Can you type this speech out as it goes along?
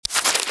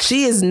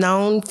She is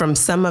known from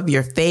some of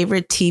your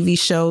favorite TV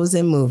shows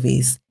and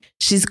movies.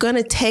 She's going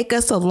to take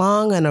us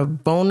along on a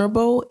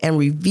vulnerable and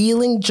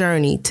revealing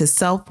journey to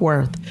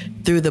self-worth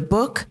through the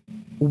book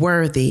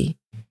Worthy.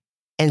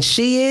 And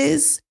she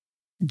is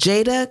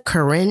Jada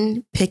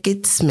Corinne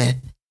Pinkett Smith.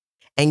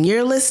 And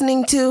you're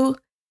listening to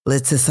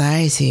Lit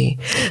Society.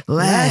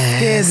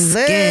 Let's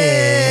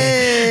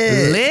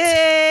get lit.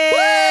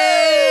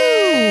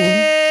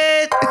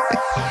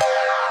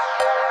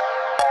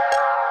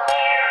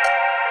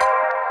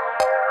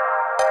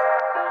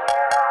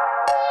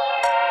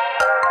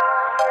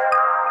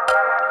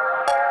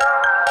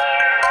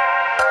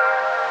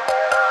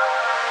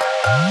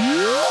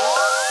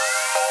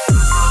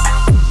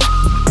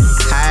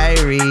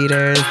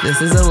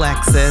 This is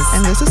Alexis.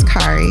 And this is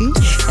Kari.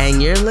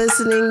 And you're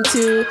listening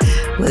to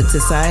Lit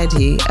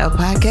Society, a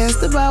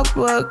podcast about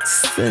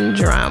books and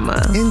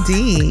drama.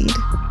 Indeed.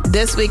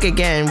 This week,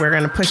 again, we're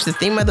going to push the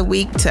theme of the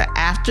week to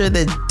after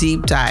the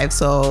deep dive.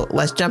 So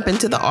let's jump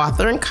into the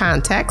author and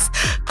context.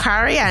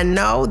 Kari, I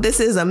know this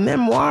is a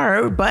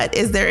memoir, but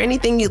is there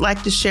anything you'd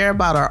like to share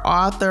about our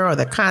author or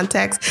the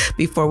context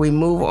before we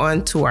move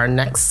on to our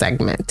next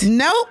segment?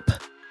 Nope.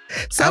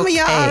 Some of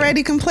y'all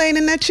already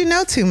complaining that you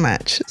know too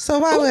much. So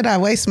why would I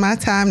waste my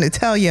time to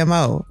tell you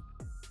more?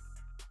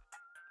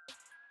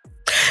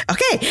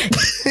 Okay.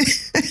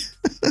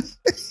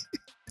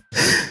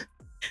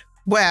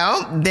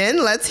 Well,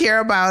 then let's hear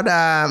about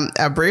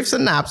a brief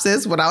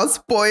synopsis without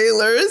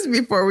spoilers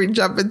before we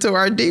jump into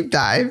our deep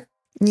dive.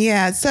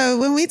 Yeah. So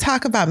when we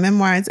talk about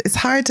memoirs, it's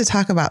hard to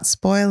talk about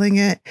spoiling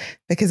it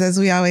because, as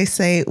we always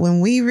say,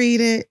 when we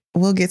read it,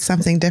 we'll get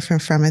something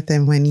different from it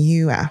than when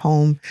you at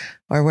home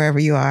or wherever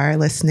you are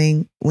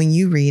listening, when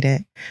you read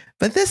it.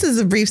 But this is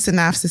a brief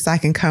synopsis I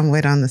can come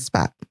with on the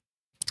spot.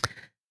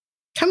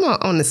 Come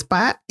on the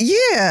spot?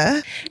 Yeah.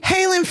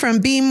 Hailing from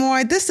Be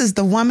More, this is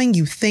the woman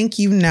you think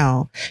you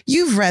know.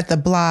 You've read the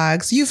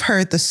blogs, you've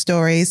heard the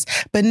stories,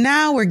 but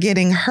now we're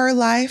getting her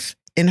life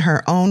in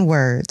her own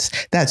words.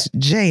 That's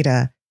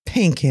Jada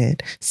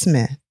Pinkett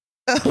Smith.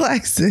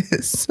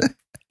 Alexis.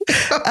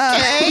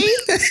 Okay.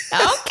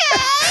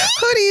 Okay.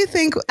 Who do you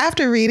think,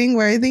 after reading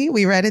Worthy,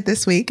 we read it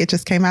this week, it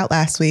just came out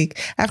last week.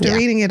 After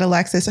reading it,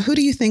 Alexis, who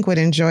do you think would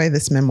enjoy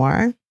this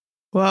memoir?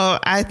 Well,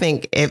 I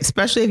think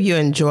especially if you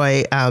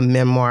enjoy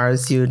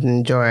memoirs, you'd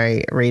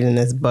enjoy reading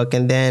this book.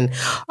 And then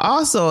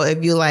also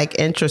if you like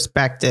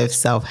introspective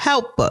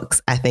self-help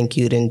books, I think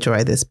you'd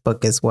enjoy this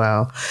book as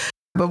well.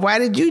 But why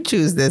did you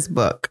choose this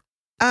book?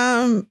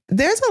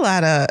 There's a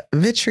lot of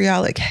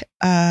vitriolic,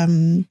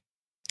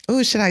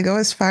 should I go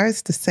as far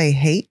as to say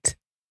hate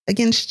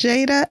against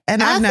Jada?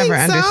 And I've never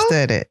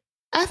understood it.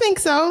 I think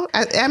so.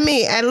 I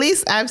mean, at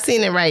least I've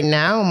seen it right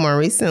now more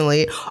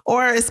recently,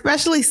 or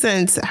especially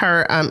since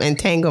her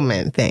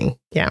entanglement thing.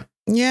 Yeah.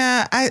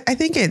 Yeah, I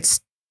think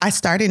I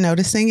started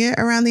noticing it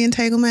around the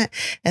entanglement.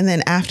 And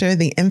then after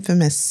the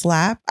infamous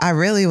slap, I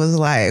really was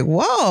like,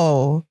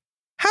 whoa,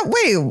 how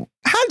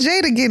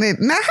Jada get in?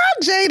 Now,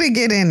 how Jada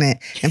get in it?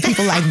 And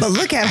people like, but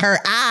look at her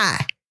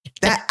eye.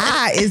 That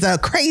eye is a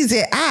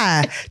crazy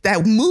eye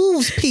that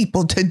moves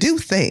people to do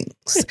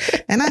things.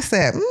 And I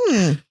said,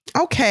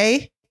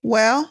 okay,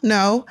 well,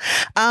 no.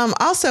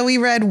 Also, we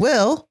read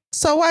Will.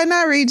 So why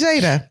not read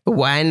Jada?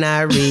 Why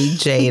not read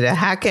Jada?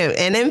 How can?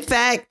 And in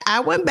fact,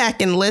 I went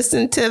back and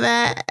listened to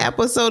that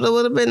episode a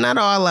little bit, not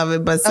all of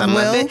it, but some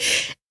of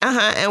it.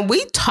 And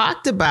we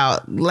talked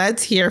about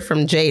let's hear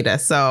from Jada.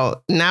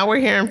 So now we're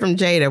hearing from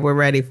Jada. We're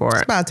ready for it.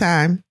 It's about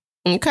time.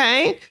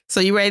 Okay. So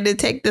you ready to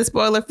take the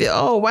spoiler field?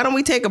 Oh, why don't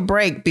we take a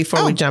break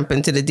before we jump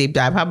into the deep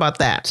dive? How about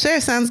that?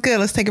 Sure. Sounds good.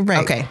 Let's take a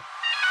break. Okay.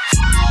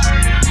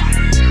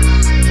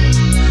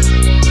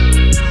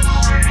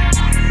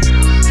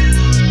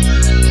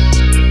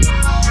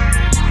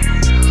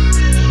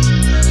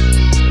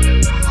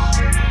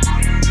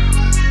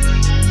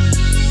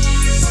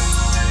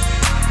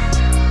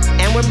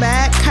 We're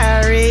back,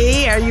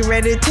 Kari. Are you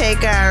ready to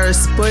take our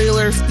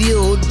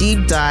spoiler-fueled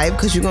deep dive?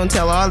 Because you're going to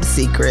tell all the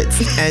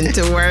secrets. And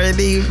to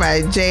Worthy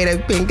by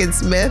Jada Pinkett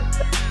Smith.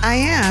 I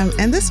am.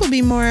 And this will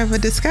be more of a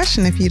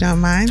discussion if you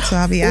don't mind. So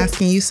I'll be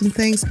asking you some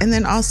things. And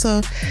then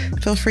also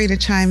feel free to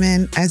chime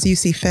in as you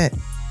see fit.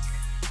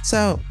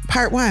 So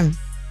part 1,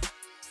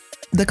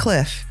 the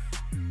cliff.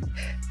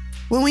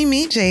 When we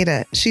meet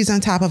Jada, she's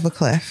on top of a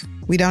cliff.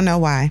 We don't know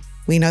why.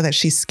 We know that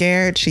she's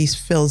scared. She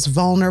feels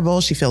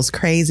vulnerable. She feels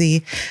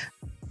crazy.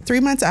 3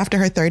 months after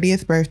her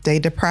 30th birthday,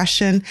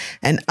 depression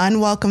and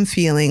unwelcome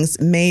feelings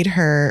made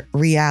her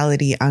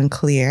reality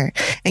unclear.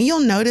 And you'll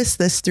notice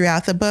this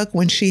throughout the book.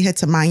 When she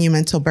hits a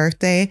monumental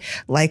birthday,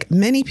 like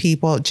many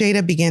people,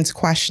 Jada begins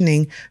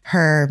questioning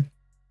the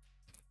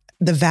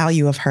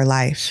value of her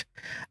life.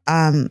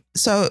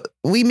 So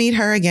we meet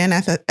her again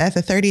at the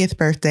 30th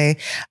birthday.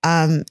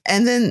 And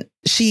then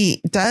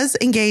she does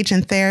engage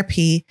in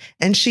therapy,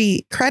 and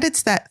she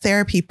credits that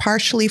therapy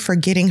partially for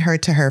getting her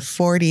to her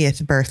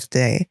 40th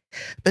birthday.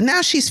 But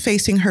now she's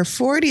facing her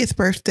 40th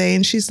birthday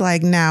and she's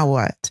like, now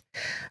what?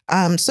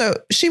 So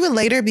she would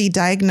later be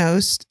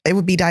diagnosed. It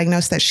would be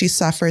diagnosed that she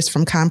suffers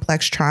from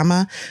complex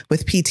trauma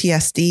with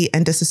PTSD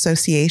and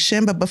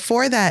disassociation. But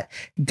before that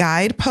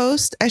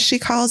guidepost, as she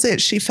calls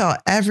it, she felt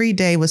every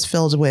day was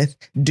filled with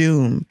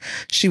doom.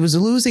 She was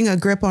losing a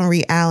grip on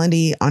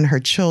reality, on her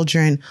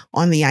children,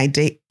 on the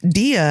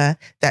idea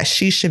that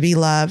she should be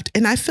loved.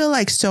 And I feel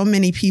like so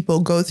many people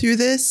go through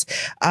this.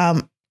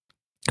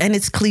 And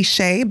it's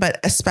cliche, but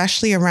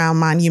especially around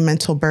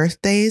monumental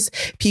birthdays,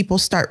 people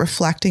start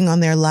reflecting on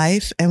their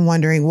life and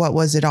wondering, what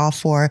was it all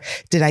for?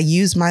 Did I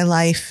use my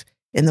life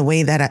in the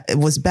way that it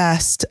was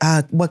best?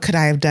 What could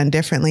I have done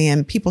differently?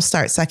 And people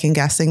start second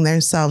guessing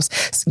themselves,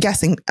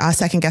 second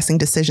guessing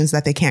decisions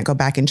that they can't go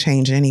back and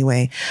change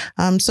anyway.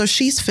 So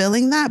she's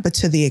feeling that, but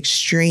to the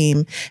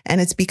extreme.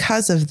 And it's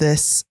because of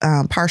this,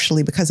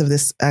 partially because of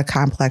this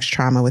complex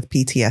trauma with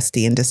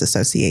PTSD and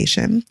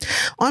disassociation.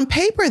 On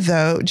paper,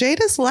 though,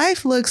 Jada's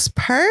life looks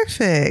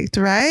perfect,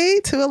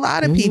 right? To a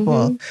lot of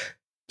people.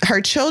 Her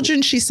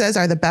children, she says,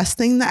 are the best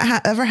thing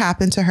that ever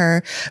happened to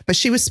her, but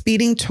she was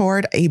speeding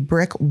toward a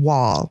brick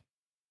wall.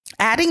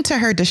 Adding to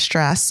her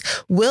distress,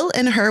 Will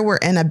and her were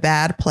in a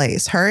bad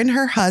place. Her and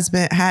her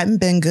husband hadn't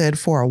been good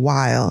for a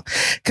while.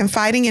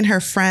 Confiding in her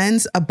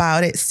friends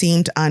about it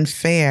seemed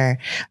unfair.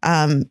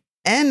 And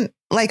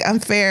like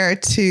unfair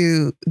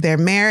to their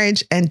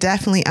marriage and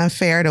definitely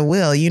unfair to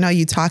Will. You know,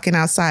 you talking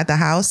outside the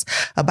house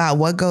about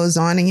what goes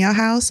on in your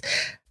house.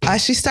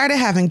 She started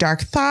having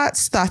dark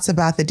thoughts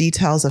about the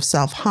details of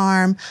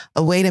self-harm,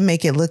 a way to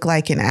make it look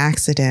like an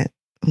accident.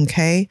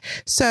 Okay,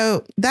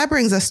 so that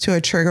brings us to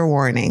a trigger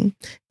warning.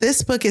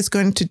 This book is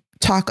going to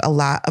talk a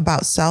lot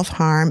about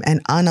self-harm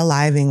and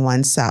unaliving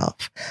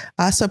oneself.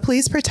 So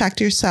please protect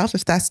yourself.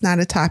 If that's not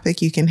a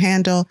topic you can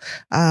handle,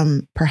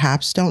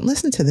 perhaps don't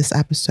listen to this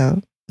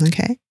episode.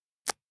 Okay,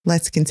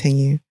 let's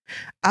continue.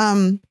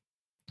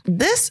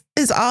 This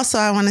is also,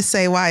 I want to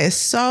say, why it's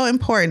so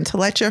important to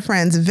let your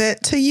friends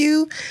vent to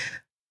you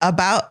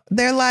about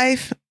their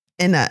life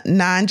in a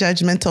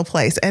non-judgmental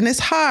place. And it's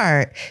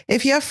hard.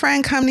 If your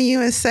friend come to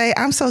you and say,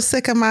 I'm so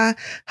sick of my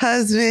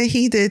husband,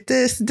 he did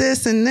this,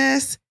 this, and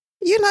this,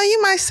 you know, you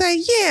might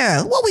say,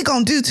 yeah, what we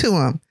gonna do to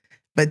him?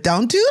 But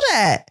don't do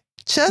that.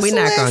 We're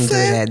not going to do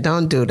that.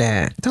 Don't do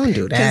that. Don't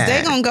do that. Because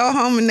they're going to go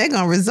home and they're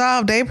going to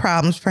resolve their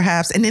problems,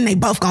 perhaps, and then they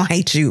both going to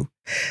hate you.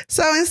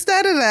 So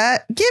instead of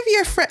that,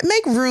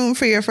 make room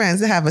for your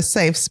friends to have a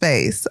safe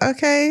space,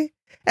 okay?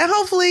 And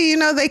hopefully, you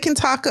know, they can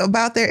talk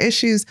about their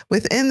issues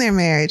within their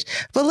marriage.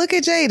 But look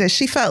at Jada.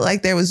 She felt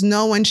like there was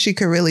no one she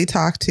could really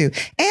talk to.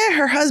 And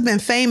her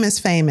husband,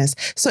 famous.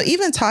 So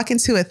even talking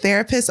to a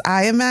therapist,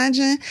 I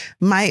imagine,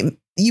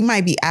 you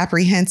might be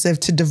apprehensive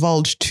to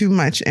divulge too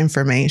much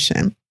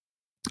information.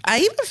 I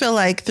even feel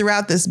like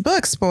throughout this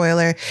book,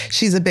 spoiler,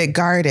 she's a bit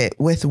guarded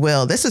with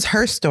Will. This is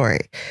her story.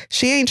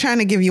 She ain't trying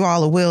to give you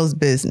all of Will's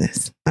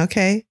business.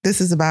 OK,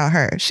 this is about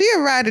her. She a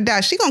ride or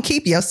die. She going to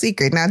keep your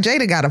secret. Now,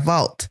 Jada got a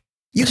vault.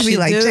 You can be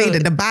like,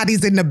 Jada, the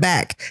body's in the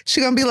back. She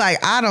going to be like,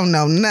 I don't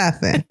know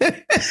nothing.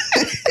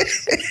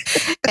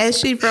 And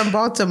she from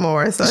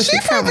Baltimore. So she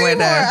from come with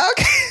her.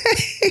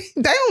 Okay.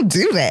 They don't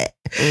do that.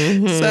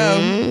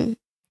 So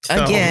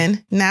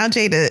again, now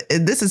Jada,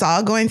 this is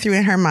all going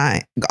through her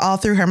mind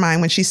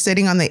when she's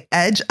sitting on the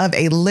edge of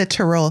a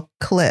literal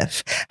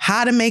cliff.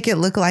 How to make it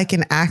look like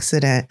an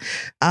accident.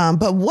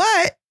 But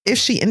what if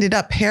she ended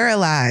up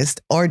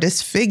paralyzed or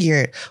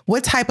disfigured?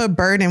 What type of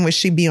burden would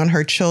she be on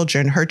her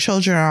children? Her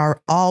children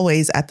are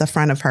always at the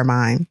front of her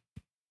mind.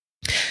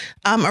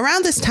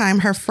 Around this time,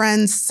 her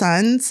friend's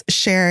sons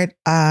shared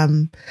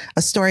a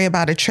story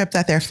about a trip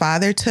that their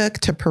father took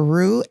to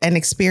Peru and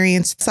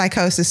experienced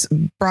psychosis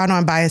brought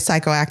on by a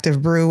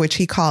psychoactive brew, which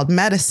he called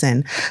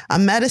medicine. A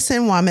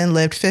medicine woman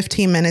lived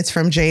 15 minutes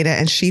from Jada,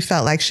 and she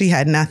felt like she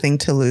had nothing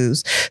to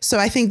lose. So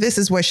I think this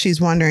is what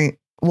she's wondering.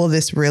 Will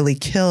this really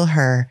kill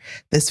her?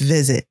 This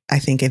visit, I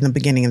think, in the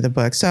beginning of the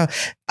book. So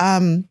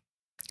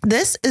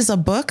this is a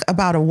book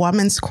about a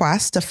woman's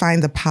quest to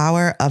find the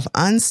power of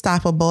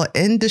unstoppable,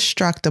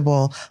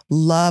 indestructible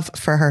love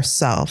for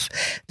herself.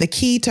 The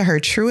key to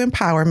her true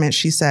empowerment,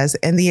 she says,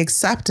 and the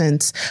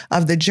acceptance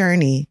of the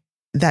journey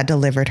that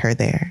delivered her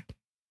there.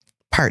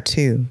 Part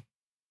 2,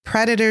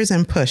 Predators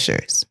and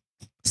Pushers.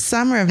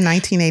 Summer of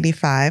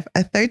 1985,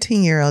 a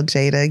 13-year-old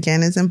Jada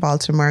again is in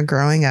Baltimore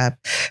growing up.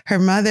 Her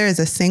mother is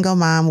a single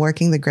mom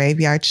working the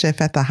graveyard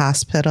shift at the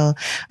hospital.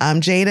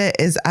 Jada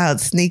is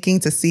out sneaking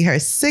to see her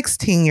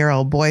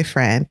 16-year-old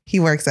boyfriend. He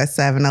works at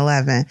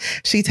 7-Eleven.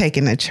 She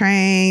taking the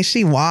train.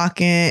 She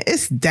walking.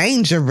 It's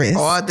dangerous.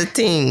 All the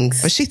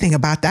things. But she think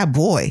about that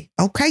boy.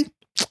 Okay.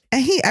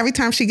 And every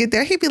time she get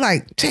there, he'd be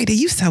like, Jada,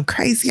 you so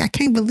crazy. I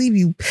can't believe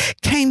you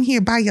came here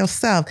by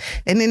yourself.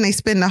 And then they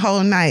spend the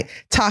whole night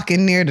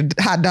talking near the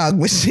hot dog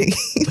machine.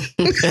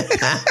 I'm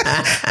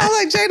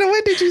like, Jada,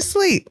 when did you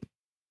sleep?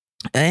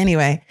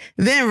 Anyway,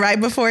 then right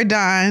before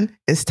dawn,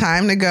 it's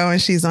time to go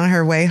and she's on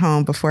her way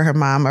home before her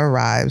mom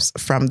arrives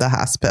from the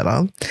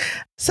hospital.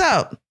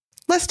 So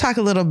let's talk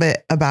a little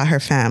bit about her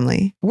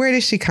family. Where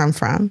did she come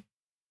from?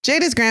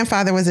 Jada's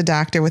grandfather was a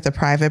doctor with a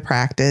private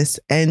practice,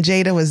 and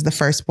Jada was the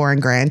firstborn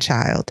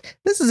grandchild.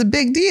 This is a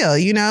big deal,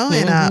 in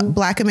a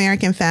Black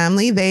American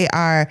family. They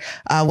are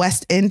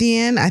West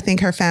Indian. I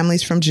think her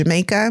family's from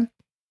Jamaica.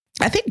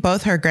 I think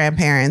both her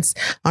grandparents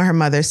on her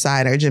mother's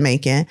side are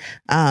Jamaican.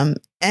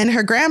 And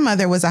her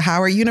grandmother was a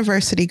Howard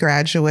University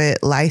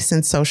graduate,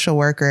 licensed social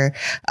worker.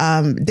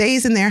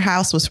 Days in their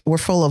house were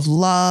full of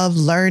love,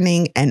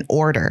 learning, and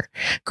order.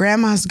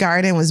 Grandma's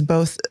garden was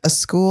both a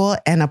school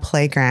and a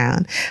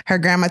playground. Her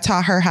grandma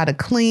taught her how to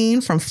clean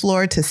from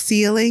floor to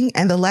ceiling.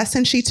 And the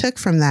lesson she took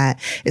from that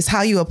is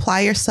how you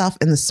apply yourself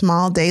in the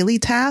small daily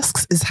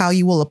tasks is how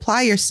you will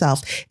apply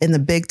yourself in the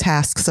big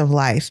tasks of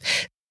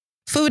life.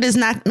 Food is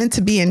not meant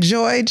to be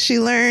enjoyed, she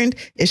learned.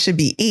 It should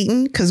be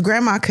eaten because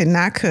grandma could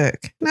not cook.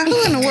 Now,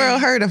 who in the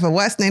world heard of a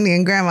West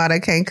Indian grandma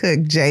that can't cook?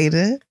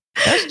 Jada.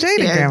 That's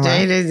Jada grandma.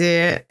 Jada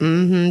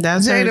did.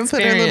 That's Jada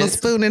put her little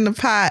spoon in the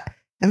pot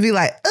and be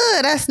like,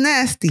 ugh, that's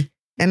nasty.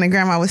 And the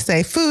grandma would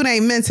say, food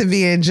ain't meant to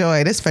be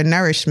enjoyed. It's for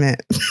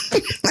nourishment.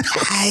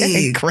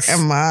 Hey,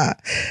 grandma.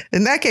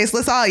 In that case,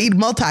 let's all eat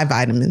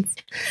multivitamins.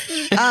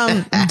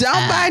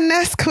 Don't buy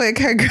Nesquik,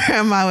 her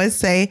grandma would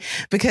say,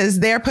 because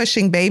they're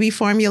pushing baby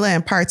formula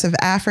in parts of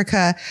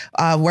Africa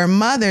where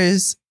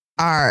mothers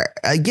are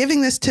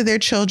giving this to their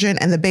children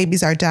and the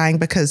babies are dying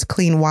because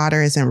clean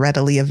water isn't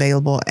readily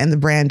available and the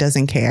brand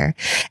doesn't care.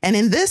 And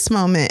in this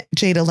moment,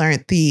 Jada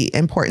learned the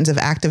importance of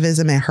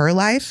activism in her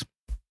life.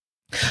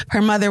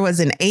 Her mother was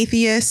an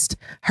atheist.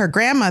 Her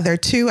grandmother,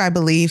 too, I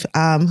believe,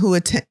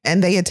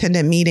 and they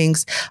attended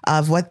meetings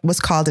of what was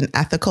called an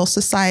ethical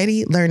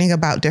society, learning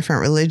about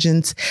different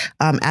religions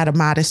at a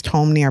modest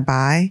home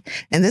nearby.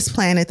 And this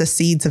planted the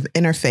seeds of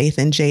interfaith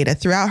in Jada.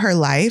 Throughout her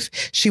life,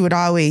 she would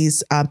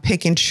always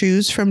pick and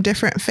choose from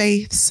different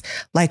faiths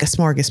like a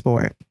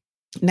smorgasbord.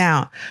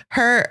 Now,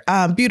 her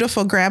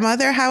beautiful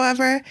grandmother,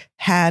 however,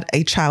 had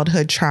a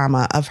childhood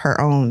trauma of her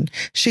own.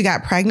 She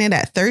got pregnant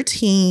at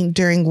 13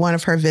 during one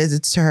of her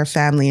visits to her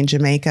family in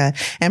Jamaica.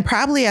 And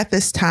probably at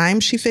this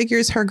time, she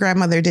figures her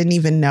grandmother didn't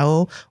even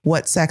know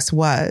what sex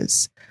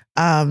was.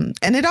 And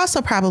it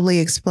also probably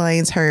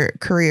explains her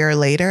career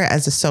later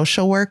as a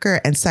social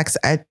worker and sex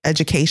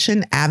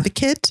education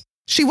advocate.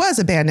 She was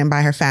abandoned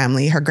by her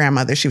family, her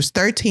grandmother. She was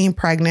 13,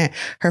 pregnant.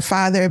 Her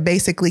father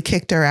basically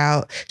kicked her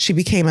out. She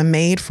became a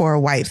maid for a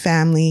white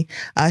family.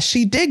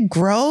 She did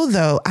grow,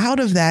 though,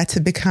 out of that to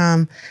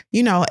become,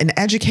 an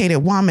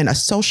educated woman, a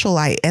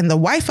socialite, and the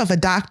wife of a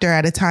doctor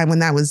at a time when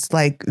that was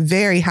like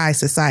very high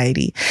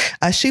society.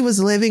 She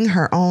was living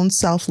her own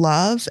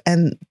self-love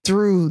and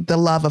through the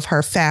love of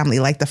her family,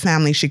 like the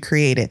family she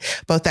created,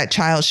 both that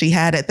child she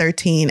had at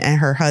 13 and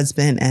her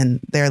husband and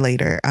their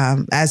later,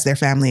 as their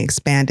family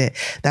expanded.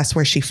 That's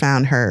where she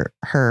found her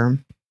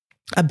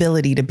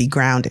ability to be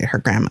grounded, her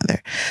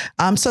grandmother.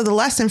 So the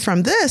lesson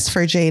from this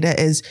for Jada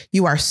is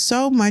you are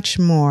so much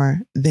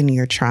more than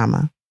your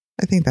trauma.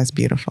 I think that's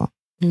beautiful.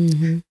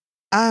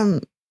 Mm-hmm.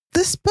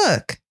 This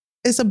book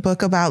is a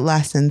book about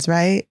lessons,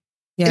 right?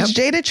 Yep. Is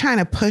Jada trying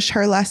to push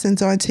her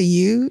lessons onto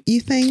you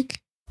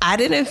think? I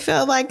didn't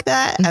feel like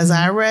that as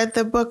I read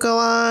the book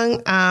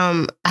along.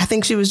 I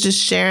think she was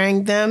just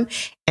sharing them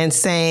and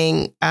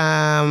saying,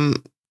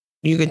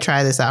 you can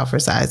try this out for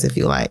size if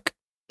you like.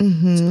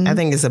 Mm-hmm. I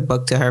think it's a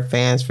book to her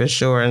fans for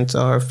sure. And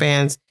so her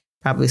fans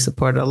probably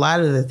support a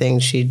lot of the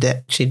things she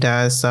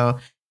does. So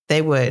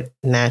they would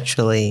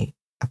naturally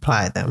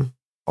apply them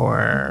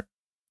or,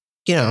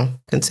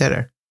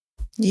 consider.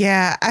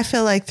 Yeah, I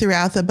feel like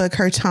throughout the book,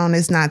 her tone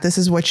is not, this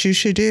is what you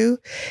should do.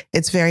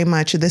 It's very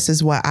much, this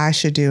is what I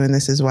should do. And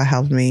this is what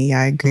helped me. Yeah,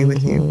 I agree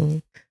with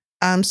you.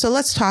 So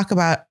let's talk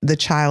about the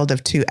child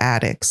of two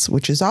addicts,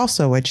 which is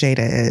also what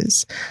Jada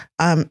is.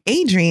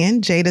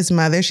 Adrienne, Jada's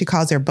mother, she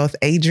calls her both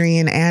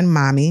Adrienne and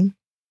mommy,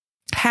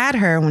 had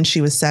her when she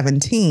was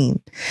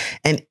 17.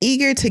 And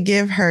eager to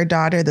give her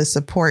daughter the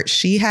support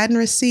she hadn't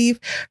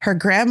received, her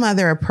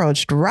grandmother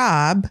approached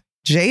Rob,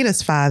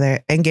 Jada's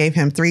father, and gave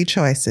him three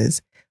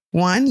choices.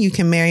 1, you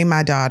can marry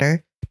my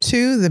daughter.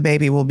 2, the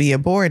baby will be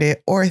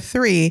aborted. Or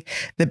 3,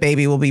 the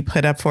baby will be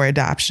put up for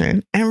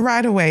adoption. And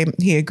right away,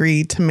 he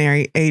agreed to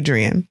marry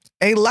Adrienne.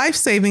 A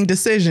life-saving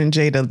decision,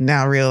 Jada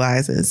now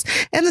realizes,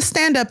 and the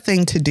stand-up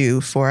thing to do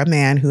for a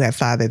man who had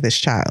fathered this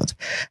child.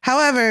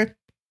 However,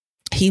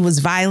 he was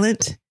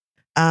violent.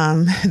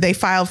 They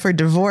filed for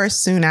divorce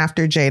soon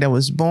after Jada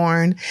was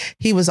born.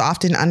 He was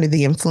often under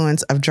the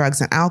influence of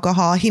drugs and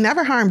alcohol. He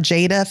never harmed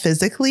Jada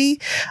physically,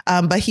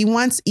 but he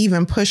once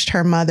even pushed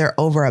her mother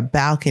over a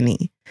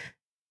balcony.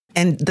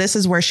 And this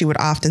is where she would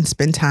often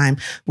spend time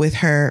with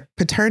her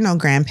paternal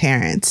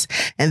grandparents.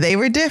 And they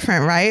were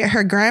different, right?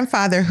 Her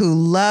grandfather who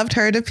loved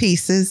her to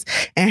pieces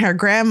and her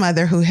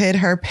grandmother who hid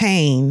her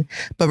pain,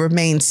 but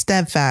remained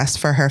steadfast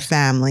for her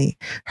family.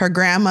 Her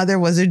grandmother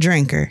was a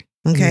drinker.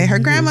 Okay. Her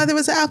grandmother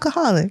was an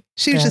alcoholic.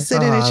 She would just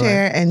sit in a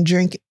chair and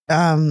drink,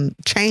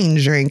 chain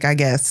drink, I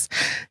guess,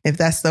 if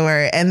that's the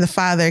word. And the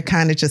father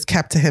kind of just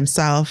kept to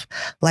himself,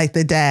 like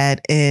the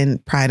dad in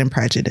Pride and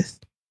Prejudice,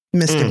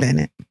 Mr.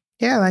 Bennett.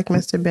 Yeah, like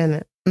Mr.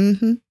 Bennett.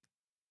 Mm-hmm.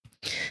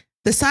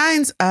 The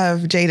signs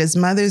of Jada's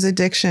mother's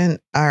addiction,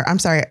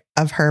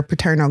 of her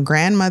paternal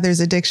grandmother's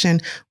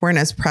addiction, weren't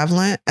as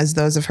prevalent as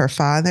those of her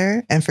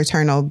father and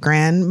fraternal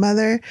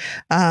grandmother.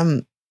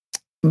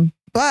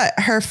 But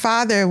her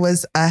father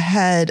was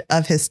ahead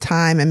of his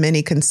time, and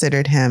many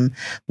considered him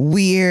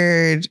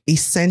weird,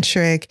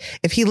 eccentric.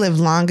 If he lived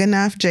long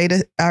enough,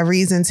 Jada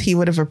reasons he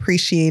would have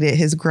appreciated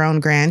his grown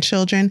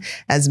grandchildren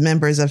as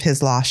members of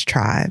his lost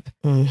tribe.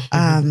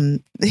 Mm-hmm.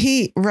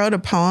 He wrote a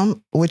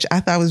poem, which I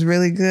thought was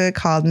really good,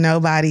 called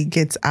Nobody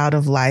Gets Out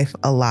of Life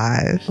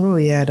Alive. Oh,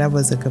 yeah, that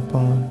was a good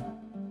poem.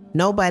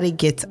 Nobody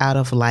gets out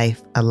of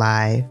life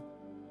alive.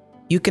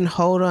 You can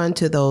hold on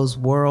to those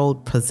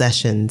world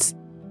possessions,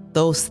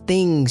 those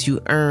things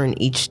you earn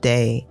each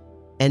day,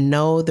 and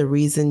know the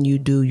reason you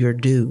do your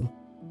due.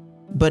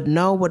 But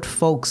know what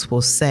folks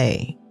will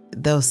say.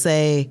 They'll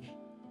say,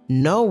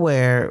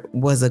 nowhere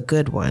was a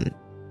good one,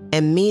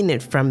 and mean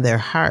it from their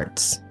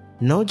hearts.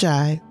 No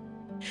jive.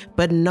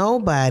 But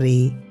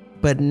nobody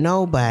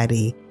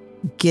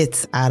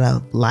gets out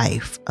of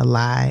life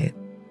alive.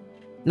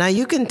 Now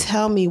you can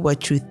tell me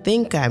what you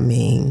think I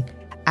mean.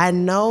 I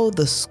know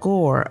the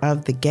score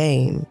of the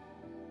game.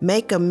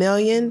 Make $1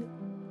 million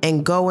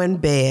and go in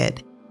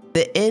bed.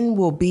 The end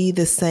will be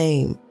the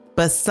same,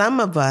 but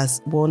some of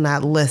us will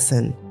not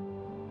listen.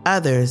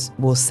 Others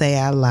will say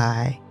I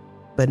lie,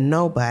 but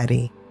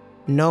nobody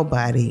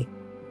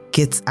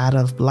gets out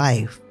of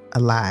life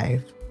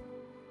alive.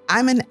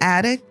 I'm an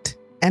addict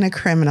and a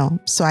criminal,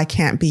 so I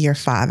can't be your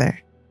father.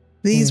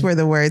 These were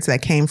the words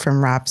that came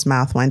from Rob's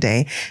mouth one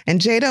day. And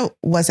Jada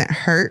wasn't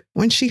hurt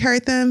when she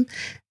heard them.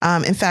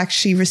 In fact,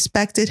 she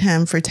respected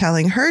him for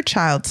telling her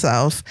child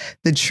self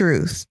the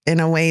truth in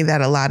a way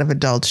that a lot of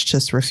adults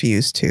just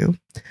refuse to.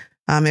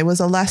 It was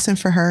a lesson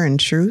for her in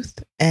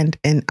truth and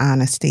in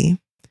honesty.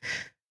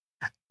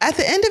 At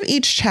the end of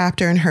each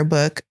chapter in her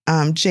book,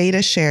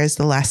 Jada shares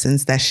the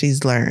lessons that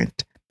she's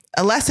learned,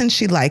 a lesson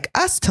she'd like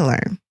us to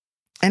learn.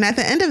 And at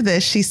the end of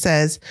this, she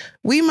says,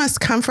 we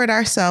must comfort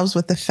ourselves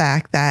with the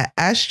fact that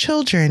as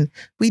children,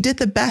 we did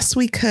the best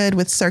we could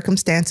with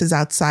circumstances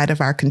outside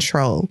of our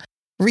control.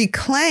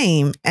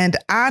 Reclaim and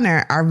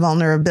honor our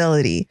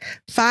vulnerability.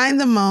 Find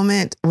the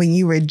moment when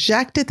you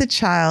rejected the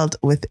child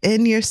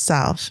within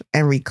yourself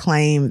and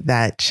reclaim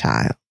that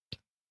child.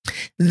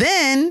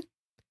 Then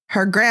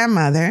her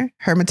grandmother,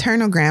 her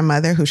maternal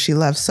grandmother, who she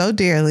loved so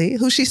dearly,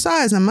 who she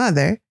saw as a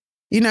mother,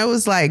 it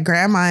was like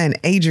Grandma and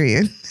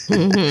Adrian.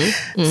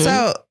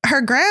 So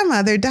her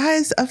grandmother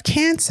dies of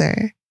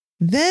cancer.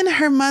 Then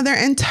her mother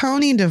and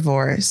Tony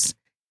divorce.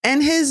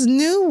 And his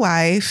new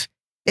wife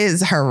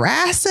is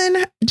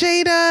harassing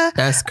Jada.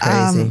 That's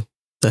crazy.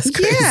 That's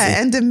crazy. Yeah,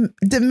 and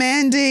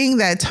demanding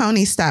that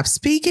Tony stop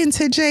speaking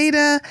to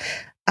Jada.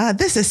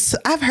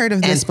 I've heard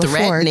of this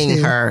before.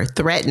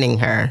 Threatening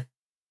her.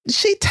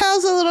 She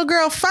tells a little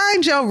girl,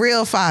 find your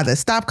real father.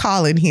 Stop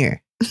calling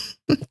here.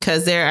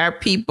 Because there are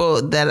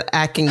people that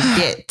I can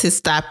get to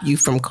stop you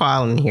from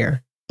calling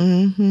here.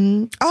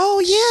 Mm-hmm. Oh,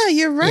 yeah,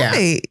 you're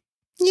right.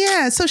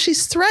 Yeah. So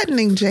she's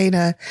threatening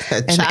Jada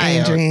and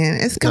Adrian.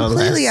 It's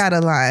completely out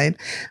of line.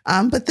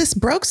 But this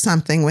broke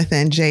something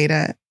within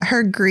Jada.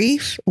 Her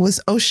grief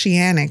was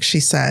oceanic, she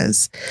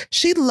says.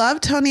 She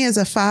loved Tony as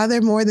a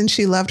father more than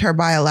she loved her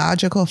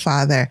biological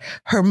father.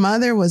 Her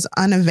mother was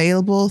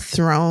unavailable,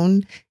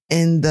 thrown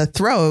in the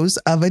throes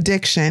of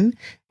addiction,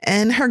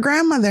 and her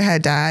grandmother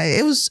had died.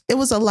 It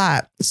was a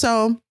lot.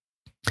 So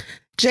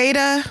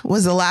Jada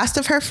was the last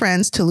of her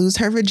friends to lose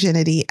her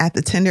virginity at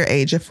the tender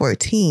age of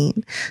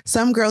 14.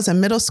 Some girls in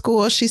middle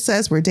school, she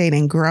says, were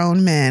dating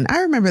grown men.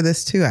 I remember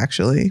this too,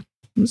 actually.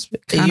 It was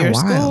kind of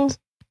wild.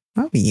 School?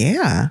 Oh,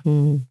 yeah.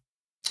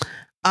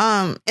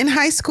 In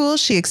high school,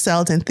 she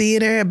excelled in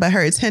theater, but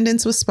her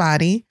attendance was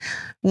spotty.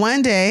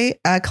 One day,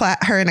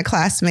 her and a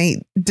classmate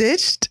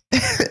ditched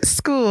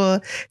school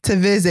to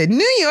visit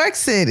New York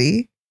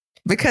City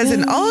because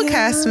an old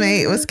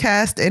castmate was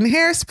cast in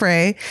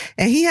Hairspray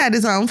and he had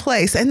his own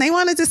place. And they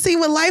wanted to see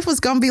what life was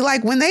going to be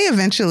like when they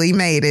eventually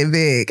made it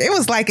big. It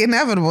was like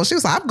inevitable. She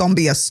was like, I'm going to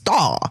be a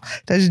star.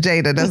 That's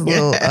Jada. That's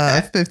little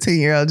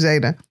 15-year-old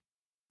Jada.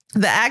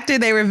 The actor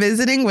they were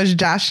visiting was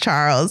Josh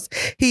Charles.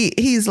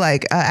 He's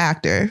like an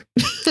actor.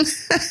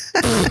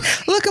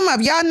 Look him up.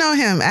 Y'all know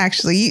him,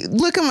 actually.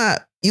 Look him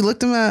up. You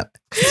looked him up?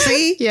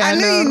 See? Yeah, I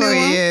know who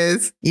he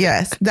is.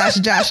 Yes, that's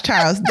Josh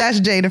Charles. That's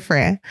Jada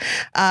friend.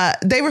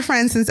 They were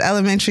friends since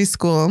elementary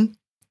school.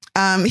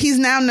 He's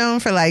now known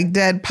for like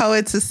Dead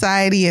Poets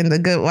Society and The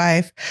Good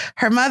Wife.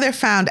 Her mother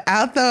found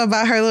out though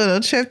about her little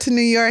trip to New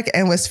York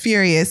and was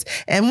furious.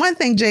 And one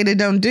thing Jada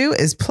don't do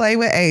is play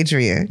with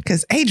Adrian,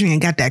 because Adrian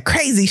got that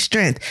crazy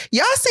strength.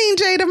 Y'all seen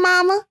Jada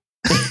mama?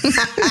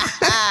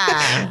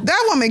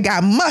 That woman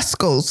got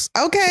muscles.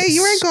 Okay,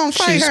 you ain't gonna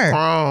fight her.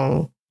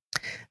 Strong.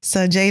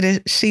 So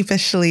Jada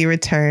sheepishly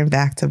returned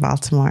back to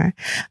Baltimore.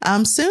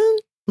 Soon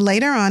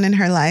later on in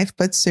her life,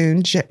 but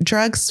soon,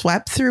 drugs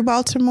swept through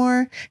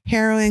Baltimore: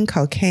 heroin,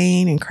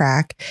 cocaine, and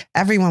crack.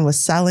 Everyone was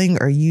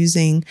selling or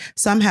using.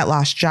 Some had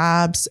lost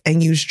jobs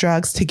and used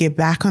drugs to get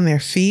back on their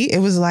feet. It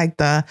was like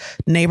the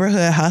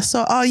neighborhood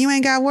hustle. Oh, you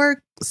ain't got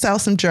work? Sell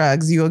some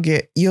drugs. You'll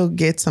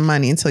get some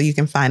money until you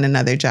can find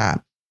another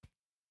job.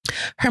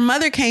 Her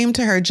mother came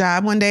to her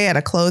job one day at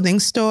a clothing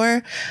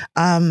store,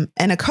 and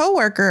a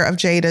coworker of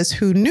Jada's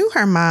who knew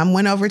her mom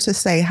went over to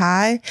say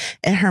hi,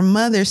 and her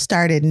mother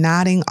started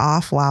nodding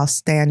off while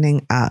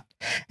standing up.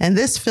 And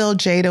this filled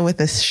Jada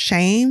with a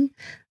shame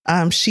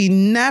she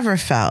never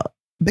felt,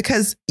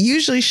 because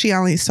usually she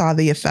only saw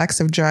the effects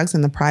of drugs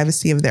in the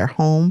privacy of their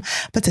home.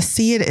 But to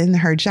see it in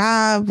her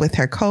job with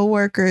her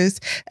coworkers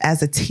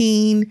as a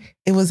teen,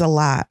 it was a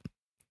lot.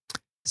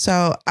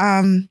 So,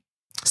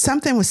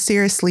 something was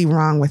seriously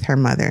wrong with her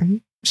mother.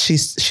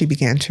 She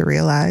began to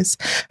realize.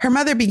 Her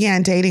mother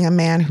began dating a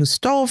man who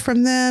stole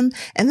from them.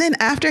 And then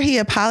after he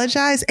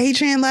apologized,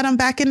 Adrian let him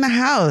back in the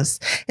house.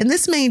 And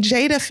this made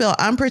Jada feel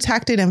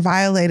unprotected and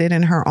violated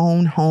in her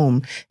own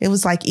home. It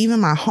was like, even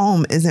my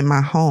home isn't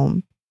my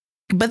home.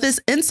 But this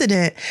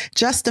incident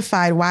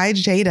justified why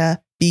Jada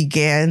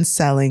began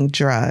selling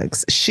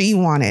drugs. She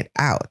wanted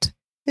out.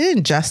 It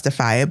didn't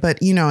justify it,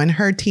 but, in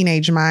her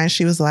teenage mind,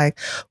 she was like,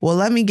 well,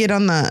 let me get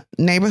on the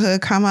neighborhood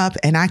come up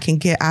and I can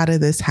get out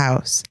of this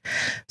house.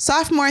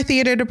 Sophomore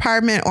theater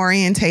department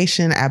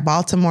orientation at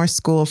Baltimore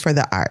School for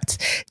the Arts.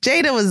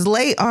 Jada was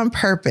late on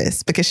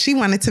purpose because she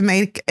wanted to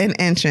make an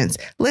entrance.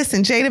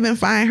 Listen, Jada been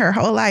fine her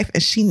whole life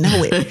and she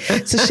know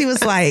it. So she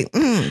was like,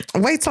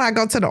 wait till I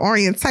go to the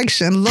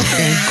orientation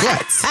looking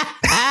guts.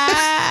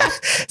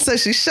 So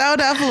she showed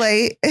up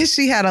late and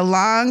she had a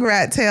long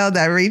rat tail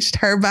that reached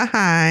her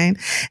behind.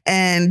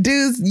 And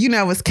dudes,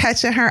 was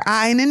catching her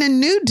eye. And then a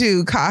new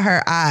dude caught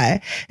her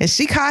eye and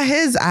she caught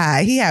his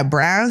eye. He had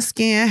brown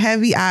skin,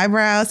 heavy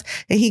eyebrows,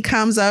 and he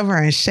comes over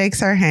and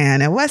shakes her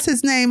hand. And what's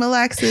his name,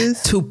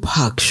 Alexis?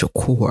 Tupac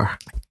Shakur.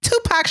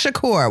 Tupac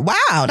Shakur.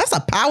 Wow, that's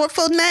a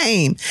powerful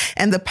name.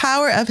 And the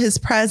power of his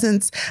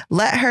presence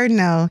let her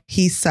know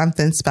he's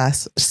something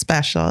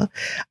special.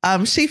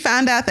 She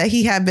found out that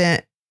he had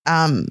been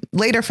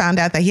later found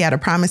out that he had a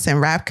promising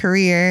rap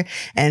career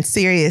and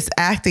serious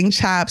acting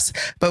chops.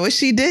 But what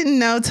she didn't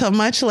know till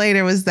much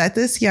later was that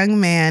this young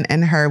man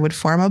and her would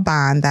form a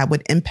bond that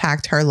would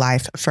impact her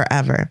life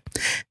forever.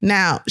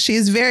 Now, she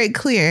is very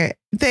clear.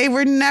 They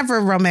were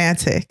never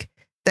romantic.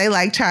 They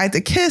tried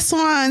to kiss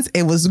once.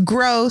 It was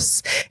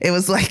gross. It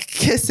was like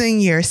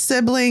kissing your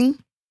sibling.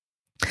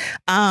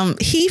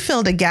 He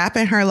filled a gap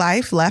in her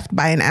life left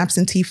by an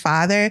absentee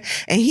father,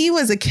 and he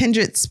was a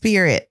kindred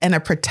spirit and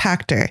a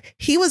protector.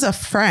 He was a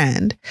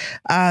friend.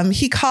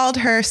 He called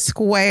her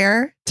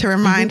square to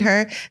remind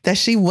her that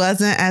she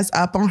wasn't as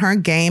up on her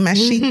game as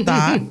she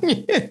thought.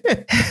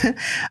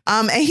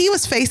 And he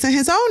was facing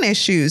his own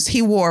issues.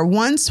 He wore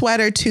one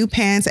sweater, two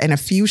pants, and a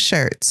few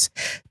shirts.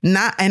 And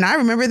I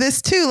remember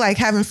this too,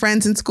 having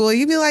friends in school.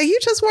 You'd be like, you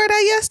just wore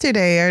that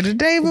yesterday or the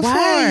day before.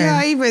 Why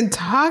are y'all even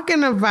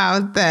talking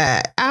about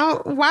that?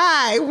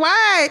 Why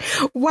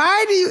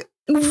do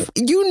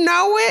you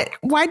know it?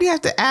 Why do you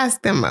have to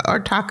ask them or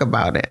talk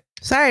about it?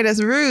 Sorry,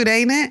 that's rude,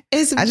 ain't it?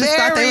 I just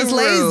thought they was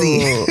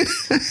lazy.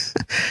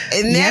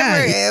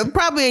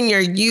 Probably in your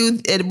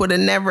youth, it would have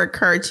never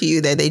occurred to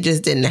you that they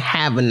just didn't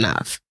have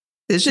enough.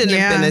 It shouldn't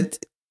have been a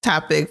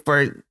topic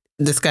for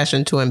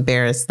discussion to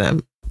embarrass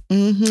them.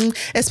 Mm-hmm.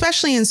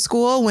 Especially in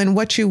school, when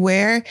what you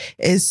wear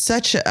is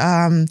such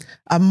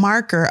a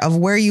marker of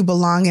where you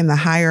belong in the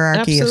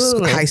hierarchy of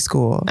high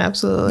school.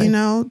 Absolutely.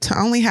 To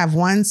only have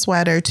one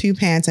sweater, two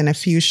pants, and a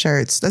few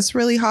shirts, that's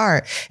really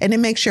hard. And it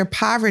makes your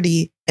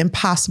poverty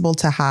impossible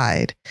to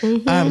hide.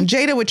 Mm-hmm.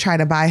 Jada would try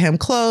to buy him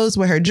clothes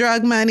with her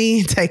drug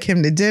money, take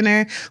him to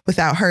dinner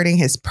without hurting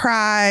his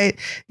pride.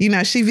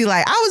 She'd be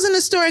like, I was in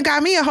the store and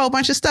got me a whole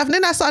bunch of stuff. And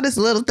then I saw this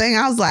little thing.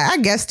 I was like, I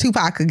guess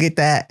Tupac could get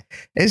that.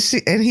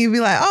 And he'd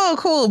be like, oh,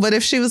 cool. But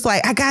if she was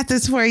like, I got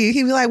this for you,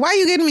 he'd be like, why are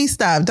you getting me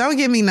stuff? Don't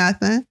give me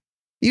nothing.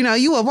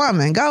 You a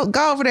woman. Go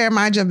over there and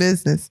mind your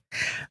business.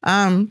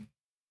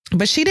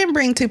 But she didn't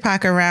bring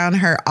Tupac around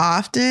her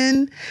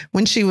often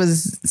when she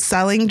was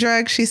selling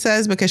drugs, she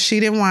says, because she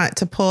didn't want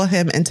to pull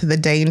him into the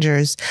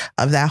dangers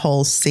of that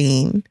whole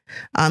scene.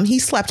 He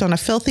slept on a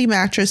filthy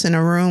mattress in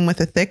a room with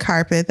a thick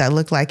carpet that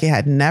looked like it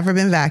had never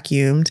been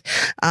vacuumed.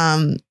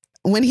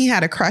 When he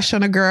had a crush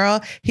on a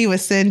girl, he would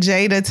send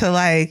Jada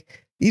to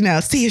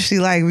see if she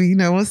liked me,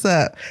 what's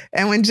up.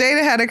 And when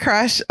Jada had a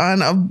crush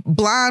on a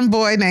blonde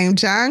boy named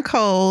John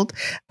Cold,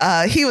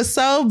 he was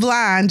so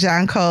blind,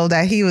 John Cold,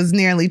 that he was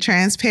nearly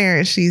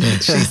transparent, she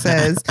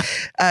says.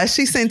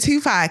 She sent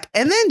Tupac.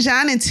 And then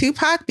John and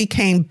Tupac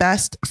became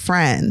best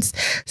friends.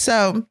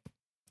 So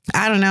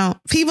I don't know.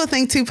 People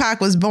think Tupac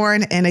was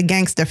born in a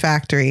gangster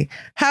factory.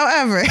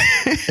 However,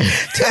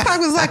 Tupac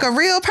was like a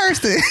real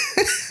person.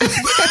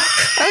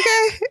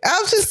 Okay.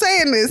 I'm just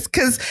saying this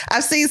because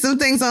I've seen some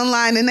things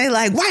online and they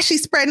like, why is she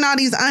spreading all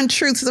these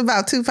untruths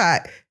about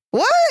Tupac?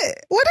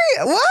 What?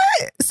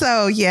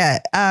 So yeah,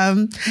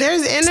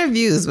 there's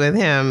interviews with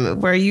him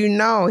where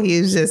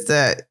he's just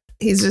a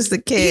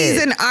kid.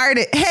 He's an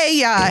artist. Hey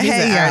y'all,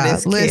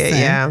 listen. Kid,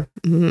 yeah,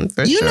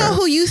 for you sure. know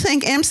who you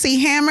think MC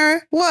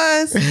Hammer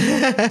was?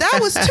 That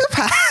was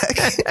Tupac.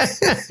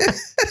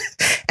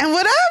 And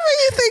whatever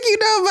you think you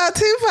know about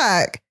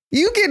Tupac,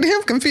 you get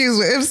him confused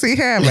with MC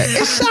Hammer.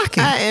 It's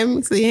shocking.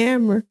 MC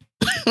Hammer.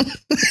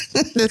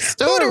 The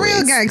stories. Who the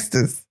real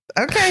gangsters?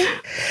 Okay.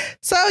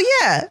 So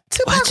yeah,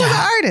 Tupac was an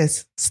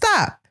artist.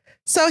 Stop.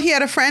 So he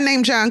had a friend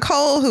named John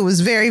Cole who was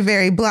very,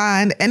 very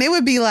blind. And it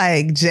would be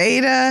like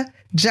Jada,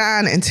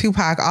 John, and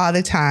Tupac all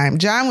the time.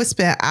 John would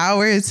spend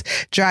hours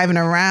driving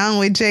around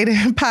with Jada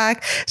and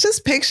Pac.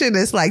 Just picture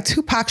this, like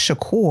Tupac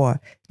Shakur,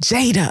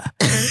 Jada,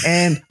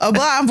 and a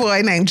blonde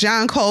boy named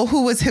John Cole,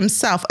 who was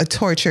himself a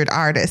tortured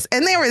artist.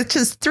 And there were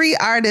just 3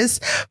 artists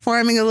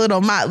forming a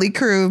little motley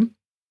crew.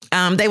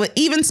 They would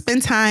even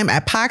spend time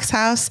at Pac's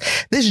house.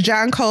 This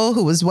John Cole,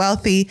 who was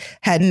wealthy,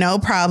 had no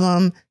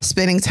problem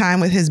spending time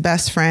with his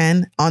best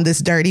friend on this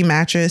dirty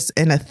mattress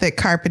in a thick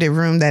carpeted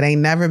room that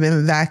ain't never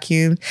been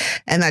vacuumed.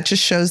 And that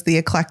just shows the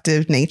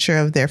eclectic nature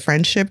of their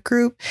friendship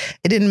group.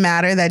 It didn't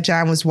matter that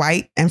John was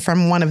white and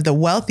from one of the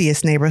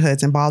wealthiest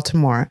neighborhoods in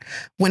Baltimore.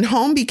 When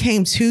home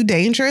became too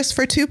dangerous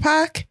for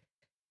Tupac,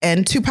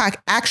 and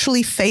Tupac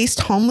actually faced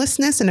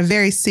homelessness in a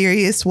very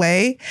serious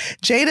way,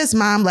 Jada's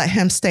mom let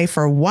him stay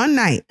for one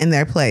night in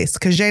their place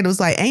because Jada was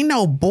like, ain't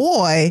no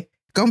boy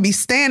gonna be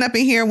staying up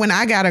in here when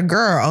I got a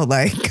girl.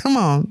 Like, come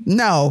on,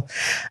 no.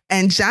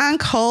 And John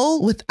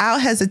Cole,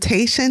 without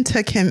hesitation,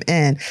 took him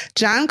in.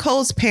 John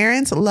Cole's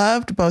parents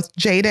loved both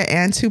Jada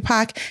and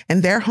Tupac,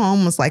 and their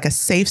home was like a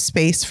safe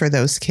space for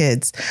those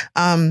kids.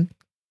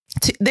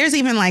 There's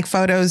even like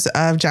photos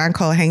of John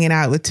Cole hanging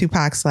out with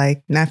Tupac's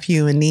like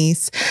nephew and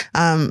niece.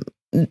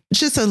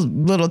 Just a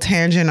little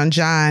tangent on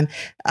John.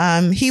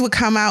 He would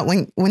come out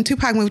when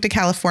Tupac moved to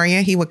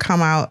California, he would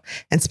come out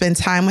and spend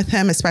time with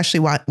him, especially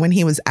when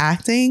he was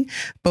acting.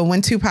 But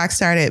when Tupac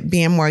started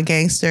being more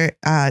gangster,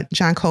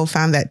 John Cole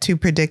found that too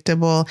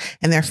predictable,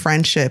 and their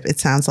friendship,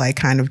 it sounds like,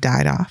 kind of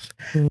died off.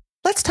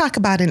 Let's talk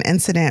about an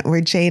incident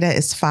where Jada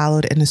is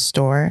followed in a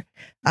store.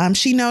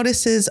 She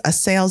notices a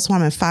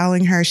saleswoman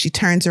following her. She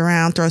turns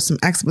around, throws some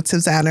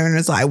expletives at her, and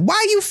is like, why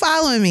are you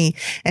following me?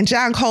 And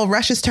John Cole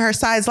rushes to her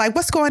side, is like,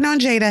 what's going on,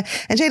 Jada?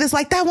 And Jada's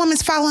like, that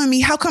woman's following me.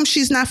 How come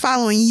she's not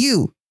following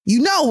you? You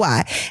know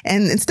why?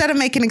 And instead of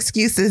making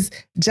excuses,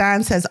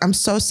 John says, I'm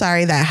so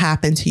sorry that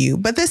happened to you.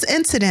 But this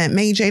incident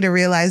made Jada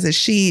realize that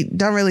she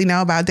don't really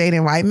know about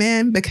dating white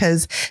men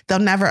because they'll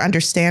never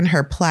understand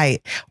her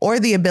plight or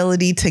the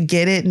ability to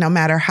get it no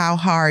matter how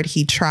hard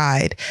he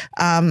tried.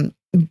 And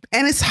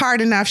it's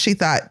hard enough, she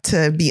thought,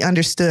 to be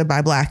understood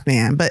by Black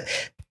men. But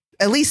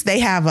at least they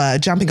have a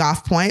jumping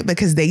off point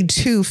because they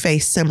too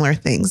face similar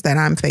things that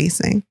I'm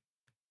facing.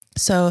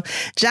 So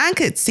John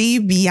could see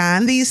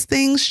beyond these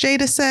things,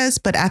 Jada says,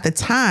 but at the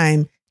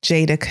time,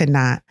 Jada could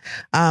not.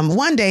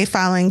 One day,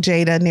 following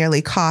Jada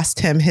nearly cost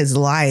him his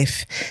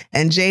life,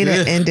 and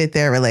Jada ended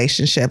their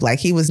relationship. Like,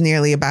 he was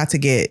nearly about to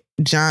get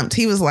jumped.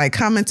 He was like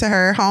coming to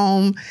her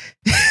home.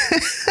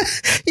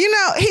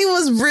 He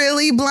was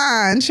really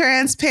blonde,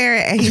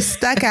 transparent, and he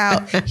stuck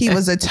out. He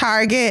was a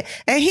target,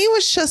 and he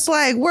was just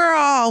like, we're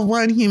all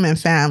one human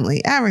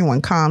family.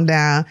 Everyone calm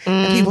down.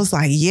 And he was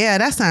like, yeah,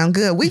 that sounds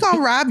good. We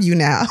gonna rob you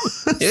now.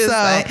 So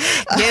like,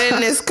 get in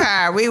this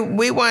car.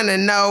 We want to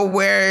know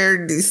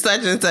where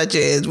such and such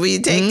is. Will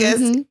you take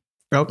us?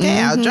 Okay,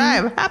 I'll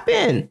drive. Hop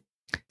in.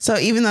 So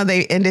even though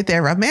they ended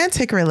their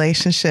romantic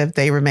relationship,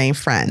 they remain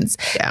friends.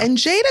 Yeah. And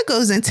Jada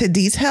goes into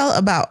detail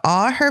about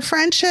all her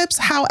friendships.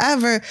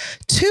 However,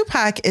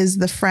 Tupac is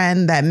the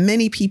friend that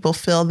many people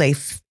feel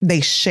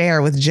they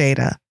share with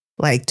Jada.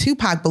 Like,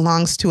 Tupac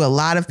belongs to a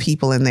lot of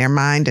people in their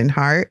mind and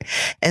heart.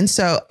 And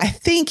so I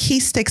think he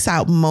sticks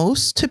out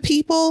most to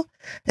people,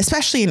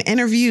 especially in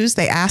interviews.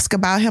 They ask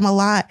about him a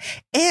lot.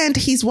 And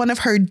he's one of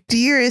her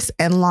dearest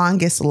and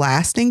longest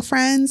lasting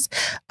friends.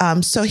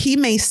 So he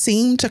may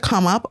seem to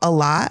come up a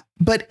lot.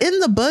 But in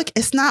the book,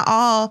 it's not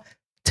all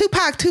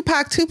Tupac.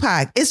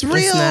 It's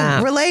real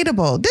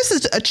relatable. This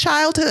is a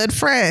childhood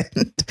friend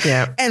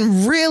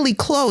and really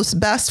close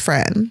best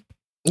friend.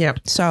 Yep.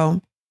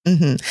 So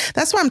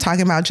that's what I'm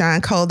talking about, John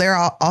Cole. There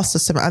are also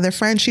some other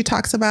friends she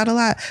talks about a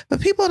lot,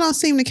 but people don't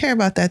seem to care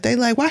about that. They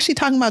like, why is she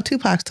talking about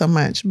Tupac so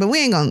much? But we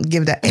ain't gonna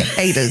give the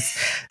haters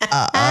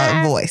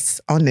a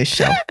voice on this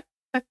show.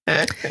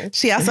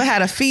 She also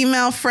had a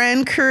female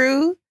friend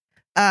crew.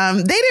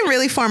 They didn't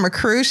really form a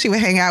crew. She would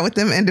hang out with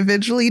them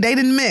individually. They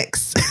didn't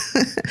mix.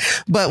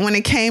 But when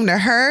it came to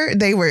her,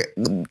 they were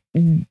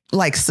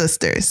like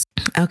sisters.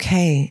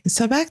 Okay,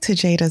 so back to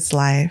Jada's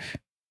life.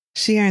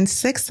 She earned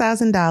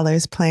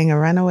 $6,000 playing a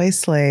runaway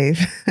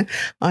slave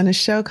on a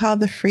show called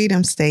The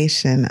Freedom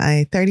Station,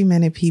 a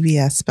 30-minute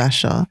PBS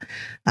special.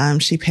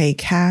 She paid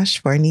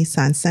cash for a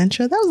Nissan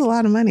Sentra. That was a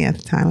lot of money at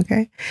the time,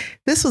 okay?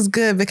 This was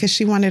good because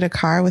she wanted a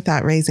car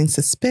without raising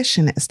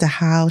suspicion as to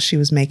how she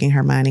was making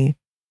her money.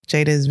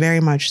 Jada is very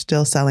much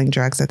still selling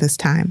drugs at this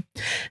time.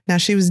 Now,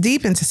 she was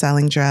deep into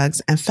selling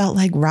drugs and felt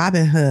like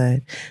Robin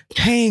Hood,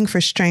 paying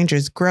for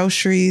strangers'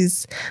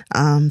 groceries,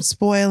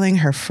 spoiling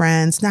her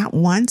friends. Not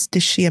once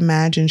did she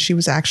imagine she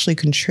was actually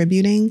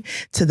contributing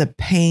to the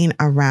pain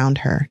around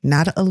her,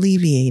 not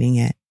alleviating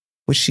it,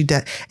 which she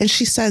does. And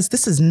she says,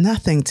 this is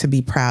nothing to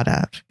be proud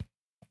of.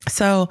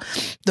 So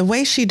the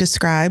way she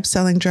describes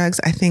selling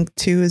drugs, I think,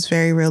 too, is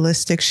very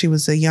realistic. She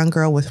was a young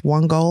girl with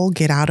one goal,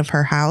 get out of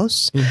her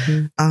house.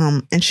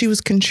 And she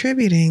was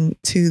contributing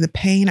to the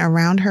pain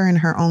around her in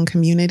her own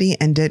community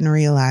and didn't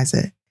realize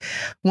it.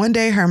 One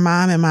day, her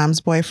mom and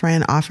mom's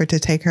boyfriend offered to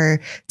take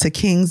her to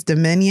King's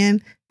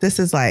Dominion. This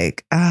is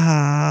like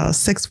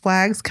Six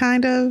Flags,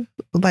 kind of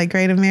like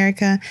Great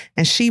America.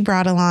 And she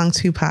brought along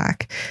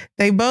Tupac.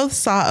 They both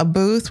saw a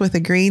booth with a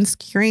green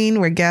screen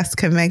where guests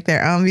could make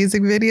their own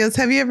music videos.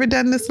 Have you ever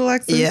done this,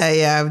 Alexis?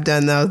 Yeah, I've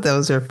done those.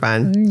 Those are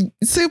fun.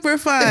 Super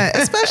fun,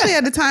 especially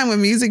at a time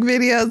when music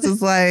videos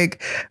is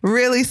like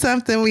really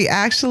something we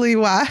actually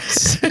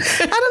watch.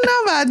 I don't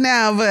know about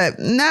now, but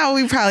now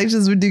we probably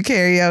just would do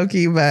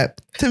karaoke.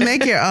 But to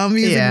make your own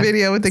music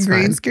video with a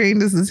green screen,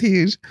 this is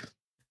huge.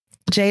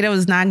 Jada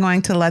was not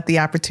going to let the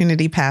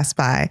opportunity pass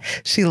by.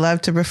 She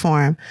loved to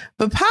perform.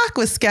 But Pac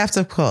was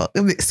skeptical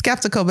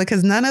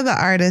because none of the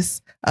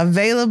artists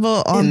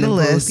available on the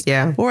list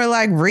were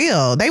like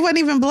real. They weren't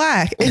even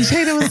black. And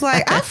Jada was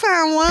like, I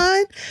found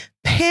one.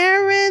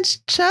 Parents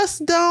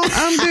just don't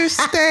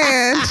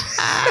understand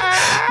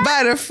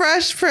by the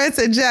Fresh Prince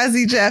and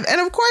Jazzy Jeff. And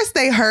of course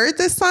they heard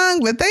this song,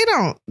 but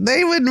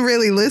they wouldn't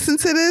really listen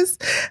to this.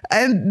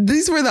 And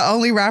these were the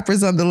only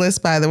rappers on the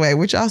list, by the way,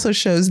 which also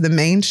shows the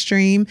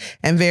mainstream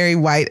and very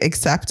white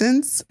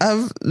acceptance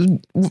of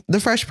the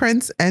Fresh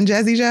Prince and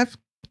Jazzy Jeff.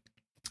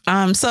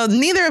 So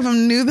neither of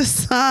them knew the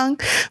song,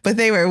 but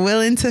they were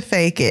willing to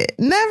fake it.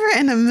 Never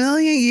in a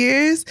million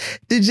years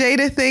did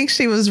Jada think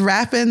she was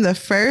rapping the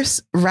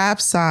first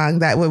rap song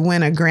that would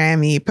win a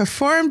Grammy,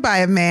 performed by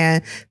a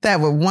man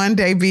that would one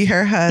day be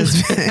her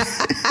husband.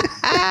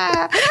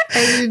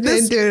 And you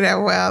didn't do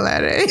that well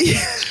at it.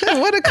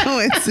 What a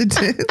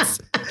coincidence.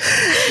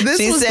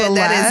 She said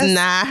that is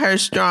not her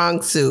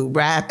strong suit.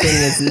 Rapping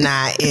is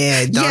not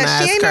it. Don't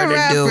ask she ain't her no to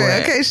rapper. do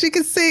it. Okay, she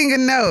can sing a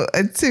note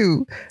or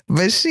two,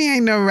 but she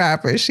ain't no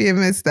rapper. She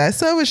admits that.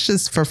 So it's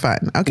just for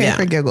fun. Okay,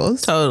 for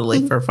giggles.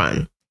 Totally for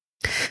fun.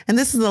 And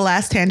this is the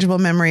last tangible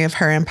memory of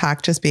her and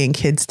Pac just being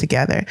kids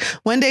together.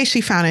 One day she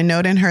found a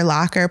note in her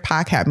locker.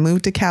 Pac had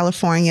moved to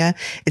California.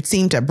 It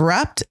seemed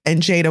abrupt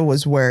and Jada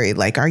was worried.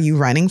 Like, are you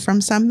running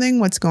from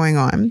something? What's going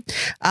on?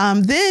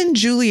 Then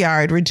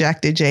Juilliard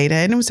rejected Jada,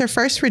 and it was her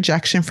first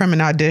rejection from an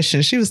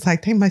audition. She was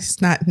like, they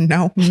must not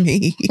know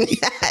me.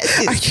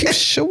 Are you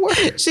sure?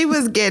 She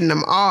was getting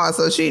them all,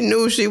 so she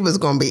knew she was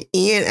going to be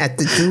in at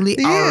the Juilliard.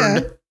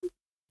 Yeah.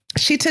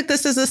 She took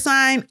this as a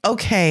sign.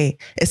 Okay,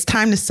 it's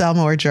time to sell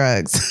more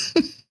drugs.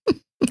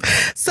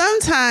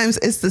 Sometimes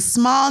it's the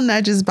small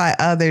nudges by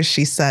others,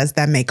 she says,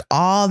 that make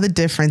all the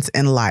difference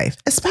in life,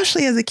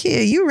 especially as a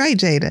kid. You're right,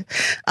 Jada.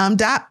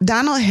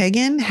 Donald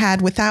Hagen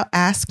had, without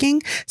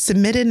asking,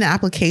 submitted an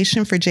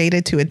application for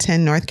Jada to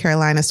attend North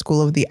Carolina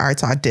School of the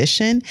Arts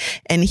audition,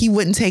 and he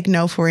wouldn't take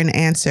no for an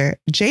answer.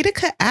 Jada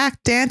could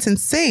act, dance, and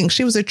sing.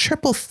 She was a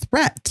triple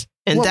threat.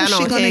 And what was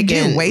she going to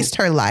do? Waste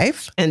her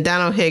life? And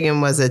Donald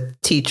Hagen was a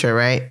teacher,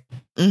 right?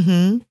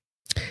 Mm-hmm.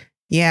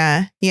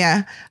 Yeah.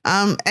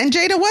 And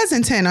Jada was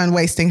intent on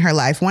wasting her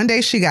life. One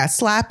day she got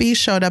sloppy,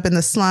 showed up in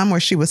the slum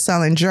where she was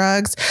selling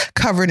drugs,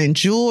 covered in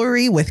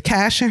jewelry with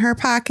cash in her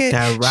pocket.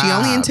 She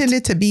only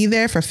intended to be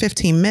there for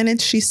 15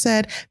 minutes, she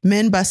said.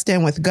 Men bust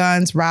in with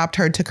guns, robbed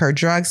her, took her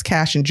drugs,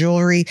 cash, and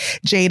jewelry.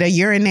 Jada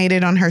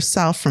urinated on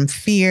herself from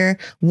fear.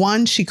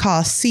 One she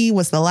called C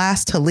was the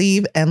last to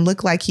leave and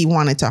looked like he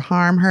wanted to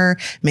harm her,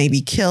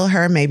 maybe kill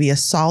her, maybe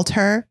assault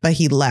her, but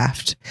he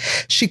left.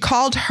 She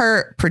called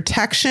her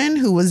protection,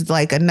 who was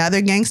like another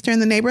gangster in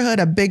the neighborhood,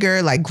 a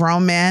bigger, like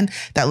grown man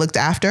that looked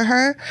after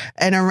her,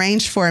 and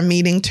arranged for a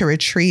meeting to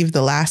retrieve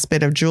the last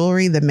bit of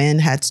jewelry the men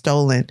had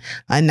stolen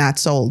and not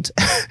sold.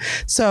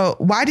 So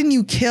why didn't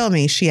you kill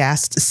me? She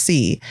asked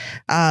C.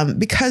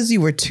 Because you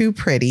were too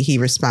pretty, he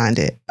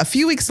responded. A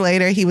few weeks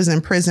later, he was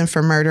in prison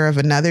for murder of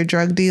another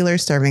drug dealer,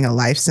 serving a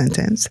life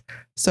sentence.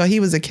 So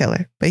he was a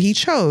killer, but he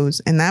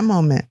chose in that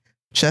moment,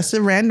 just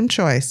a random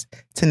choice,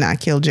 to not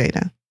kill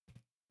Jada.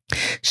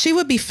 She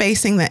would be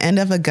facing the end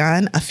of a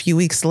gun a few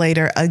weeks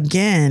later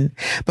again,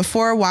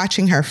 before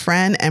watching her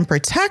friend and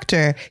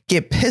protector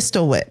get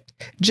pistol whipped.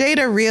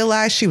 Jada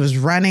realized she was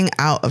running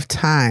out of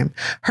time.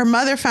 Her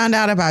mother found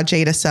out about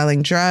Jada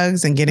selling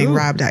drugs and getting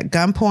robbed at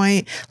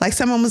gunpoint. Like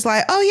someone was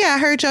like, oh yeah, I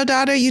heard your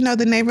daughter,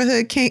 the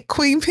neighborhood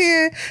queen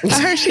pin.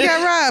 I heard she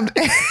got robbed.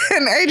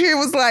 And Adrian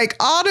was like,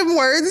 all them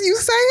words you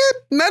saying,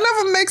 none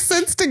of them make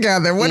sense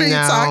together. What are you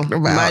talking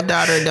about? My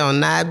daughter don't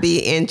not be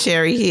in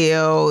Cherry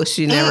Hill.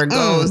 She never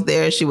goes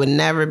there. She would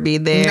never be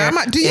there.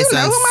 Do you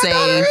know who my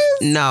daughter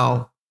is?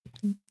 No.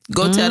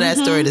 Go tell that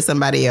story to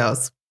somebody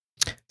else.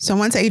 So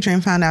once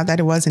Adrienne found out that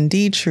it was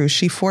indeed true,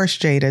 she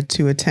forced Jada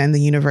to attend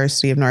the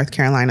University of North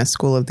Carolina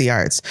School of the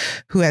Arts,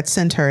 who had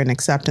sent her an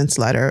acceptance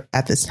letter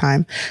at this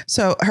time.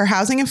 So her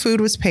housing and food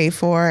was paid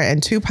for,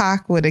 and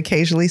Tupac would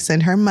occasionally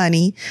send her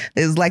money.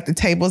 It was like the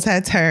tables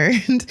had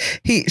turned.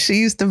 She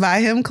used to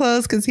buy him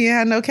clothes because he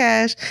had no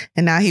cash,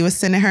 and now he was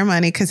sending her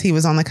money because he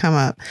was on the come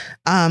up.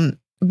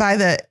 By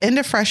the end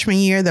of freshman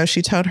year, though,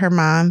 she told her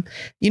mom,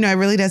 it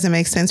really doesn't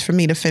make sense for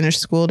me to finish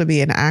school to be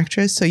an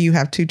actress. So you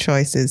have two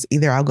choices.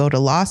 Either I'll go to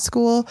law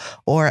school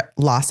or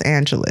Los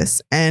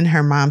Angeles. And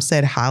her mom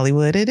said,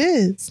 Hollywood it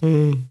is.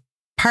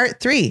 Part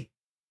 3,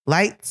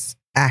 lights,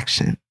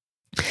 action.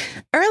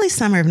 Early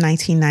summer of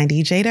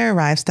 1990, Jada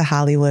arrives to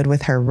Hollywood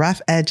with her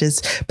rough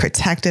edges,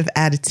 protective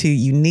attitude,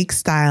 unique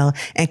style,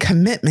 and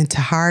commitment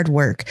to hard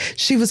work.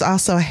 She was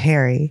also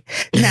hairy.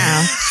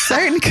 Now,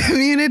 certain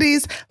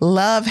communities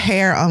love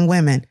hair on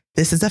women.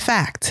 This is a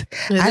fact.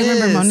 I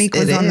remember Monique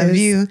was on The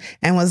View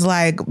and was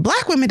like,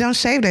 Black women don't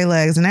shave their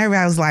legs. And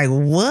everybody was like,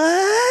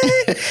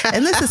 what?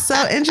 And this is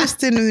so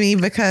interesting to me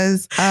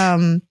because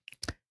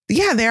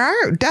there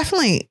are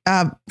definitely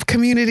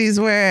communities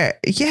where,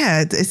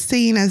 it's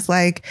seen as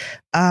like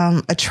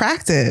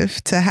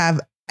attractive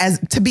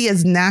to be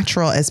as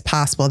natural as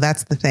possible.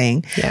 That's the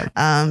thing. Yeah.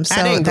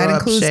 So that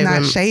includes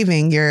not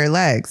shaving your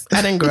legs.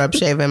 I didn't grow up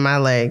shaving my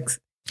legs.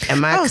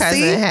 And my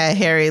cousin had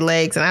hairy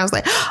legs. And I was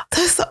like,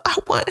 I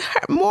want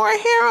more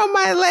hair on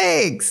my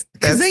legs.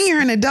 Because then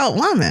you're an adult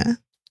woman.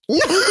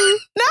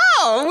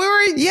 No, we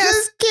were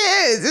just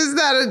kids. It's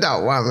not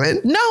adult woman.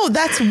 No,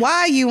 that's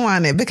why you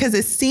want it, because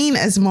it's seen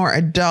as more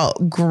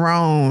adult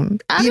grown.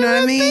 I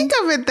didn't think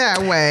of it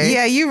that way.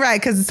 Yeah, you're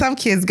right. Because some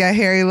kids got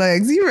hairy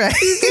legs. You're right.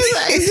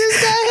 I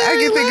just got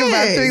hairy legs. I can think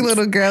about 3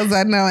 little girls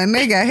I know, and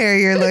they got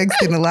hairier legs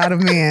than a lot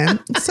of men.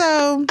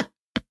 So,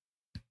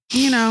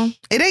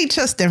 it ain't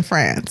just in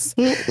France.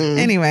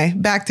 Anyway,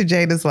 back to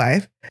Jada's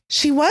life.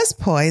 She was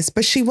poised,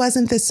 but she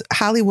wasn't this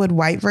Hollywood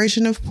white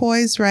version of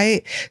poised,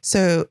 right?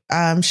 So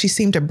she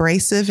seemed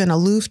abrasive and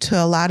aloof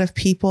to a lot of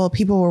people.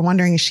 People were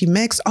wondering, is she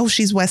mixed? Oh,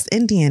 she's West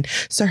Indian.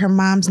 So her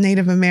mom's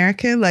Native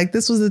American. Like,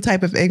 this was the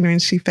type of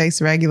ignorance she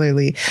faced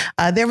regularly.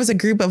 There was a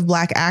group of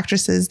Black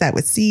actresses that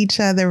would see each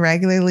other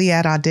regularly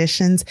at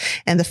auditions.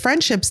 And the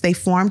friendships they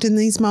formed in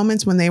these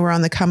moments when they were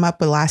on the come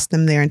up would last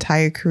them their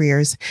entire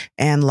careers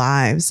and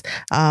lives.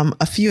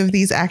 A few of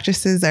these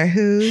actresses are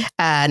who?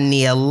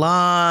 Nia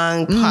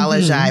Long,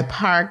 Paula Jai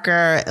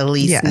Parker,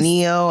 Elise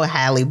Neal,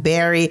 Halle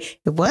Berry.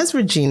 It was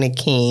Regina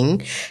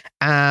King,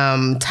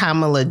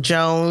 Tamala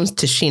Jones,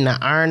 Tashina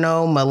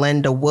Arnold,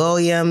 Melinda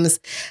Williams,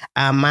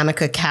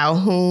 Monica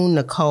Calhoun,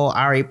 Nicole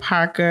Ari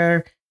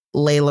Parker,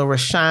 Layla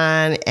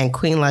Rashawn, and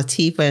Queen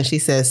Latifah. And she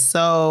says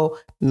so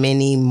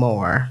many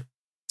more.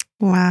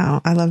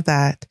 Wow. I love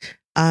that.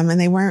 And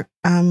they weren't...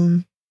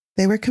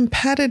 They were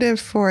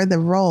competitive for the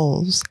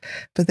roles,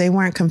 but they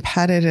weren't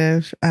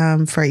competitive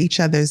for each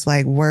other's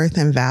like worth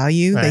and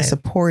value. Right. They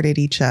supported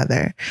each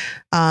other.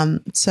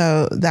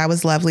 So that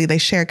was lovely. They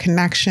shared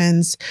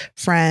connections,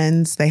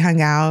 friends, they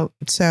hung out.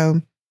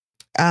 So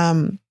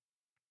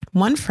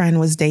one friend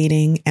was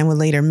dating and would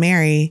later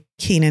marry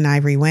Keenan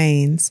Ivory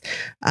Wayans.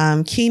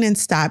 Keenan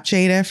stopped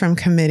Jada from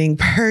committing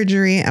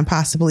perjury and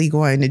possibly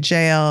going to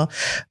jail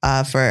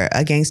for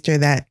a gangster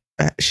that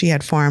she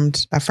had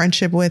formed a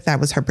friendship with. That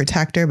was her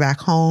protector back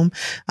home.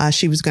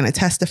 She was going to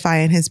testify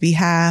in his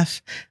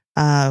behalf,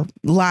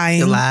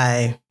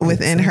 lying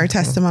within her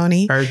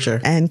testimony.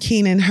 Perjure. And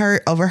Keenan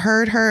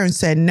overheard her and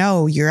said,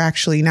 no, you're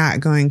actually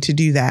not going to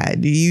do that.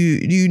 Do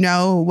you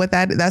know what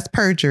that's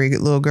perjury,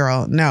 little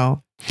girl?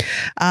 No.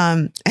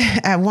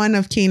 At one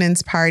of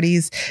Keenan's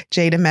parties,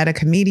 Jada met a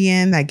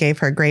comedian that gave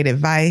her great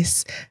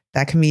advice.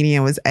 That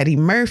comedian was Eddie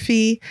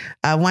Murphy.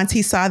 Once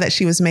he saw that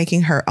she was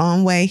making her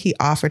own way, he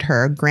offered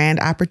her a grand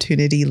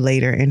opportunity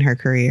later in her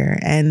career.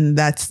 And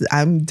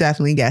I'm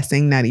definitely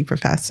guessing Nutty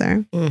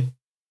Professor.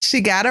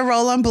 She got a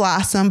role on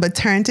Blossom, but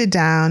turned it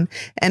down.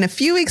 And a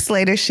few weeks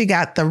later, she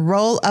got the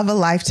role of a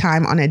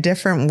lifetime on A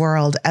Different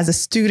World as a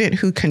student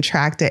who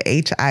contracted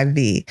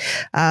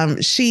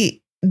HIV. She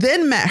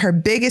then met her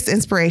biggest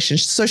inspiration.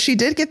 So she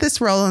did get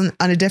this role on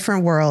A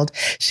Different World.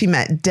 She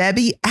met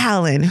Debbie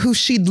Allen, who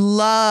she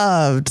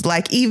loved,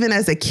 like even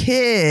as a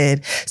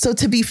kid. So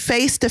to be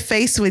face to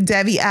face with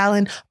Debbie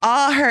Allen,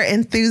 all her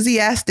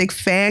enthusiastic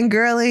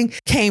fangirling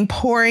came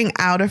pouring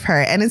out of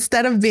her. And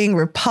instead of being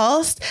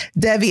repulsed,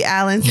 Debbie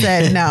Allen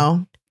said,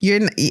 no,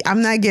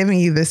 I'm not giving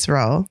you this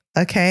role.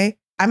 Okay.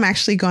 I'm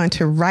actually going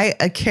to write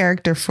a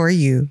character for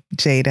you,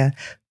 Jada,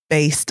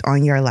 based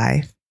on your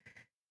life.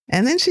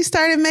 And then she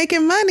started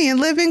making money and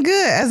living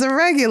good as a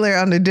regular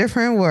on A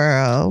Different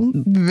World.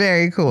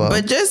 Very cool.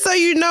 But just so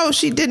you know,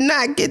 she did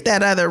not get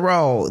that other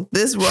role.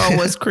 This role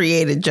was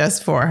created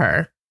just for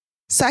her.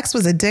 Sex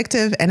was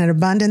addictive, and an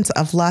abundance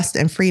of lust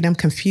and freedom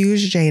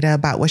confused Jada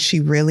about what she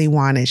really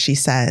wanted, she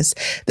says.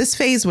 This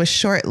phase was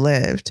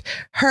short-lived.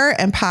 Her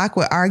and Pac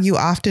would argue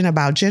often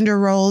about gender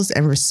roles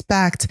and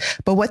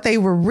respect, but what they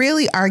were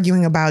really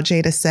arguing about,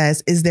 Jada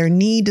says, is their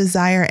need,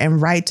 desire,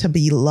 and right to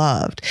be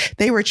loved.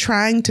 They were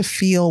trying to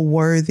feel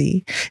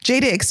worthy.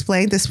 Jada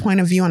explained this point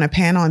of view on a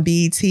panel on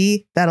BET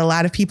that a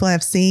lot of people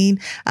have seen.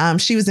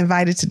 She was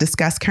invited to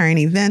discuss current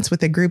events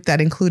with a group that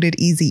included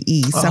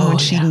Eazy-E, someone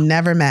she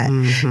never met.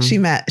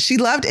 She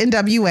loved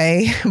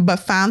NWA, but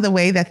found the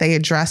way that they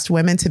addressed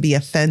women to be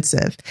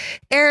offensive.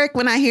 Eric,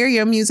 when I hear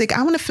your music,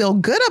 I want to feel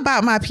good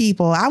about my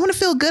people. I want to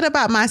feel good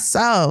about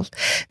myself.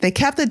 They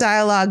kept the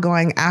dialogue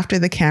going after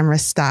the camera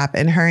stopped,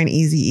 and her and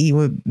Eazy-E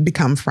would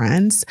become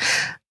friends.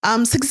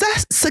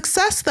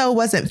 Success, though,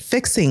 wasn't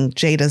fixing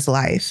Jada's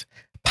life.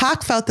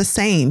 Pac felt the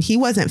same. He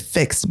wasn't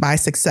fixed by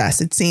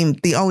success. It seemed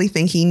the only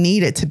thing he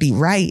needed to be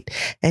right,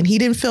 and he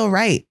didn't feel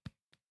right.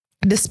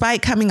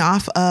 Despite coming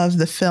off of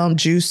the film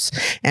Juice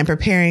and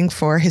preparing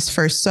for his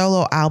first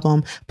solo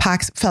album,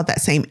 Pac felt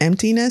that same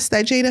emptiness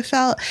that Jada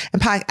felt.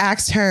 And Pac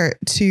asked her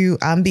to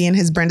be in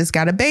his Brenda's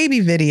Got a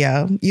Baby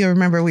video. You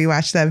remember we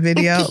watched that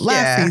video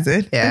last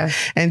season. Yeah.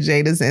 And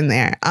Jada's in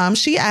there.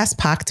 She asked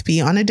Pac to be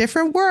on A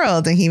Different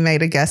World, and he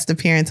made a guest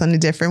appearance on A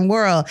Different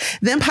World.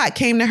 Then Pac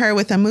came to her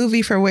with a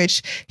movie for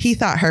which he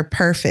thought her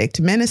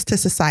perfect, Menace to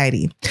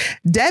Society.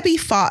 Debbie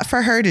fought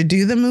for her to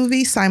do the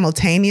movie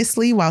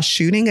simultaneously while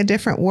shooting A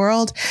Different World.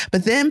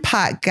 But then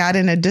Pac got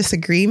in a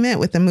disagreement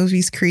with the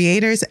movie's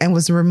creators and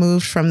was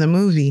removed from the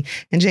movie.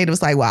 And Jada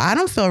was like, well, I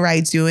don't feel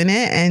right doing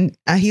it. And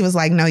he was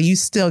like, no, you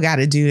still got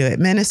to do it.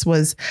 Menace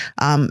was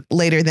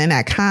later then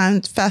at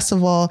Cannes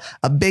Festival,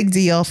 a big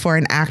deal for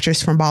an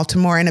actress from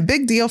Baltimore and a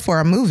big deal for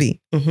a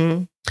movie.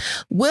 Mm-hmm.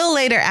 Will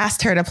later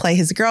asked her to play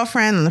his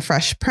girlfriend on The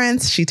Fresh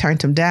Prince. She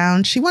turned him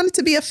down. She wanted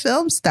to be a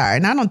film star,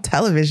 not on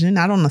television,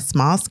 not on a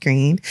small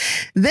screen.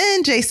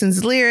 Then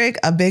Jason's Lyric,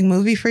 a big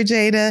movie for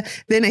Jada.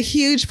 Then a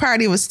huge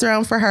party was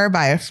thrown for her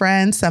by a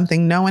friend,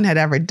 something no one had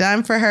ever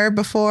done for her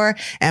before.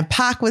 And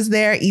Pac was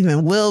there.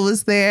 Even Will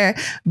was there.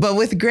 But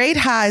with great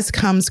highs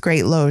comes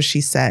great lows, she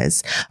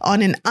says.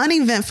 On an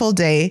uneventful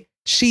day,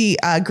 she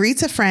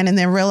greets a friend and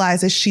then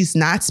realizes she's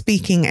not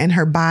speaking and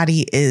her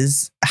body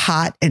is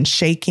hot and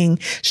shaking.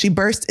 She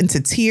bursts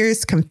into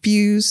tears,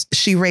 confused.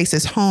 She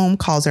races home,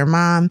 calls her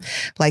mom,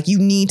 like, you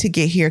need to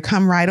get here.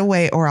 Come right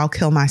away or I'll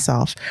kill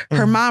myself.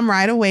 Her mom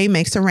right away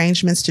makes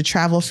arrangements to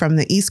travel from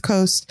the East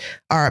Coast,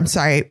 from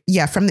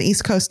the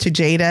East Coast to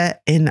Jada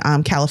in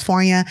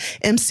California.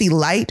 MC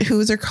Light, who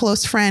was her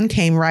close friend,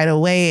 came right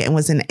away and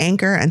was an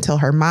anchor until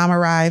her mom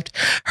arrived.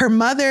 Her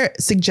mother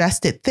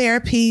suggested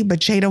therapy, but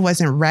Jada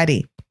wasn't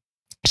ready.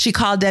 She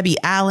called Debbie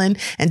Allen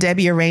and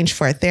Debbie arranged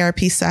for a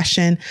therapy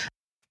session.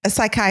 A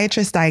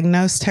psychiatrist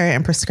diagnosed her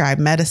and prescribed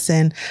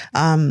medicine.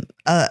 An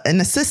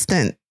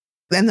assistant,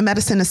 and the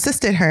medicine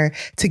assisted her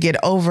to get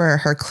over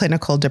her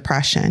clinical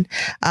depression.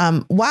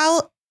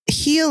 While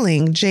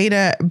healing,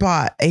 Jada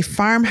bought a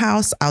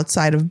farmhouse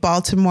outside of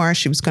Baltimore.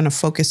 She was going to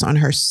focus on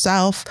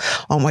herself,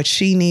 on what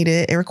she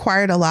needed. It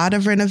required a lot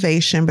of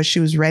renovation, but she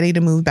was ready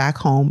to move back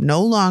home,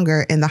 no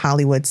longer in the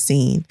Hollywood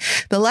scene.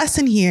 The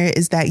lesson here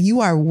is that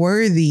you are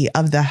worthy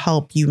of the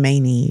help you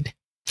may need.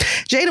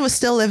 Jada was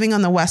still living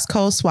on the West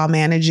Coast while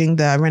managing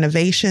the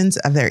renovations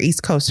of their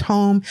East Coast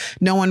home.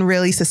 No one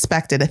really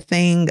suspected a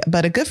thing,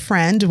 but a good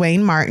friend,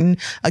 Dwayne Martin,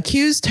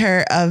 accused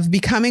her of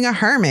becoming a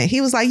hermit. He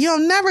was like,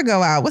 you'll never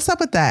go out. What's up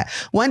with that?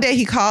 One day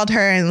he called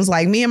her and was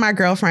like, me and my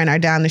girlfriend are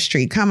down the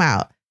street. Come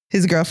out.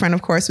 His girlfriend,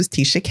 of course, was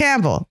Tisha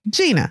Campbell,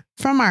 Gina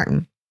from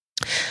Martin.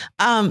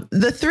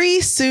 The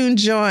three soon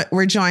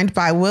were joined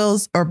by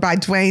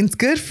Dwayne's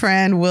good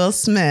friend, Will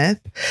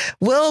Smith.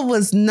 Will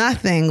was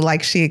nothing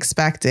like she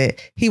expected.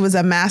 He was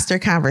a master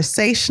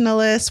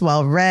conversationalist,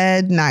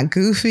 well-read, not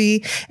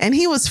goofy, and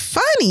he was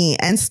funny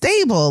and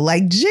stable,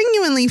 like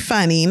genuinely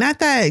funny, not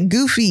that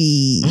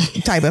goofy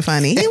type of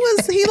funny.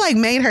 He like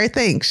made her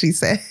think, she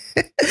said.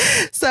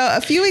 So a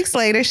few weeks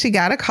later, she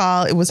got a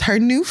call. It was her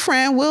new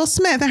friend, Will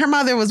Smith, and her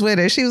mother was with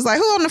her. She was like,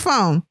 who on the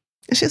phone?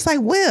 And she's like,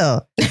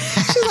 Will.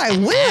 She's like,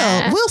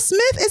 Will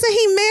Smith, isn't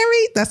he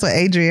married? That's what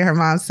Adrian, her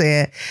mom,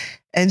 said.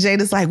 And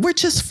Jada's like, we're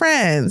just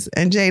friends.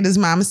 And Jada's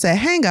mama said,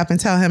 hang up and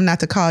tell him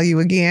not to call you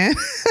again.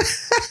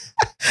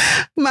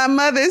 My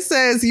mother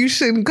says you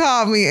shouldn't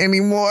call me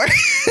anymore.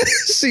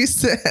 She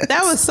said.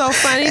 That was so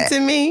funny to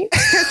me.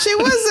 She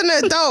was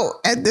an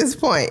adult at this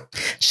point.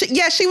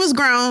 She was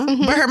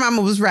grown, but her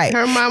mama was right.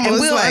 Her mama and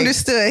was Will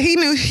understood. He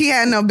knew he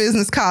had no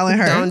business calling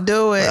her. Don't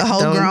do it. A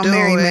whole grown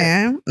married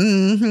man.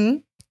 Mm-hmm.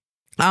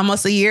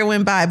 Almost a year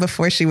went by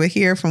before she would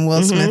hear from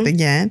Will Smith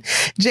again.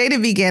 Jada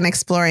began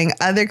exploring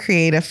other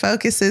creative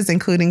focuses,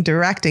 including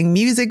directing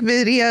music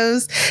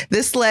videos.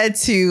 This led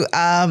to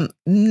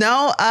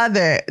no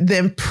other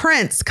than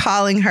Prince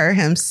calling her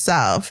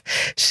himself.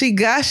 She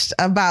gushed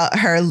about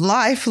her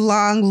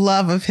lifelong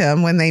love of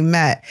him when they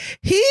met.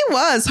 He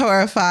was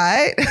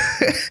horrified,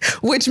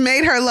 which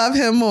made her love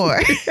him more.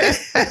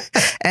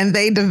 And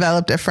they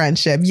developed a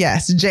friendship.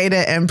 Yes,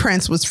 Jada and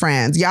Prince was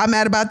friends. Y'all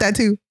mad about that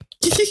too?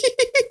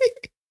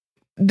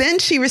 Then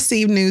she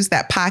received news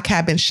that Pac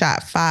had been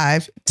shot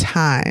 5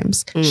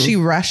 times. She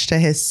rushed to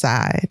his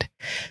side.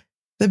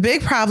 The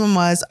big problem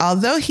was,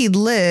 although he'd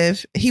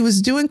live, he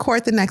was due in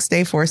court the next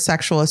day for a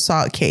sexual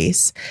assault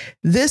case.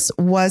 This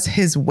was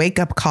his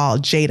wake-up call,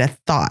 Jada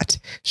thought.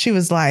 She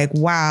was like,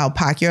 wow,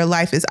 Pac, your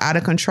life is out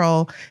of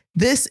control.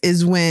 This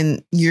is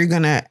when you're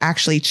going to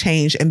actually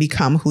change and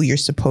become who you're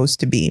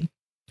supposed to be.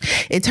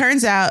 It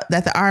turns out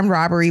that the armed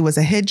robbery was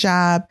a hit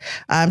job.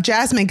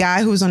 Jasmine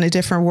Guy, who was on a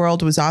different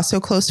world, was also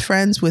close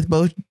friends with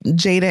both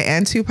Jada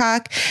and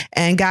Tupac.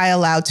 And Guy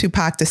allowed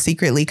Tupac to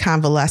secretly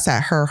convalesce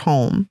at her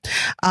home.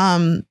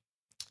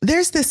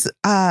 There's this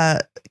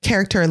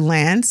character,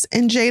 Lance,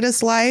 in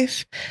Jada's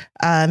life.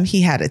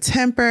 He had a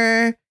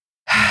temper.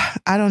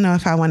 I don't know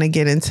if I want to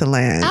get into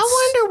Lance.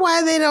 I wonder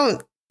why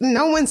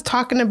no one's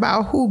talking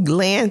about who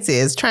Lance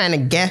is, trying to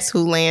guess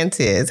who Lance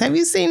is. Have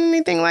you seen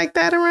anything like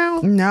that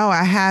around? No,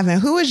 I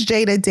haven't. Who is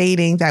Jada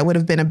dating that would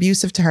have been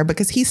abusive to her?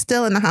 Because he's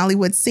still in the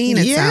Hollywood scene,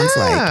 it sounds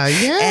like.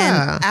 Yeah.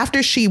 And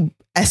after she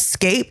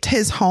escaped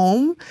his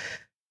home,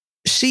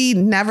 she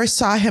never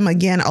saw him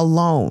again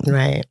alone.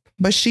 Right.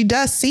 But she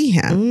does see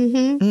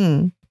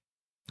him.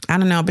 I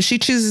don't know, but she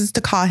chooses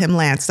to call him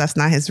Lance. That's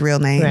not his real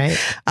name. Right.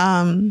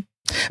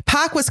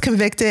 Pac was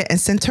convicted and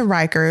sent to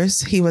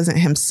Rikers. He wasn't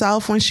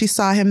himself when she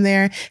saw him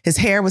there. His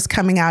hair was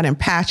coming out in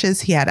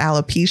patches. He had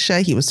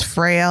alopecia. He was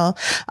frail.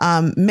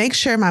 Make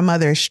sure my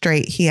mother is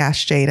straight, he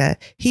asked Jada.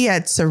 He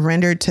had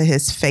surrendered to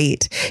his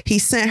fate. He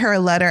sent her a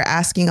letter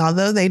asking,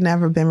 although they'd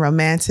never been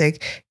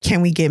romantic,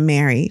 can we get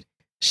married?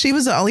 She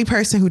was the only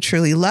person who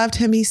truly loved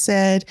him, he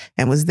said,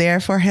 and was there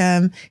for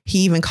him. He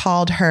even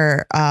called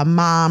her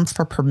mom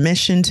for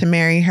permission to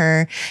marry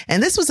her.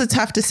 And this was a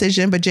tough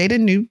decision, but Jada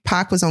knew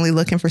Pac was only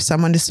looking for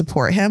someone to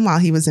support him while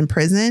he was in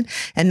prison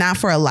and not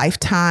for a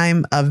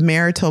lifetime of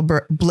marital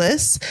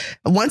bliss.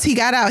 Once he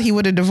got out, he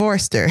would have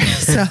divorced her.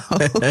 So,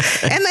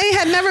 and they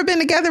had never been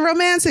together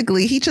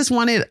romantically. He just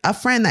wanted a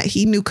friend that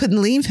he knew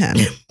couldn't leave him.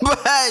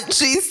 But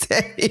she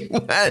said he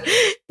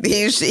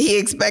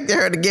expected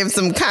her to give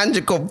some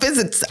conjugal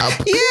visits up.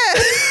 Yeah.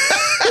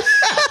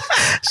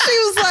 She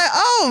was like,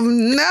 oh,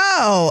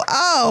 no.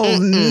 Oh,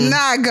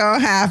 not gonna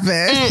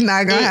happen.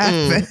 Not gonna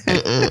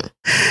happen.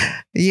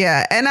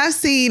 Yeah. And I've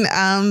seen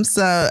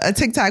a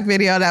TikTok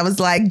video that was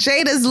like,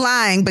 Jada's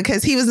lying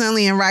because he was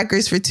only in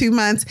Rikers for 2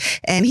 months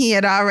and he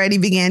had already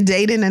began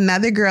dating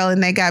another girl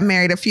and they got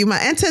married a few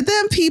months. And to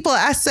them people,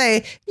 I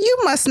say, you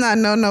must not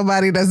know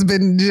nobody that's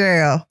been in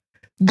jail.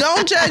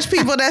 Don't judge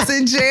people that's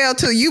in jail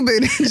till you've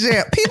been in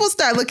jail. People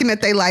start looking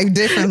at their life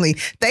differently.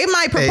 They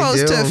might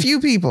propose to a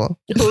few people.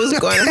 Who's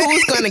going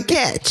to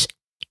catch?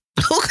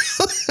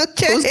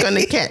 Who's going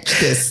to catch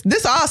this?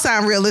 This all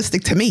sounds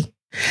realistic to me.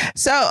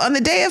 So on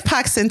the day of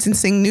Pac's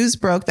sentencing, news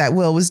broke that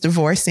Will was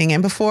divorcing.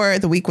 And before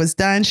the week was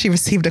done, she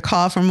received a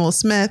call from Will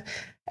Smith.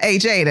 Hey,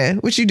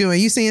 Jada, what you doing?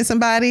 You seeing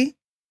somebody?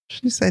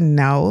 She said,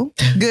 no.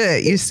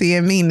 Good. You're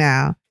seeing me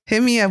now.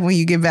 Hit me up when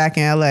you get back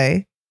in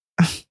LA.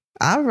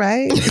 All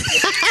right.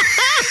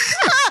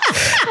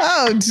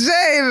 Oh,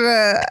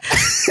 Jada.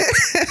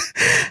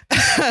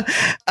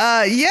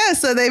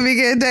 So they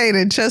began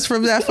dating just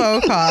from that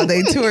phone call.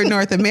 They toured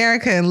North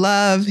America in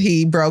love.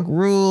 He broke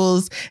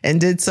rules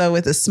and did so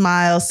with a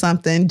smile,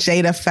 something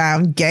Jada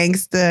found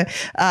gangsta.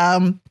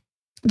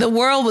 The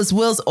world was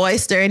Will's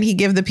oyster, and he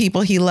gave the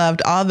people he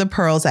loved all the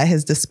pearls at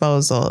his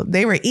disposal.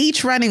 They were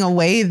each running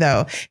away,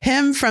 though.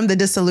 Him from the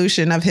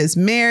dissolution of his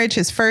marriage,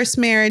 his first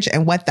marriage,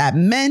 and what that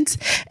meant.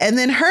 And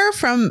then her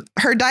from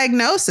her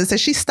diagnosis, as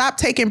she stopped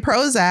taking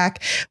Prozac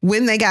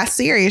when they got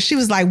serious. She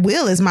was like,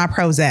 Will is my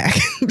Prozac.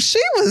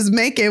 She was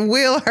making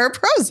Will her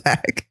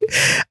Prozac.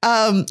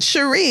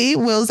 Cherie,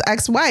 Will's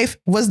ex-wife,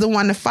 was the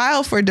one to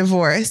file for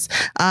divorce.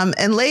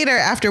 And later,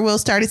 after Will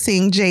started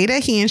seeing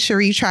Jada, he and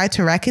Cherie tried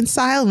to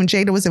reconcile. When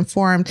Jada was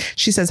informed,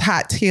 she says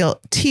hot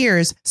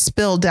tears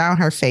spilled down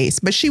her face,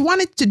 but she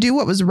wanted to do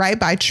what was right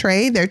by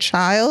Trey, their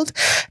child,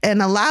 and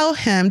allow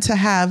him to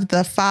have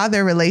the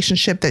father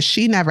relationship that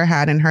she never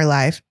had in her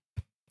life.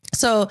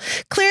 So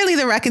clearly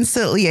the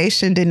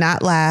reconciliation did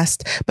not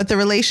last, but the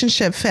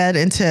relationship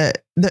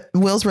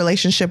Will's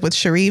relationship with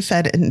Cherie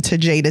fed into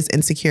Jada's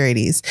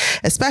insecurities,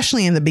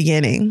 especially in the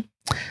beginning.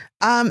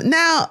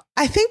 Now,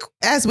 I think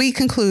as we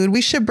conclude, we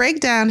should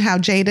break down how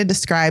Jada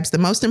describes the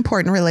most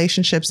important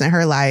relationships in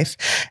her life.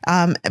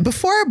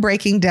 Before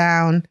breaking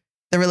down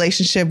the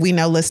relationship we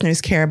know listeners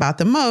care about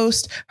the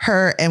most,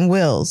 her and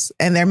Will's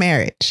and their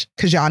marriage,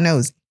 because y'all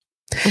knows.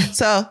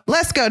 So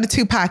let's go to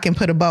Tupac and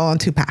put a bow on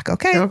Tupac,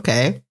 okay?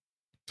 Okay.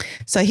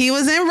 So he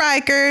was in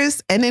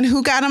Rikers, and then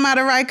who got him out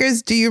of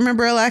Rikers? Do you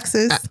remember,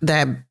 Alexis?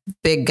 That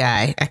big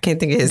guy. I can't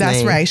think of his name.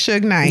 That's right,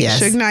 Suge Knight.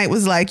 Yes. Suge Knight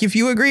was like, if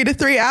you agree to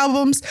 3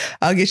 albums,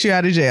 I'll get you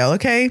out of jail,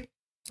 okay?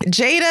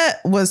 Jada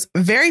was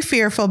very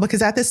fearful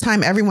because at this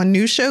time, everyone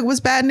knew Suge was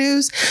bad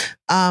news.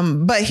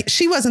 But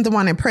she wasn't the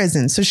one in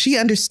prison. So she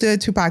understood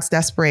Tupac's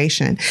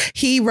desperation.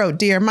 He wrote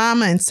Dear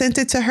Mama and sent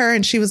it to her.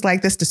 And she was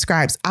like, this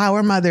describes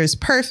our mothers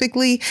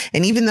perfectly.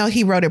 And even though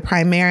he wrote it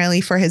primarily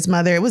for his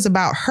mother, it was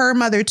about her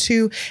mother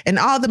too, and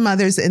all the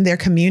mothers in their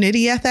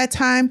community at that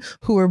time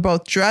who were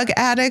both drug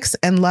addicts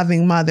and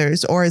loving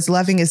mothers, or as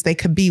loving as they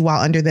could be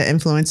while under the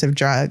influence of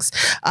drugs.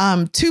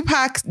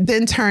 Tupac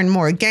then turned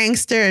more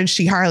gangster, and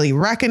she hardly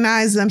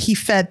recognized him. He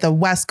fed the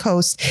West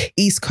Coast,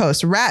 East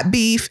Coast rap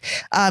beef.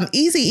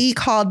 Eazy-E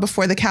called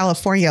before the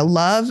California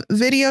Love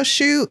video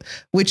shoot,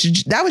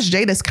 which that was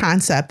Jada's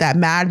concept, that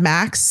Mad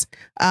Max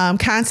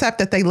concept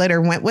that they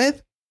later went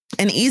with.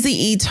 And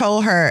Eazy-E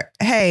told her,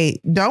 hey,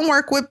 don't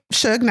work with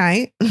Suge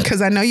Knight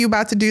because I know you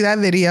about to do that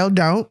video.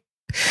 Don't.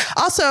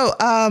 Also,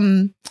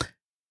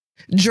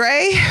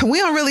 Dre, we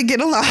don't really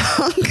get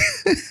along.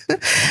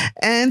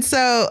 And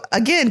so,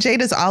 again,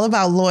 Jada's all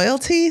about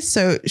loyalty.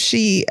 So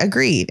she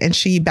agreed and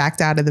she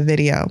backed out of the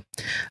video.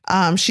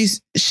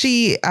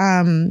 She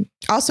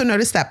also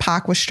noticed that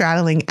Pac was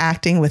straddling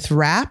acting with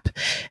rap.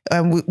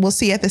 We'll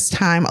see at this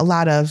time a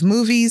lot of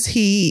movies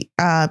he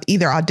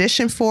either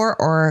auditioned for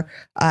or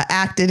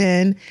acted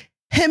in.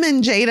 Him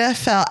and Jada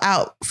fell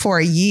out for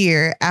a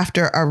year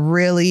after a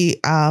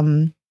really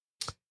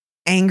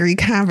angry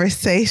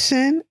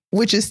conversation,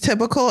 which is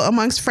typical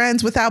amongst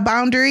friends without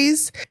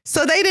boundaries.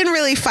 So they didn't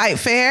really fight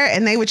fair,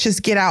 and they would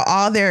just get out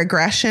all their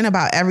aggression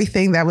about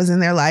everything that was in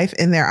their life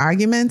in their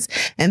arguments.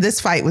 And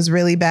this fight was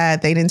really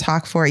bad. They didn't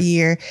talk for a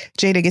year.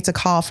 Jada gets a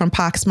call from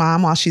Pac's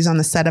mom while she's on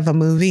the set of a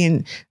movie,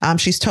 and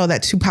she's told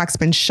that Tupac's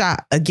been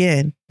shot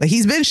again, but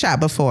he's been shot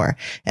before.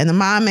 And the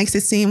mom makes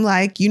it seem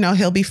like,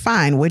 he'll be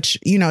fine, which,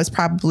 is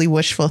probably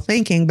wishful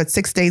thinking. But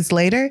 6 days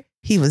later,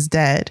 he was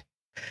dead.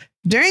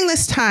 During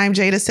this time,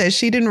 Jada says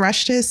she didn't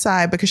rush to his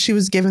side because she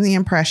was given the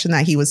impression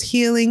that he was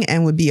healing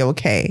and would be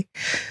okay.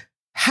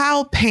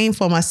 How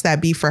painful must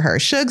that be for her?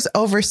 Suge's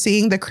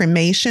overseeing the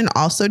cremation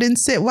also didn't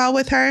sit well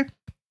with her.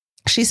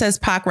 She says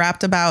Pac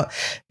rapped about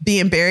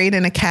being buried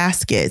in a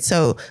casket.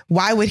 So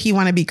why would he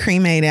want to be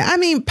cremated? I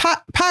mean,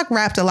 Pac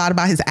rapped a lot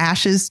about his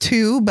ashes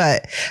too,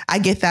 but I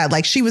get that.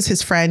 Like, she was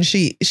his friend.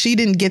 She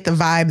didn't get the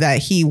vibe that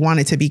he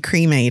wanted to be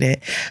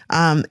cremated.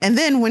 And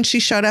then when she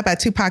showed up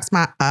at Tupac's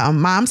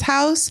mom's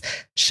house,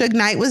 Suge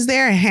Knight was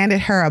there and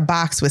handed her a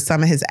box with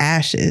some of his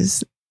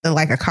ashes,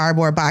 like a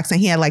cardboard box. And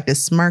he had like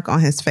this smirk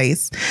on his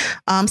face.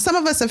 Some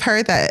of us have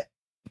heard that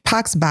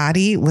Pac's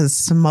body was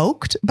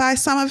smoked by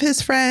some of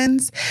his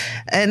friends.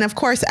 And of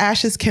course,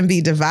 ashes can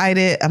be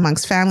divided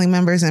amongst family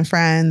members and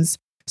friends.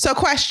 So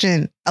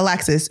question,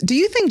 Alexis, do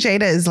you think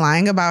Jada is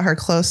lying about her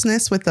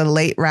closeness with the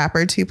late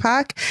rapper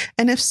Tupac?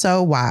 And if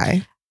so,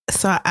 why?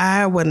 So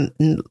I wouldn't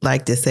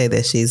like to say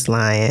that she's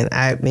lying.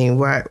 I mean,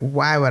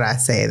 why would I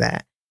say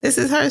that? This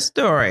is her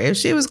story. If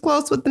she was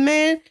close with the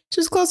man, she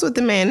was close with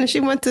the man, and she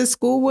went to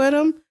school with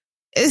him.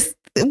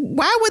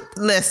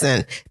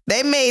 Listen,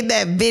 they made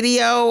that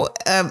video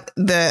of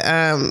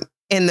the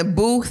in the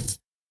booth.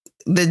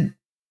 The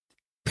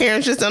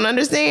parents just don't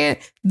understand.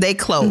 They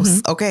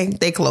close. Mm-hmm. Okay.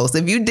 They close.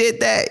 If you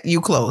did that,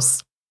 you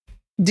close.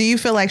 Do you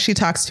feel like she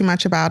talks too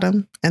much about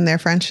him and their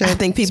friendship? I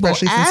think people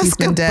especially since he's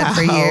been dead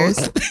for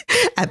years.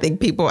 I think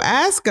people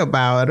ask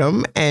about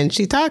him and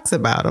she talks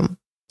about him.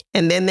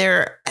 And then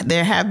there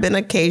have been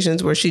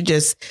occasions where she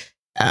just,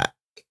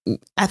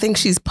 I think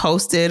she's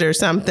posted or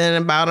something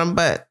about him,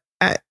 but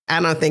I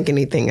don't think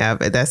anything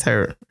of it. That's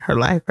her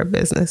life, her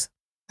business.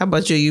 How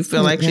about you? You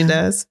feel like she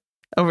does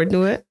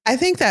overdo it? I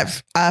think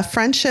that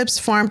friendships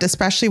formed,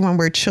 especially when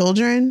we're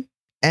children,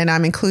 and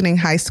I'm including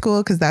high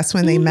school because that's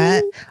when they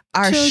met,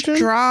 are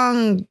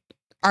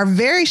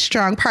very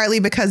strong, partly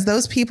because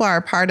those people are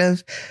a part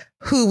of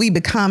who we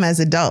become as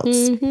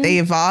adults. Mm-hmm. They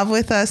evolve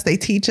with us. They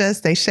teach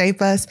us. They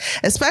shape us,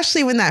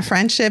 especially when that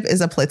friendship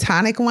is a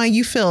platonic one.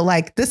 You feel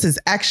like this is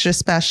extra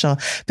special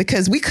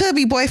because we could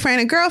be boyfriend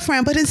and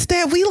girlfriend, but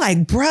instead we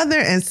like brother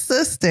and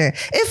sister.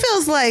 It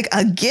feels like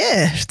a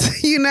gift,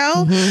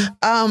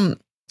 Mm-hmm.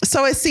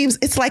 So it seems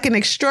it's like an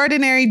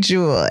extraordinary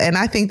jewel. And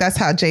I think that's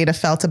how Jada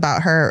felt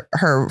about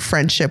her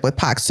friendship with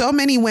Pac. So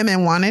many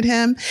women wanted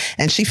him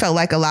and she felt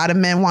like a lot of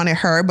men wanted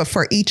her, but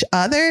for each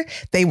other,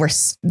 they were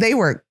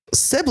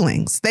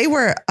siblings. They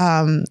were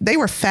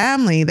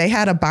family. They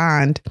had a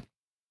bond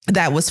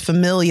that was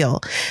familial.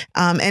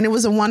 And it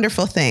was a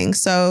wonderful thing.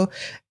 So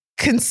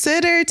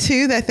consider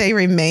too that they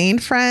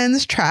remained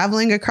friends,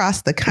 traveling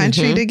across the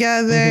country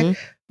together,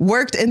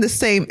 worked in the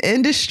same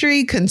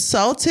industry,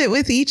 consulted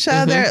with each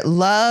other,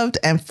 loved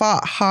and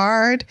fought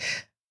hard.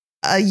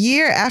 A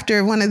year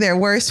after one of their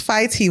worst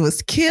fights, he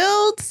was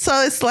killed. So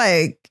it's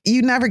like,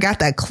 you never got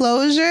that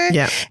closure.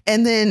 Yeah.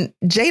 And then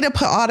Jada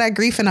put all that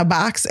grief in a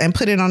box and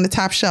put it on the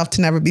top shelf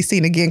to never be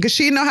seen again because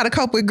she didn't know how to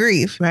cope with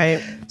grief.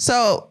 Right.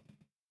 So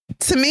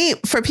to me,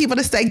 for people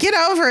to say, get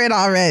over it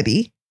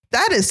already.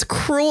 That is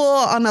cruel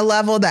on a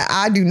level that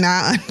I do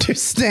not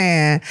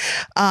understand.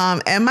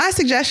 And my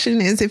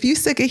suggestion is, if you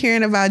sick of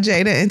hearing about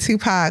Jada and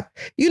Tupac,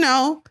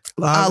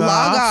 log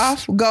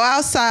off, go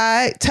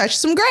outside, touch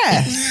some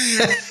grass.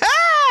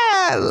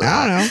 I don't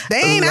know.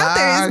 They ain't out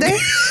there, is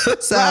they?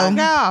 So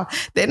no,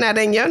 they're not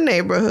in your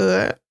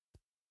neighborhood.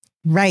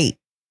 Right.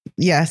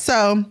 Yeah.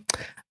 So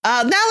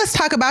now let's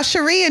talk about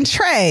Cherie and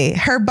Trey,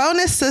 her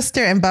bonus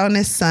sister and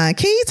bonus son.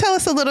 Can you tell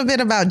us a little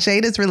bit about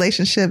Jada's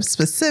relationship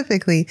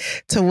specifically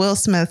to Will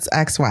Smith's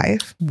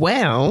ex-wife?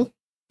 Well,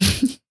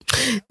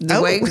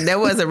 there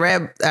was a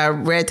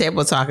Red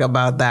Table Talk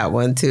about that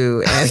one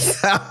too. And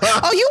so,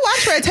 you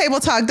watch Red Table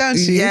Talk, don't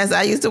you? Yes,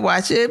 I used to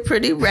watch it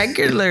pretty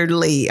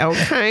regularly.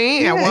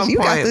 Okay, yes, at one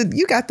point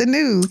you got the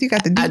news. You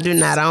got the. I do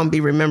not. I don't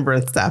be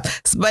remembering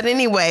stuff. But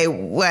anyway,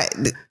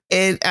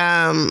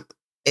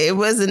 it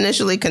was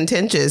initially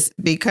contentious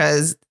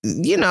because,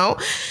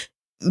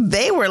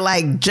 they were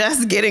like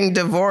just getting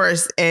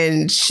divorced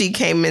and she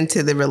came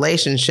into the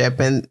relationship.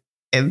 And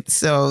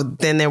so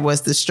then there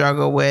was the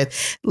struggle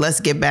with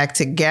let's get back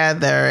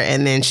together.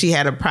 And then she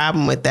had a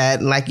problem with that.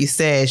 And like you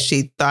said,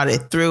 she thought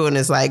it through and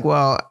is like,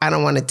 well, I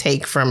don't want to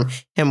take from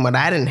him what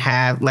I didn't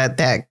have. Let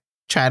that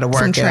try to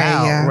work it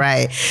out. Yeah.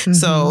 Right. Mm-hmm.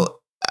 So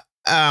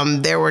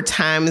there were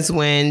times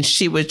when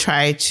she would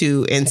try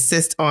to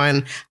insist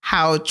on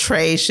how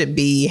Trey should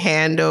be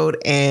handled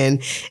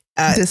and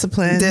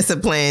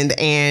disciplined,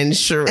 and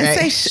instead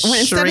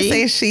of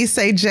saying she,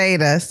 say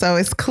Jada. So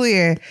it's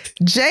clear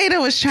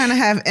Jada was trying to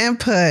have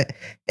input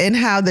in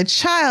how the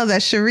child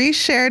that Cherie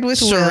shared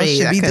with Will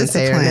should be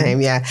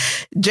disciplined. Yeah,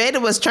 Jada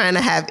was trying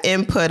to have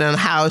input on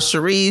how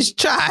Cherie's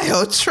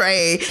child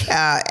Trey,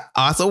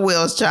 also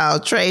Will's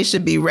child Trey,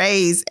 should be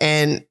raised,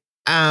 and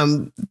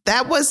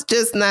that was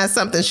just not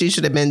something she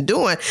should have been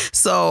doing.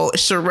 So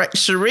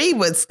Cherie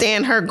would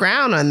stand her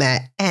ground on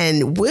that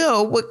and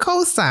Will would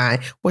co-sign,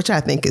 which I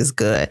think is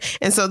good.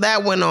 And so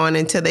that went on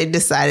until they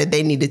decided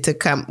they needed to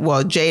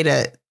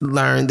Jada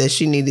learned that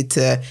she needed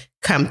to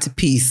come to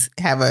peace,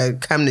 have a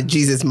come to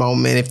Jesus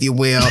moment, if you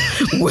will,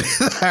 with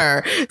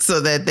her so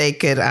that they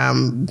could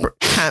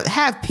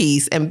have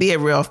peace and be a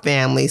real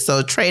family.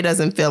 So Trey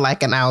doesn't feel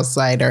like an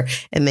outsider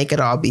and they could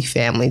all be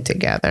family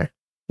together.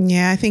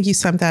 Yeah, I think you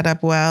summed that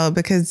up well,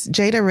 because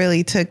Jada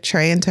really took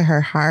Trey into her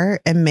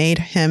heart and made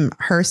him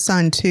her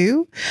son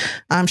too.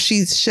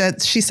 She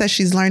says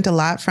she's learned a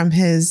lot from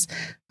his,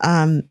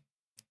 from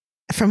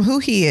who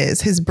he is,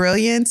 his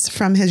brilliance,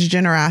 from his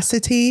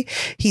generosity.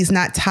 He's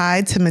not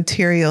tied to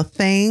material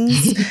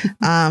things.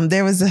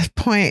 There was a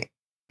point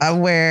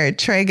where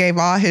Trey gave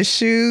all his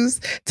shoes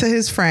to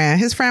his friend.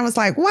 His friend was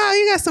like, wow,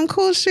 you got some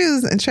cool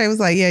shoes. And Trey was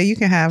like, yeah, you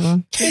can have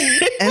them.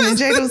 And then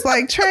Jada was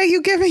like, Trey,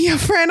 you giving your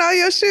friend all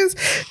your shoes?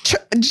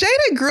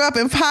 Jada grew up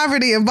in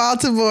poverty in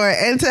Baltimore.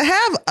 And to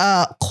have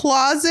a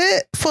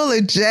closet full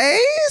of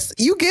J's,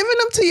 you giving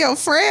them to your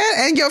friend,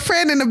 and your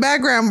friend in the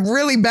background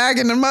really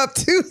bagging them up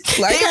too.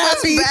 Like, he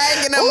was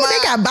bagging them up. They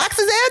got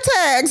boxes and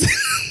tags.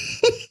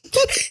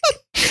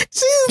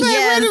 She's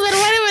like,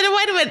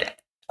 wait a minute.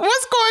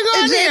 What's going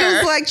on and here? Jada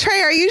was like,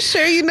 Trey, are you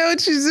sure you know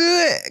what you're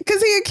doing?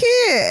 Because he a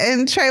kid.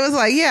 And Trey was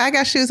like, yeah, I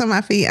got shoes on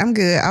my feet. I'm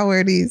good. I'll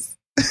wear these.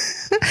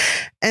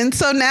 And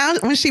so now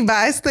when she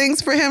buys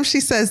things for him,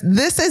 she says,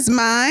 this is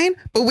mine,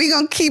 but we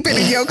going to keep it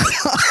in your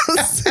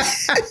closet.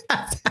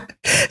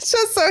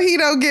 Just so he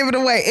don't give it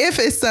away if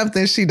it's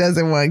something she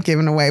doesn't want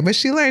given away. But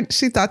she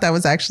thought that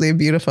was actually a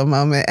beautiful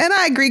moment. And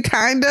I agree,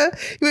 kind of.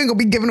 You ain't going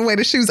to be giving away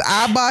the shoes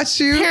I bought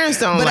you. Parents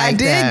don't like that.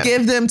 But I did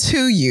give them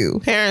to you.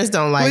 Parents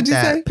don't like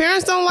that.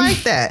 Parents don't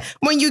like that.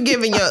 When you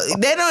giving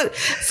they don't.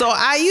 So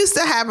I used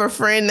to have a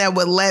friend that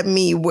would let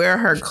me wear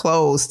her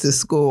clothes to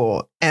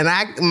school. And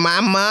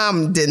my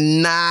mom did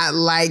not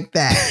like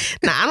that.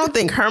 Now, I don't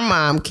think her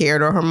mom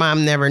cared, or her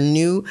mom never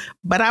knew,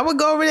 but I would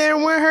go over there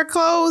and wear her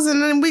clothes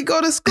and then we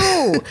go to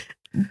school.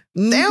 They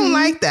don't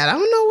like that. I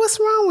don't know what's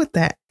wrong with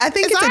that. I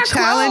think it's a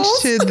challenge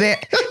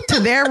to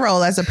their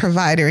role as a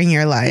provider in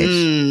your life.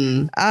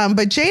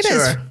 But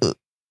Jada's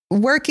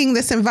working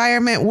this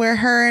environment where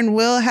her and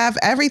Will have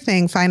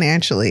everything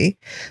financially.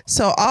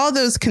 So all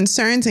those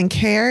concerns and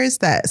cares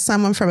that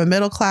someone from a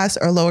middle class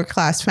or lower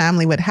class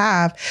family would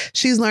have,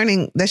 she's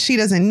learning that she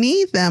doesn't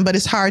need them, but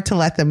it's hard to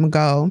let them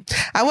go.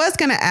 I was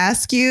going to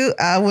ask you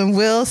when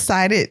Will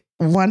sided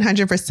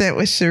 100%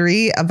 with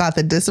Cherie about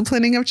the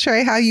disciplining of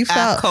Trey, how you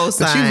felt,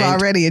 but you've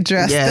already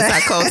addressed that. Yes,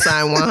 I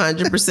co-signed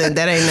 100%.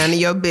 That ain't none of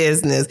your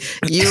business.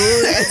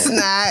 That's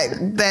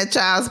not that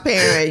child's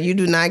parent. You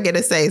do not get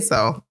to say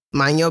so.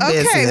 Mind your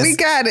business. Okay, we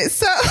got it.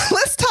 So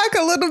let's talk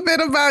a little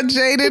bit about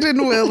Jaden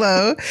and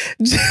Willow.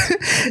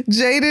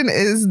 Jaden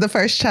is the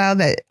first child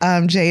that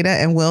Jada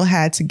and Will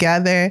had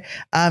together.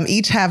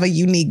 Each have a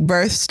unique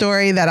birth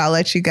story that I'll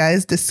let you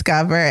guys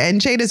discover. And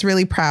Jada's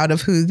really proud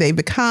of who they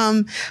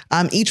become.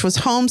 Each was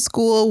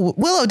homeschooled.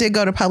 Willow did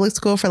go to public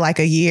school for like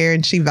a year,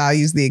 and she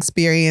values the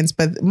experience.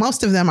 But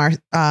most of them are,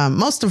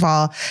 most of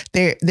all,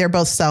 they're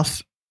both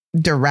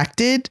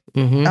self-directed.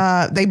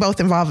 They both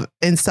involve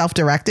in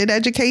self-directed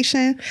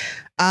education.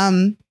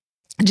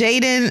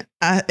 Jaden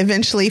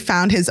eventually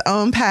found his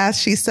own path,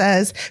 she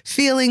says,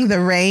 feeling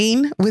the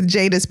rain with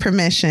Jada's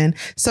permission.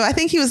 So I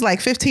think he was like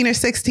 15 or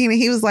 16 and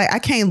he was like, I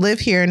can't live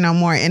here no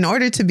more. In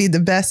order to be the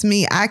best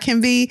me I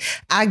can be,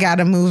 I got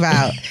to move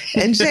out.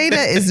 And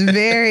Jada is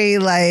very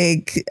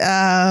like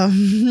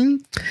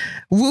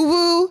woo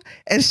woo.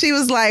 And she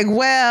was like,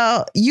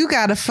 well, you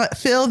got to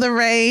feel the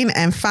rain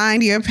and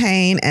find your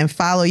pain and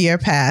follow your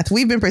path.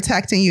 We've been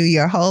protecting you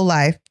your whole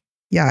life.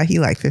 Yeah, he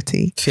like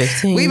 15.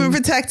 We've been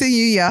protecting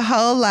you your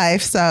whole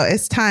life. So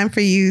it's time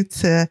for you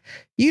to,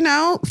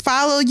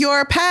 follow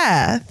your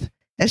path.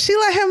 And she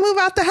let him move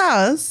out the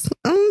house.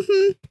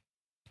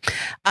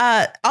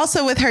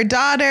 Also with her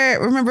daughter,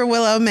 remember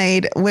Willow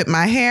made Whip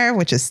My Hair,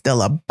 which is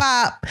still a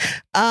bop.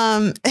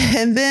 And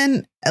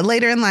then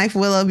later in life,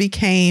 Willow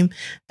became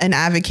an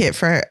advocate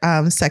for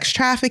sex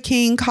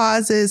trafficking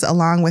causes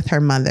along with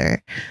her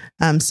mother.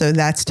 So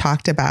that's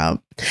talked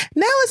about.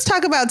 Now let's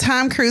talk about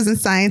Tom Cruise and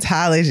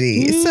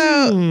Scientology.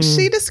 So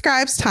she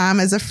describes Tom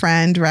as a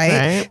friend,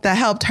 right? That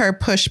helped her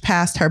push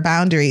past her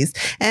boundaries.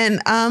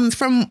 And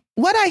from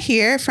what I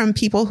hear from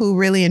people who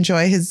really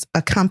enjoy his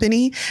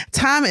company,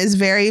 Tom is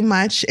very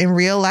much in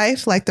real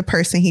life like the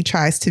person he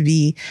tries to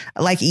be,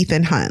 like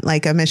Ethan Hunt,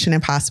 like a Mission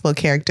Impossible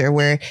character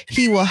where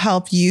he will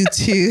help you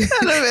to,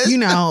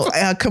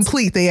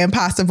 complete the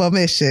impossible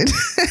mission.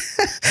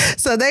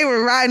 So they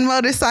were riding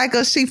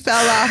motorcycles. She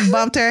fell off,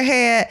 bumped her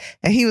head,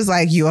 and he was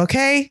like, you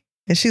okay?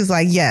 And she was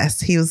like,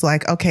 yes. He was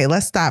like, okay,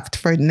 let's stop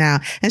for now.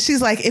 And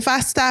she's like, if I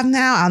stop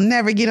now, I'll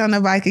never get on the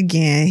bike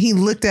again. He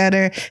looked at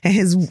her and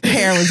his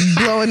hair was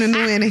blowing in the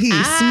wind and he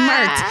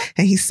smirked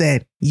and he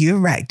said, you're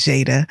right,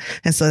 Jada.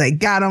 And so they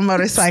got on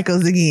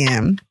motorcycles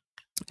again.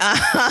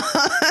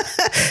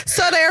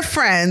 So they're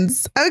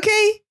friends.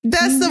 Okay.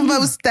 That's the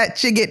most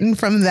that you're getting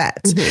from that.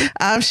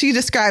 She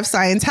describes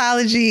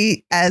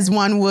Scientology as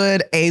one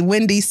would a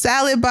Wendy's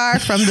salad bar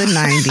from the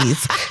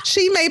 90s.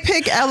 She may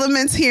pick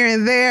elements here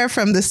and there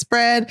from the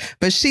spread,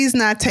 but she's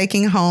not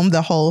taking home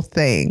the whole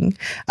thing.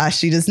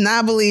 She does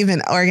not believe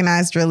in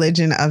organized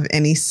religion of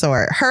any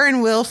sort. Her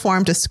and Will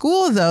formed a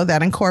school, though,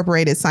 that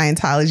incorporated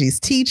Scientology's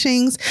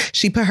teachings.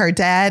 She put her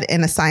dad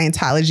in a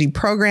Scientology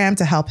program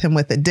to help him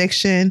with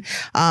addiction.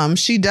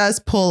 She does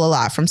pull a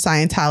lot from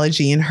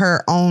Scientology in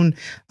her own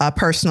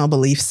personal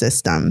belief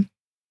system.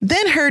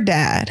 Then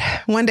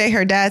one day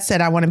her dad said,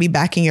 I want to be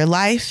back in your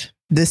life.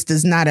 This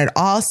does not at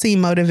all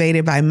seem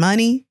motivated by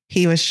money.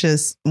 He was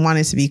just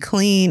wanted to be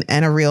clean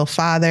and a real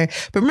father.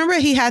 But remember,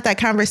 he had that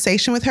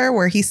conversation with her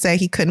where he said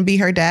he couldn't be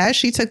her dad.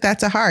 She took that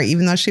to heart,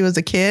 even though she was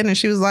a kid. And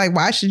she was like,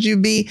 why should you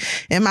be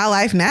in my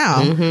life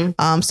now?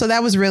 So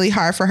that was really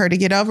hard for her to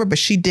get over. But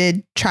she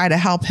did try to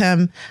help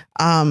him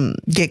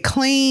get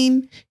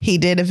clean. He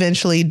did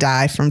eventually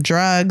die from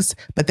drugs,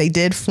 but they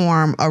did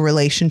form a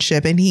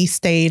relationship. And he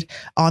stayed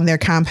on their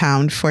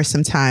compound for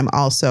some time,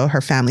 also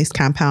her family's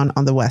compound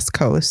on the West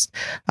Coast,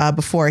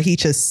 before he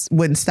just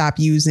wouldn't stop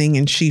using.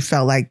 And she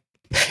felt like,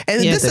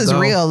 and this is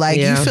real, like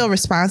you feel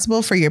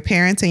responsible for your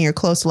parents and your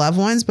close loved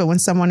ones. But when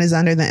someone is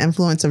under the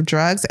influence of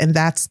drugs and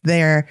that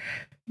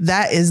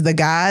is the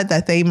God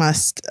that they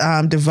must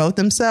devote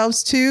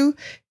themselves to,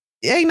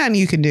 ain't nothing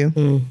you can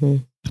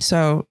do.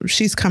 So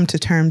she's come to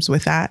terms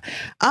with that.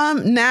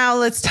 Now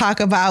let's talk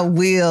about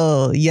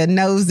Will, you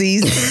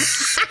nosies.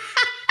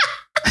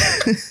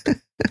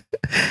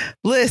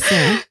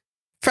 Listen.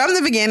 From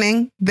the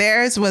beginning,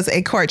 theirs was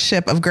a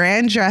courtship of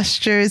grand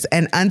gestures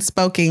and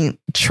unspoken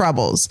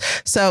troubles.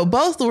 So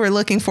both were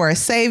looking for a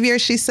savior,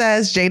 she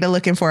says. Jada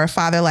looking for a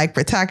father-like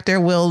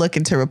protector. Will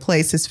looking to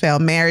replace his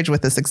failed marriage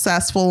with a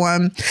successful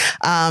one.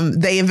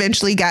 They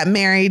eventually got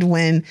married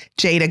when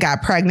Jada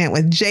got pregnant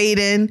with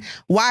Jaden.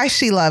 Why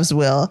she loves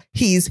Will?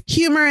 He's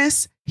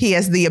humorous. He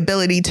has the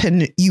ability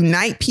to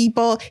unite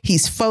people.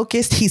 He's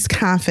focused. He's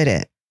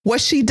confident. What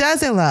she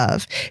doesn't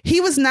love, he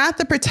was not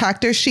the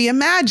protector she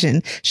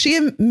imagined. She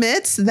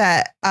admits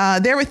that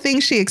there were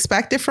things she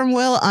expected from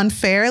Will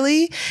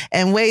unfairly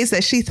and ways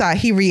that she thought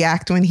he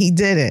react when he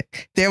did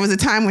it. There was a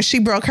time when she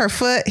broke her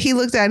foot. He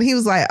looked at it and he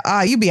was like,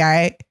 oh, you be all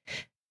right.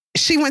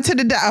 She went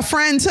to a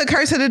friend took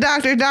her to the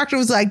doctor. The doctor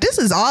was like, this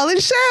is all in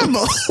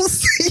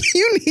shambles.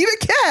 You need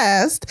a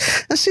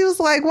cast. And she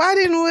was like, why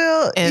didn't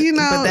Will,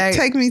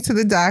 take me to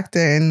the doctor?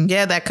 And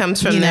that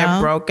comes from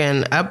their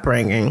broken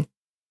upbringing.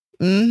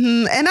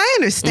 And I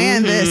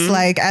understand this,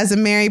 like, as a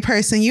married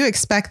person, you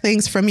expect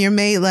things from your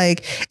mate.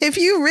 Like, if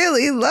you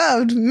really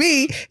loved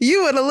me,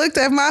 you would have looked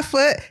at my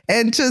foot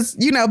and just,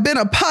 been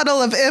a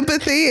puddle of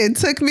empathy and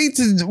took me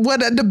to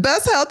the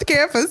best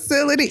healthcare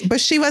facility. But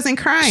she wasn't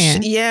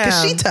crying.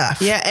 Because she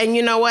tough. Yeah. And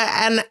you know what?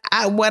 And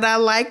what I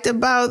liked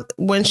about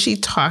when she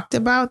talked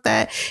about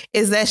that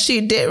is that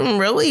she didn't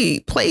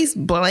really place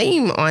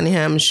blame on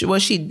him.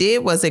 What she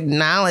did was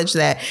acknowledge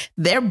that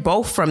they're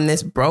both from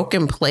this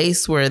broken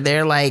place where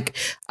they're like,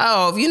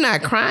 oh, if you're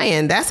not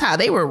crying, that's how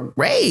they were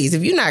raised.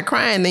 If you're not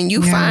crying, then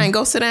you fine.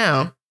 Go sit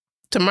down.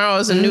 Tomorrow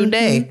is a new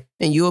day.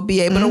 and you'll be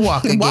able to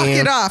walk again. Walk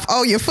it off.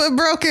 Oh, your foot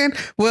broken?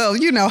 Well,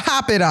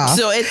 hop it off.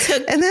 So it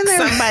took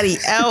somebody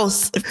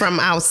else from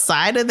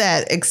outside of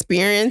that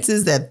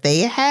experiences that they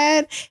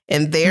had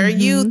in their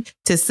youth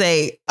to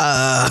say,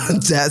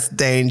 that's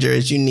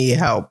dangerous. You need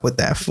help with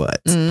that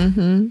foot.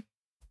 Mm-hmm.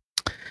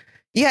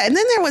 Yeah. And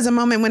then there was a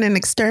moment when an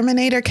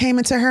exterminator came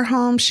into her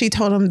home. She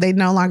told him they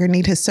no longer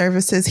need his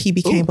services. He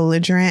became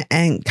belligerent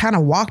and kind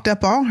of walked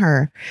up on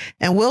her.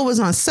 And Will was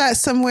on set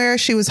somewhere.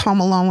 She was home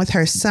alone with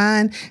her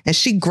son. And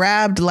she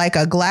grabbed like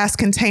a glass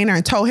container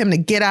and told him to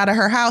get out of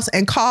her house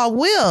and call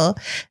Will.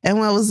 And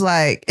Will was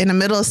like in the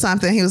middle of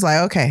something. He was like,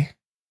 okay.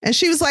 And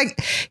she was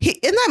like,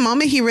 in that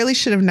moment, he really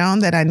should have known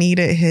that I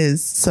needed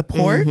his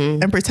support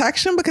and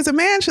protection, because a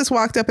man just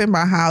walked up in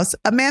my house,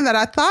 a man that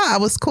I thought I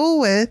was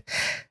cool with,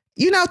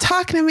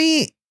 talking to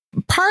me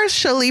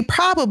partially,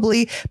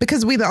 probably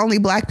because we the only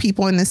Black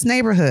people in this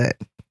neighborhood,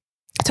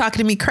 talking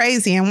to me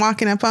crazy and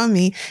walking up on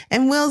me.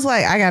 And Will's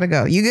like, I gotta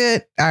go. You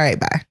good? All right,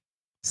 bye.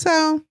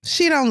 So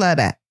she don't love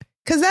that,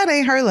 because that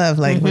ain't her love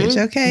language.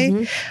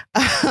 Okay.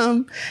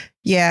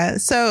 Yeah.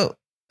 So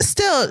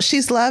still,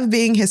 she's loved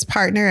being his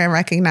partner and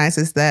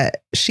recognizes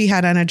that she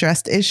had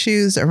unaddressed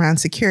issues around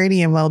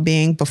security and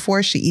well-being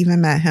before she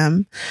even met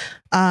him.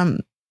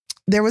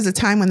 There was a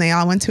time when they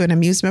all went to an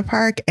amusement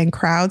park and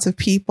crowds of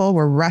people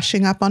were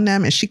rushing up on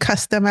them, and she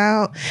cussed them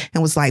out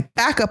and was like,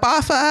 back up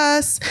off of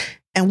us.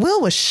 And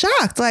Will was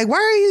shocked. Like, why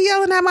are you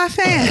yelling at my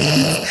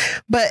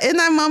fans? But in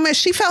that moment,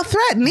 she felt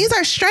threatened. These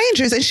are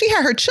strangers, and she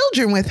had her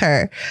children with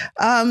her.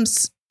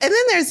 And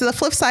then there's the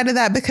flip side of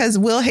that, because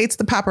Will hates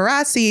the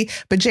paparazzi,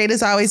 but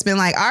Jada's always been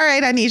like, all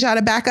right, I need y'all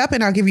to back up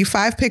and I'll give you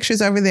 5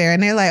 pictures over there.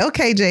 And they're like,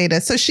 okay, Jada.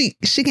 So she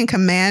can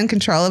command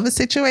control of a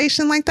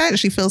situation like that. And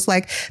she feels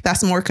like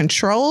that's more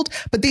controlled.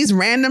 But these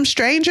random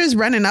strangers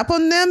running up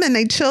on them and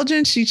their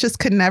children, she just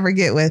could never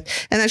get with.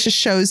 And that just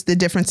shows the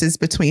differences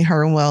between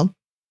her and Will.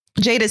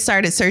 Jada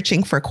started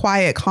searching for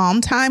quiet, calm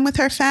time with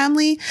her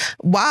family,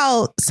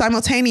 while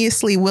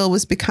simultaneously Will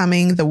was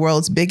becoming the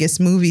world's biggest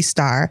movie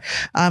star.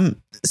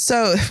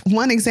 So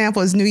one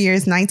example is New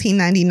Year's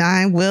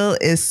 1999. Will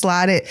is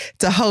slotted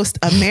to host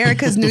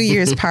America's New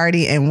Year's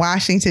party in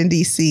Washington,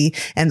 D.C.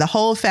 And the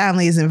whole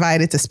family is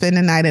invited to spend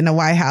the night in the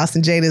White House.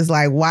 And Jada's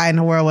like, why in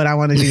the world would I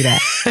want to do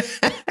that?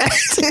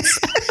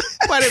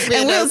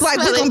 And Will's like,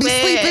 we're going to be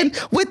sleeping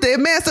with the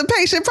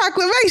Emancipation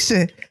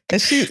Proclamation.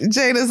 And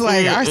Jada's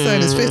like, our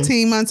son is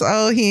 15 months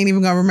old. He ain't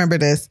even going to remember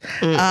this.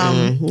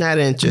 Not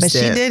interested. But she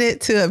did it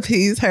to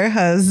appease her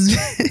husband.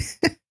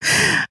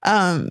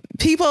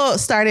 People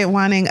started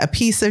wanting a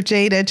piece of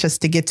Jada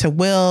just to get to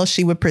Will.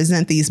 She would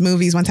present these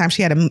movies. One time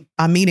she had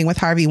a meeting with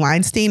Harvey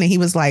Weinstein, and he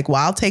was like,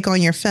 well, I'll take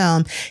on your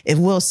film if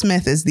Will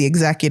Smith is the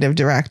executive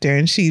director.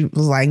 And she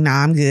was like,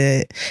 nah, I'm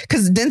good.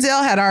 Because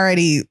Denzel had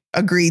already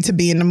agreed to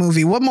be in the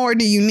movie. What more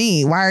do you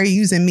need? Why are you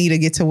using me to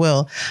get to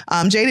Will?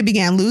 Jada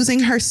began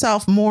losing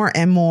herself more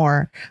and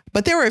more.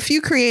 But there were a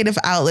few creative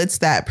outlets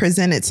that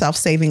presented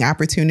self-saving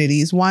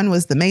opportunities. One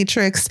was The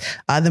Matrix,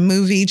 the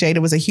movie. Jada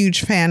was a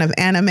huge fan of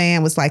anime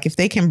and was like, if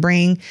they can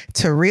bring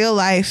to real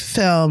life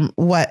film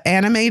what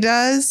anime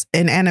does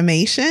in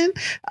animation,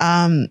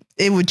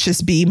 it would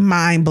just be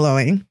mind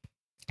blowing.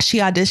 She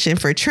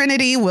auditioned for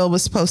Trinity. Will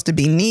was supposed to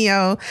be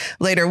Neo.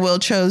 Later, Will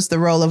chose the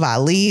role of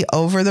Ali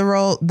over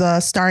the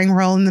starring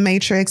role in The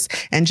Matrix,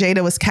 and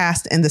Jada was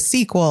cast in the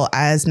sequel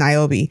as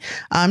Niobe.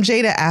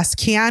 Jada asked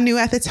Keanu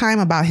at the time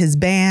about his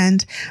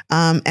band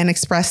and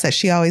expressed that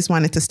she always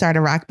wanted to start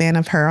a rock band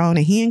of her own,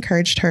 and he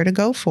encouraged her to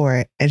go for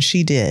it, and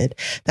she did.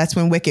 That's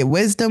when Wicked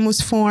Wisdom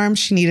was formed.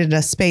 She needed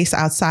a space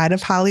outside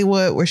of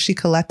Hollywood where she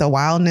could let the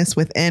wildness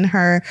within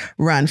her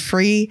run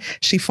free.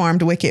 She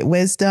formed Wicked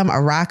Wisdom,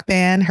 a rock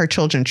band. Her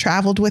children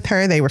traveled with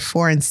her. They were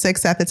 4 and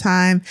 6 at the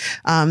time.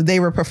 They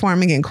were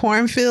performing in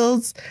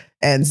cornfields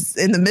and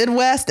in the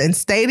Midwest and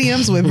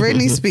stadiums with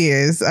Britney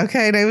Spears.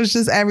 Okay. They was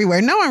just everywhere.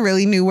 No one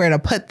really knew where to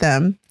put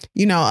them,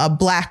 a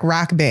Black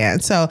rock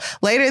band. So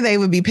later they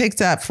would be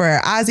picked up for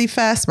Ozzy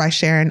Fest by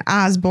Sharon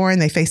Osbourne.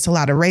 They faced a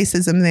lot of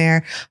racism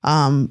there,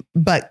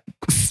 but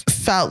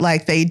felt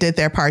like they did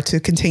their part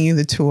to continue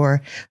the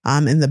tour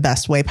in the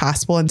best way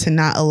possible and to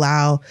not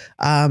allow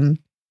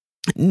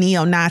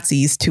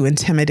neo-Nazis to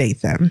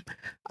intimidate them.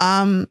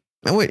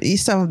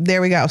 So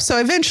there we go. So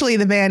eventually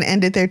the band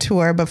ended their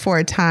tour, but for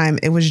a time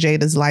it was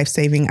Jada's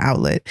life-saving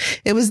outlet.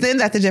 It was then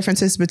that the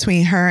differences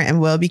between her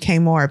and Will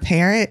became more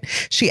apparent.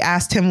 She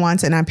asked him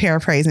once, and I'm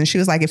paraphrasing, she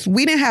was like, if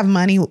we didn't have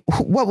money,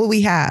 what would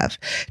we have?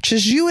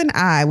 Just you and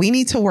I. We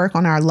need to work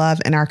on our love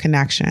and our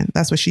connection.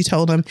 That's what she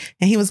told him.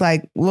 And he was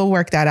like, we'll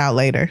work that out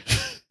later.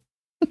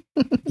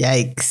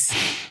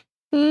 Yikes.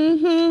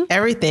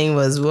 Everything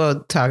was,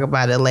 we'll talk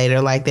about it later,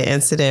 like the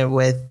incident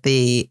with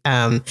the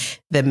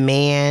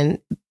man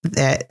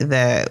that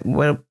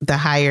the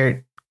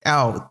hired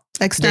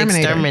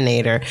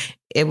exterminator.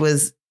 It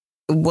was,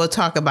 we'll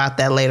talk about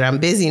that later. I'm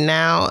busy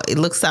now.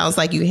 Sounds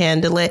like you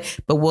handle it,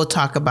 but we'll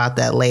talk about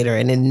that later.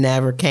 And it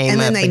never came up. And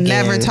then they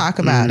never talk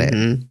about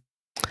it.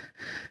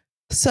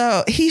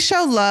 So he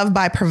showed love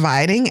by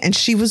providing, and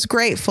she was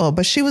grateful,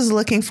 but she was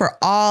looking for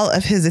all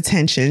of his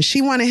attention.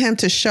 She wanted him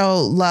to show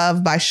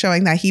love by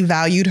showing that he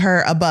valued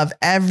her above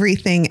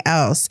everything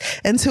else.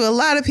 And to a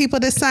lot of people,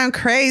 this sounds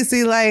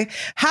crazy. Like,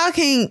 how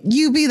can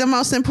you be the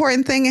most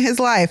important thing in his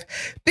life?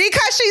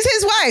 Because she's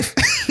his wife.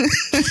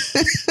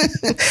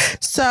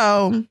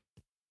 So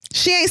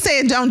she ain't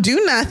saying don't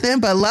do nothing,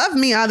 but love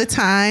me all the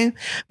time.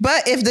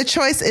 But if the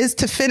choice is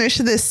to finish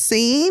this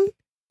scene,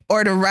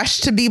 or to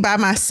rush to be by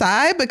my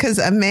side because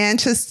a man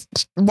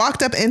just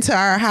walked up into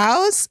our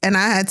house and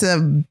I had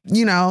to,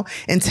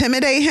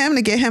 intimidate him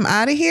to get him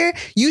out of here,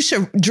 you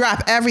should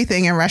drop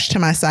everything and rush to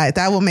my side.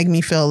 That will make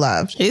me feel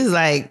loved. He's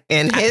like,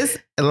 in his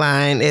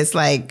line, it's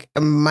like,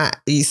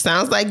 it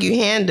sounds like you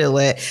handle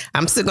it.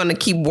 I'm still going to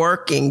keep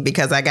working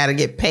because I got to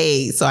get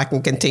paid so I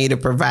can continue to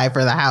provide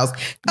for the house.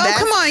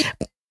 Come on.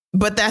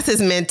 But that's his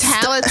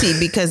mentality,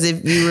 because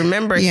if you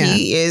remember,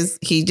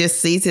 he just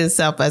sees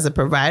himself as a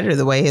provider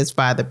the way his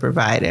father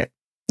provided.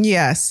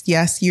 Yes,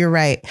 you're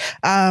right.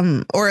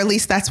 Or at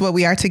least that's what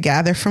we are to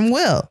gather from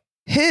Will,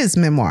 his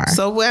memoir.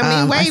 So,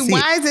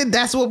 why is it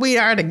that's what we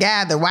are to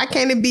gather? Why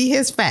can't it be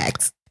his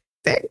facts?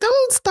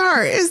 Don't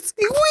start. We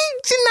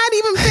should not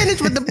even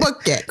finish with the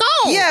book yet.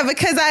 Go. Yeah,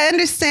 because I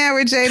understand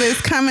where Jada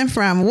is coming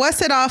from.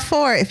 What's it all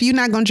for if you're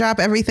not going to drop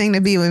everything to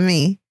be with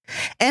me?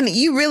 And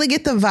you really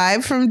get the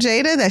vibe from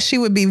Jada that she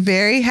would be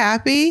very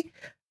happy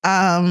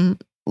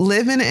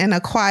living in a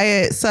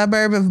quiet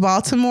suburb of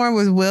Baltimore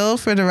with Will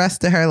for the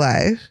rest of her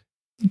life,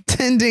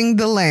 tending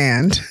the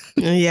land.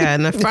 Yeah,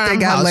 and the farmhouse. They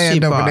got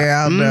land over there,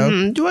 I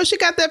don't know. Well, she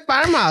got that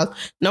farmhouse.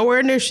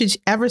 Nowhere near she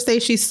ever say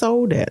she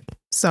sold it.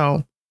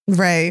 So.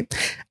 Right.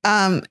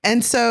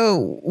 And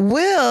so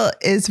Will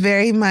is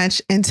very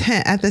much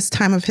intent at this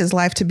time of his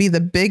life to be the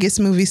biggest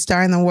movie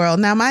star in the world.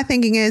 Now, my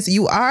thinking is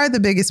you are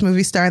the biggest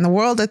movie star in the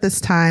world at this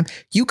time.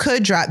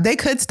 They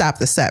could stop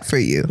the set for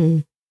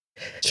you.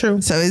 True.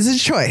 So it's a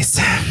choice.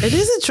 It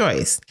is a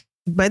choice,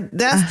 but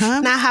that's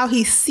not how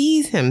he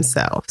sees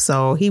himself.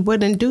 So he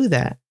wouldn't do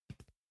that.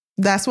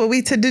 That's what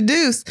we to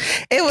deduce.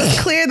 It was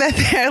clear that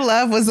their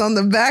love was on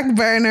the back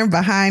burner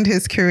behind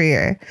his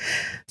career.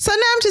 So now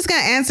I'm just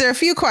going to answer a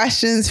few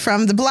questions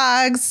from the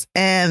blogs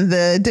and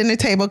the dinner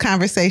table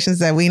conversations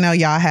that we know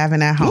y'all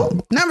having at home.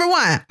 Ooh. Number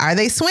one, are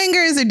they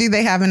swingers or do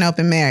they have an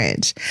open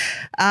marriage?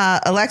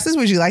 Alexis,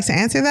 would you like to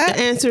answer that?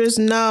 The answer is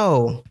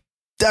no.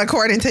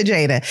 According to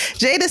Jada.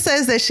 Jada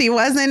says that she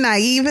wasn't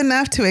naive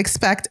enough to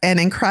expect an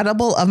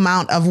incredible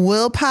amount of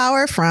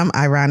willpower from,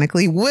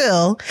 ironically,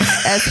 Will,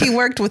 as he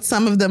worked with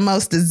some of the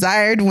most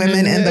desired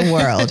women in the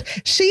world.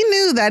 She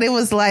knew that it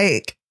was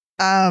like,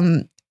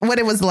 what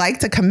it was like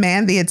to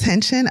command the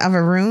attention of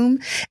a room,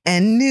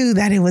 and knew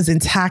that it was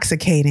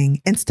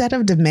intoxicating. Instead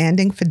of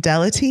demanding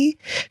fidelity,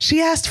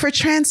 she asked for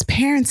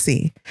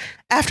transparency.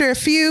 After a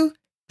few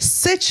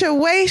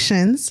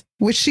situations,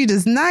 which she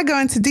does not go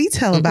into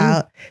detail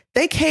about,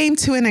 they came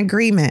to an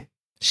agreement.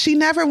 She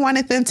never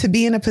wanted them to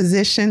be in a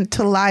position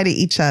to lie to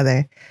each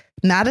other.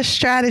 Not a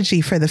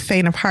strategy for the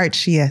faint of heart,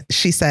 she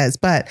says,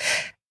 but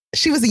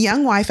she was a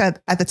young wife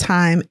at the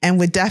time and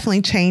would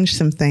definitely change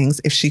some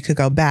things if she could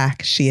go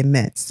back, she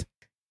admits.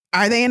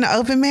 Are they in an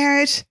open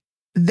marriage?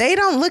 They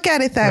don't look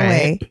at it that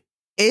way.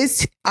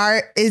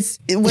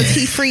 Was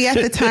he free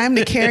at the time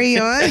to carry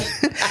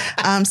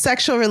on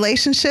sexual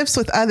relationships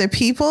with other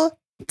people?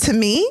 To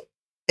me,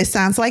 it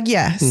sounds like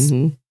yes.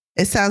 Mm-hmm.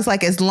 It sounds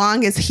like as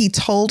long as he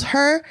told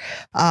her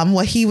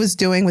what he was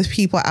doing with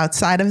people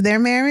outside of their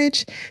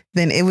marriage,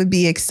 then it would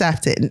be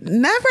accepted.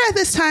 Never at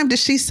this time does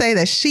she say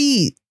that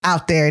she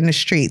out there in the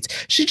streets.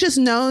 She just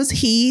knows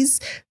he's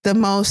the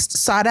most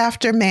sought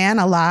after man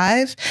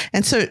alive.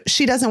 And so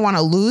she doesn't want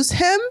to lose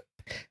him.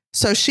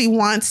 So she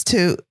wants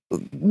to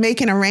make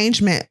an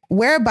arrangement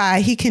whereby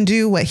he can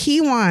do what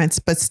he wants,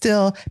 but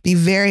still be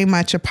very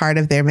much a part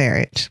of their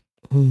marriage.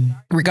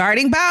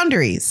 Regarding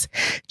boundaries,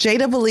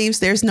 Jada believes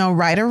there's no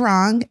right or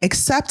wrong,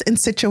 except in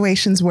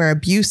situations where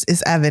abuse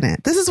is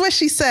evident. This is what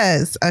she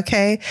says,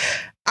 okay?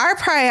 Our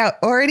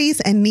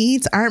priorities and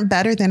needs aren't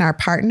better than our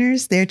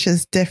partners. They're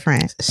just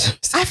different.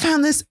 I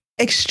found this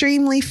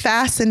extremely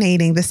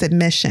fascinating, this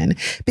admission,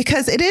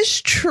 because it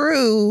is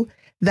true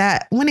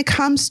that when it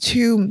comes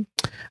to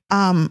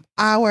some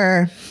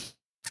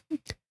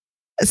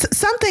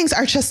things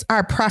are just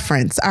our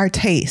preference, our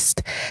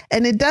taste.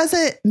 And it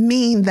doesn't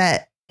mean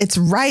that it's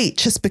right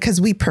just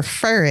because we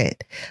prefer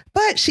it.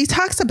 But she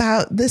talks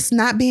about this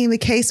not being the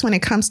case when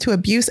it comes to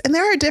abuse. And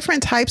there are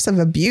different types of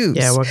abuse.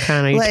 Yeah, what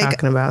kind are you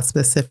talking about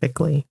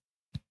specifically?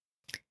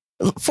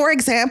 For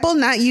example,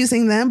 not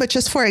using them, but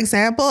just for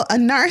example, a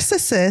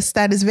narcissist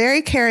that is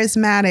very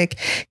charismatic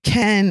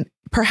can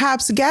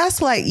perhaps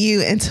gaslight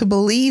you into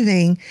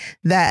believing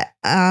that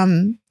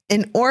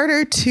in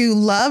order to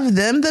love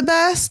them the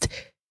best,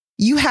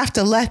 you have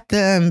to let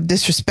them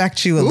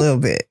disrespect you a little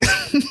bit.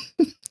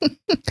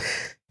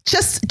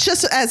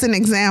 Just as an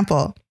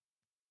example.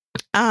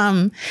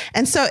 And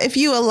so if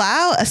you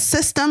allow a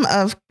system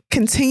of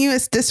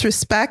continuous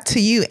disrespect to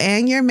you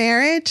and your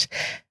marriage,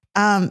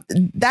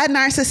 that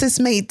narcissist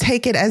may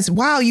take it as,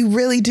 wow, you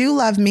really do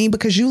love me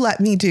because you let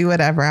me do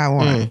whatever I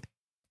want.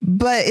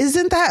 But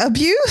isn't that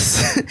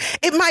abuse?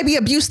 It might be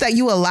abuse that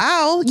you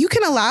allow. You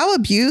can allow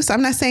abuse.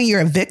 I'm not saying you're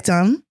a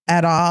victim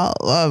at all.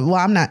 Well,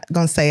 I'm not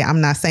going to say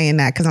I'm not saying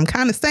that because I'm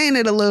kind of saying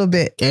it a little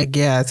bit.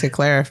 Yeah, to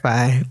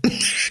clarify.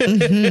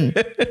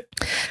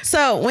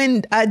 So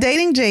when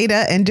dating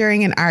Jada and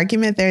during an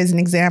argument, there's an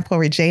example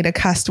where Jada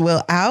cussed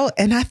Will out.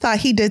 And I thought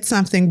he did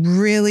something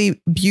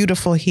really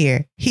beautiful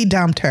here. He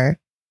dumped her.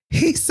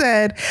 He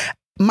said,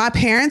 my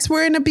parents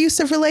were in an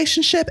abusive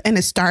relationship and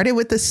it started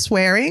with the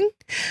swearing.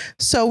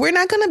 So we're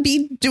not going to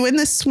be doing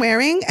this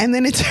swearing. And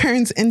then it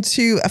turns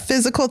into a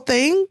physical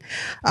thing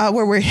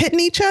where we're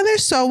hitting each other.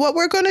 So what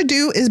we're going to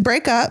do is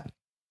break up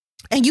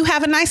and you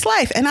have a nice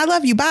life. And I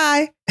love you.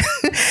 Bye.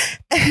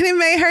 And it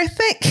made her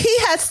think he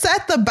had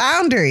set the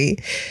boundary.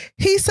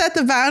 He set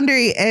the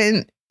boundary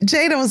and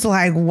Jada was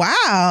like,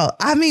 wow,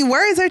 I mean,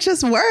 words are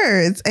just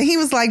words. And he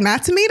was like,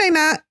 not to me, they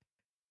not.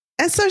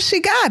 And so she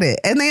got it.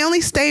 And they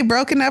only stayed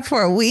broken up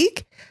for a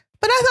week.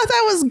 But I thought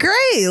that was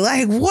great.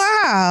 Like,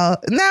 wow.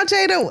 Now,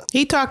 Jada.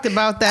 He talked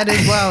about that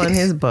as well in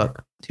his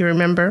book. Do you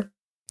remember?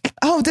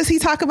 Oh, does he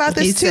talk about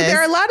this too? There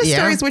are a lot of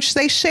stories which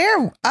they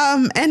share.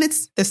 And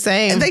it's the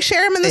same. They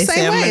share them in the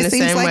same way. It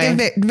seems like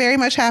it very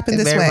much happened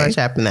this way. Very much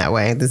happened that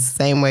way. The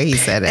same way he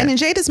said it. And in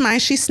Jada's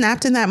mind, she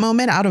snapped in that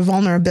moment out of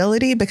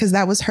vulnerability because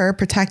that was her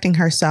protecting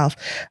herself.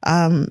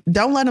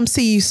 Don't let him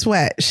see you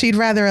sweat. She'd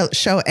rather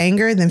show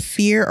anger than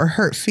fear or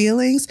hurt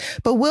feelings.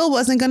 But Will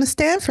wasn't going to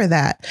stand for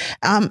that.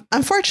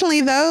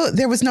 Unfortunately, though,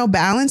 there was no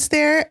balance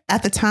there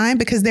at the time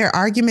because their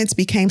arguments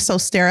became so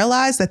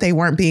sterilized that they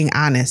weren't being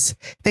honest.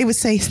 They would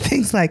say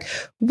things like,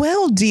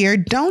 well, dear,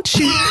 don't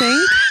you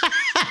think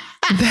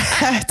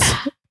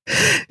that,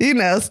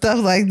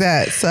 stuff like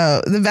that.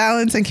 So the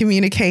balance and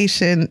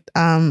communication,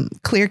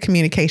 clear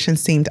communication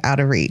seemed out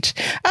of reach.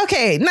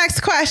 Okay,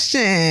 next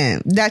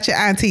question that your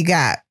auntie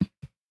got.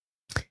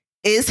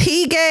 Is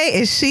he gay?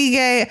 Is she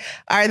gay?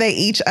 Are they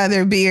each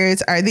other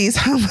beards? Are these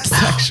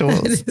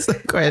homosexuals?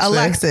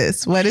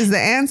 Alexis, what is the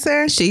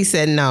answer? She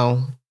said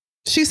no.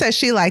 She said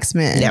she likes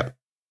men. Yep.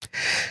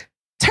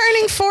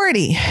 Turning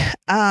 40,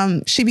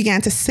 she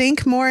began to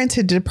sink more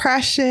into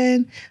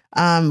depression.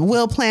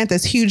 Will planned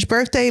this huge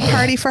birthday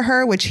party for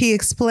her, which he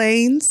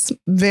explains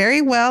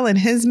very well in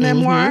his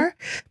memoir.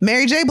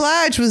 Mary J.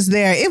 Blige was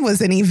there. It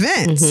was an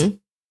event.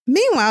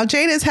 Meanwhile,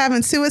 Jada is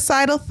having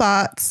suicidal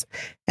thoughts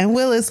and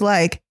Will is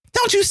like,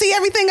 don't you see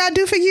everything I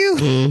do for you?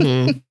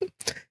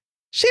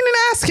 She didn't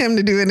ask him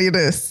to do any of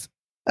this.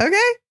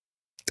 Okay.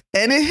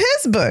 And in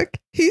his book,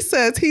 he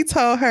says he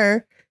told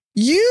her,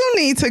 you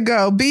need to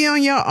go be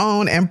on your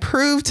own and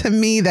prove to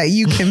me that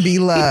you can be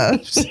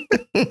loved.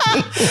 That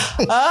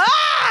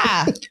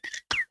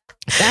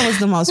was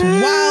the most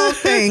wild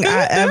thing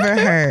I ever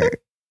heard.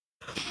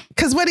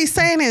 Because what he's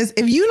saying is,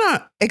 if you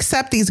don't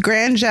accept these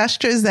grand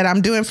gestures that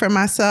I'm doing for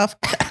myself,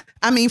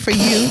 I mean for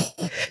you,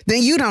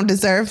 then you don't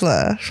deserve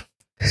love.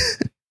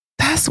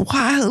 That's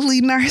wildly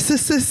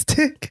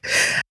narcissistic.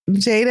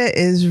 Jada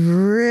is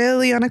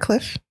really on a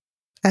cliff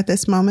at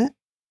this moment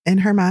in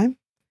her mind.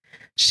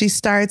 She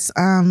starts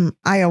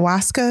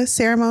ayahuasca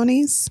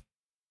ceremonies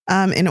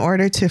in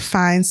order to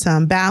find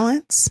some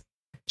balance.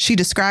 She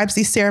describes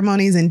these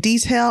ceremonies in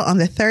detail. On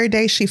the third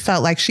day, she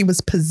felt like she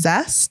was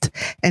possessed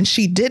and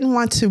she didn't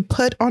want to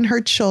put on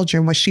her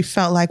children what she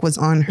felt like was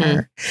on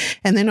her.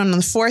 And then on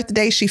the fourth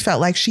day, she felt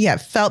like she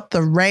had felt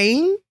the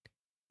rain,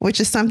 which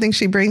is something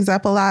she brings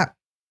up a lot,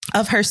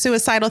 of her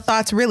suicidal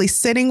thoughts really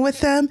sitting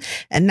with them.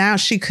 And now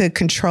she could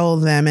control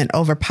them and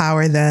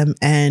overpower them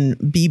and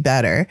be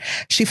better.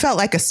 She felt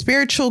like a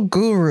spiritual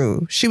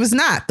guru. She was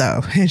not,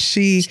 though. And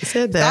she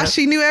said that. Thought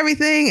she knew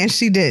everything and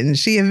she didn't.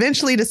 She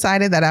eventually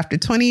decided that after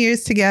 20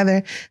 years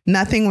together,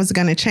 nothing was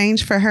going to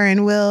change for her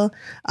and Will.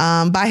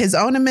 By his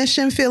own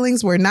admission,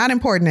 feelings were not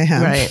important to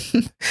him. Right.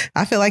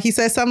 I feel like he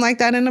said something like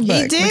that in the book.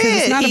 He did. Because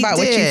it's not about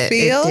what you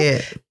feel.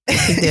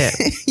 It did.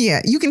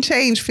 Yeah, you can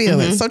change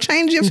feelings. So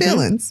change your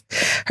feelings.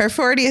 Her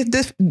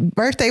 40th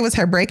birthday was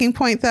her breaking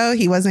point, though.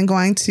 He wasn't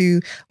going to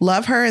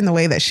love her in the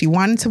way that she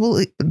wanted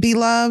to be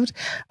loved.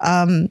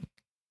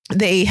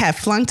 They have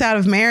flunked out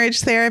of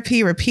marriage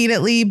therapy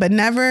repeatedly, but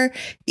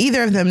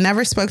either of them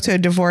never spoke to a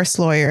divorce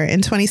lawyer.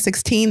 In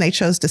 2016, they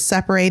chose to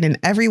separate in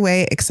every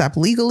way except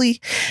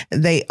legally.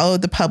 They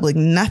owed the public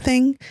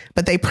nothing,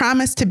 but they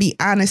promised to be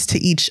honest to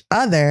each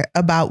other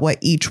about what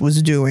each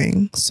was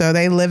doing. So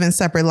they live in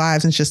separate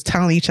lives and just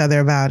telling each other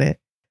about it,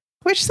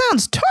 which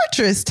sounds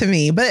torturous to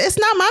me, but it's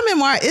not my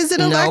memoir. Is it,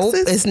 Alexis?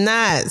 No, it's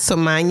not. So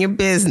mind your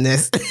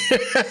business.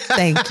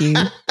 Thank you.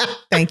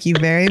 Thank you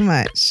very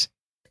much.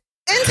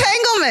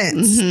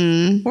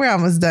 Entanglements. We're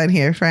almost done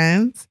here,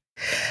 friends.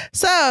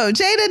 So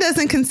Jada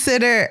doesn't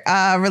consider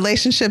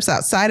relationships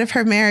outside of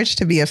her marriage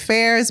to be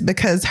affairs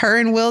because her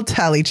and Will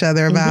tell each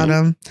other about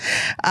them.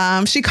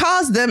 She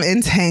calls them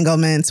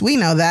entanglements. We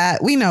know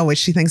that. We know what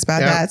she thinks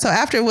about that. So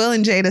after Will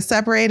and Jada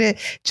separated,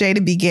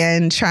 Jada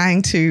began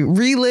trying to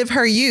relive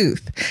her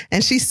youth.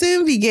 And she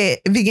soon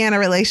began a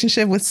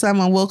relationship with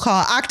someone we'll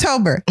call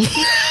October.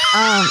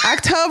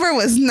 October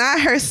was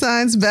not her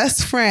son's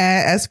best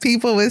friend, as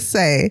people would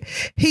say.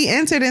 He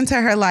entered into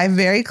her life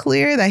very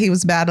clear that he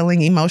was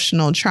battling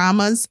emotional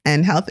traumas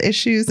and health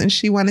issues, and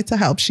she wanted to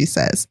help, she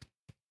says.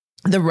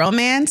 The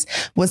romance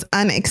was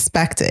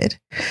unexpected.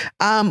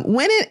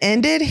 When it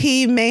ended,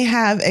 he may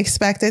have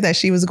expected that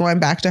she was going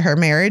back to her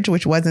marriage,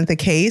 which wasn't the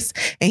case.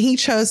 And he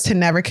chose to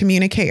never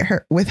communicate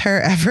with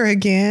her ever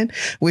again,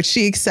 which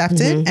she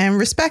accepted and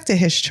respected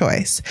his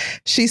choice.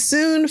 She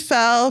soon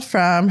fell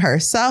from her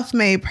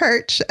self-made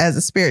perch as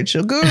a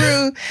spiritual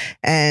guru,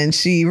 and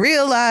she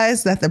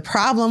realized that the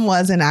problem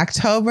was in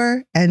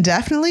October and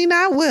definitely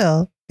not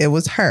Will. It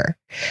was her.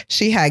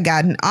 She had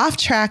gotten off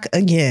track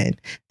again.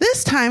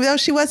 This time, though,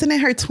 she wasn't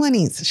in her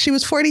 20s. She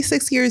was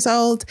 46 years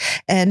old,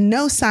 and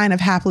no sign of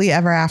happily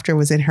ever after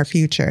was in her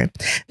future.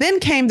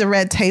 Then came the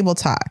red table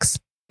talks.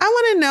 I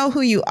want to know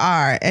who you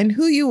are and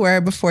who you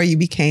were before you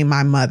became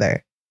my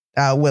mother,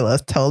 Willa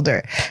told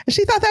her. And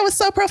she thought that was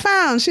so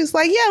profound. She was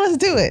like, yeah, let's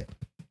do it.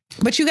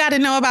 But you got to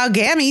know about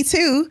Gammy,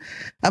 too,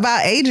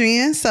 about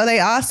Adrian. So they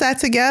all sat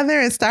together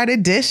and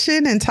started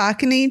dishing and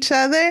talking to each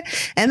other.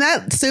 And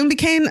that soon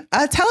became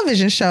a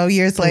television show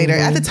years later.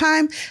 At the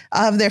time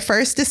of their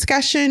first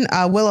discussion,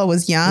 Willow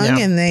was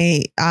young and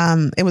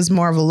it was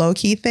more of a low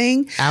key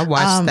thing. I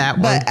watched that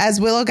one. But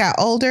as Willow got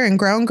older and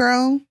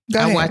grown,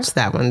 I watched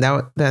that one.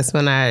 That's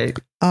when I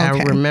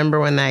remember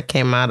when that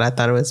came out. I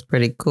thought it was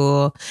pretty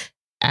cool.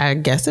 I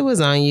guess it was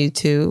on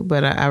YouTube,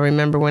 but I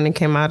remember when it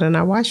came out and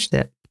I watched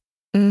it.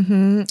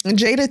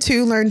 Jada,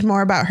 too, learned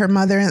more about her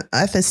mother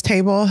at this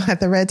table,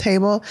 at the red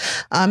table.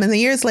 And the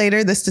years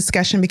later, this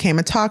discussion became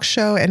a talk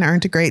show and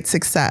earned a great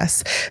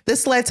success.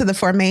 This led to the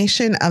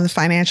formation of the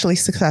financially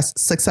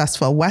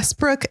successful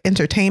Westbrook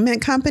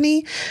Entertainment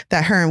Company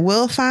that her and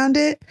Will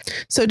founded.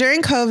 So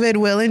during COVID,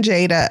 Will and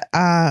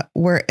Jada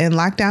were in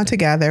lockdown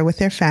together with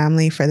their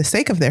family for the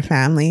sake of their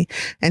family.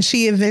 And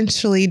she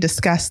eventually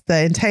discussed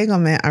the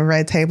entanglement of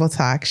Red Table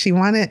Talk. She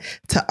wanted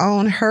to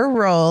own her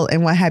role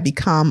in what had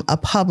become a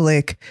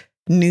public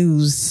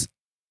news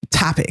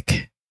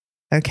topic.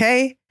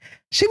 Okay.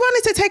 She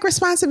wanted to take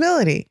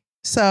responsibility.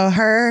 So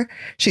her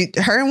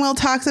and Will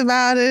talked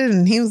about it,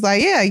 and he was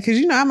like, yeah,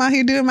 because I'm out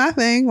here doing my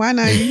thing. Why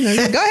not? Go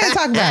ahead and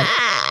talk about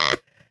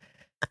it.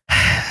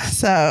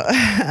 So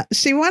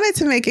she wanted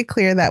to make it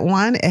clear that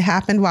 1, it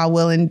happened while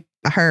Will and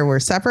her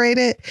were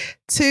separated.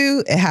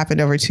 2, it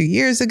happened over 2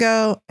 years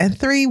ago. And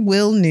 3,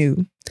 Will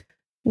knew.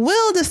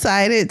 Will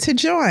decided to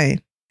join.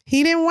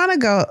 He didn't want to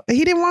go.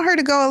 He didn't want her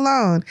to go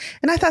alone.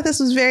 And I thought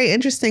this was very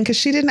interesting because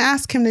she didn't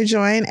ask him to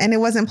join and it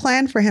wasn't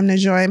planned for him to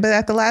join. But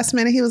at the last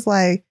minute, he was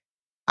like,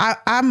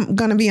 I'm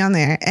going to be on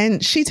there.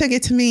 And she took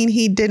it to mean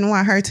he didn't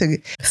want her to.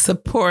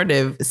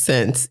 Supportive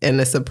sense.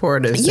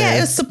 Yeah,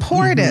 it was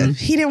supportive.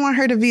 He didn't want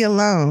her to be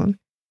alone.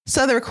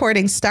 So the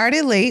recording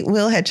started late.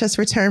 Will had just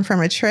returned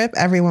from a trip.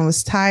 Everyone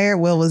was tired.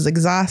 Will was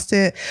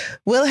exhausted.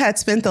 Will had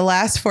spent the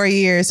last 4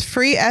 years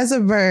free as a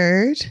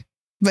bird.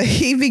 But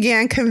he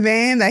began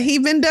conveying that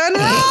he'd been done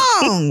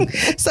wrong.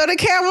 So the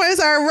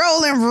cameras are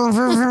rolling.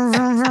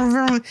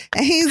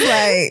 And he's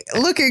like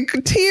looking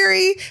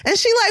teary. And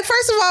she like,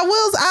 first of all,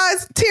 Will's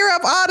eyes tear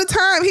up all the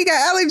time. He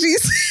got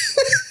allergies.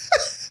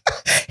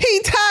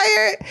 He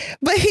tired,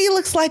 but he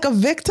looks like a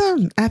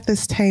victim at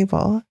this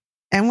table.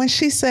 And when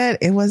she said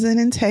it was an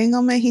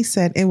entanglement, he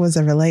said it was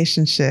a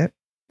relationship.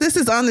 This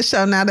is on the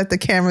show now that the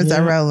cameras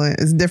are rolling.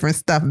 It's different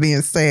stuff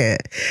being said.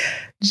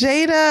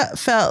 Jada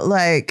felt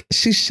like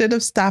she should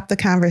have stopped the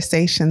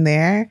conversation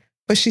there,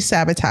 but she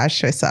sabotaged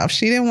herself.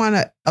 She didn't want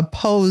to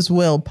oppose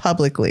Will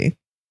publicly.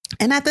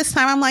 And at this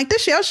time, I'm like,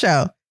 this is your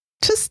show.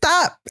 Just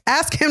stop,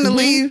 ask him to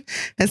leave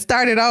and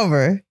start it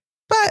over.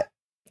 But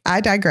I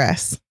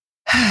digress.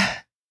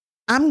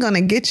 I'm going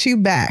to get you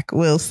back,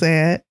 Will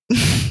said.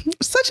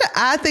 Such an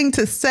odd thing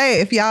to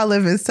say if y'all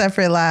live in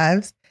separate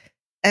lives.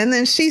 And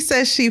then she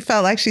says she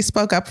felt like she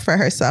spoke up for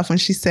herself when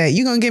she said,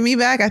 you going to get me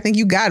back? I think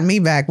you got me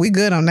back. We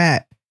good on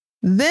that.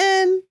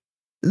 Then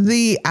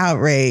the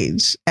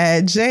outrage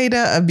at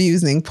Jada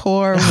abusing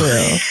poor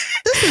Will.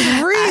 This is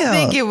real. I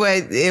think it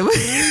was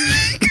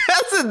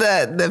because of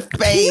the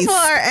face. People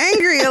are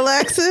angry,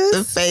 Alexis.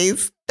 The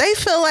face. They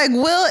feel like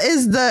Will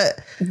is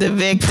the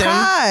victim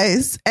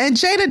prize, and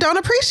Jada don't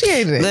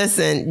appreciate it.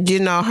 Listen,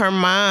 her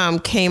mom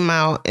came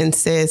out and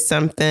said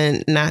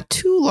something not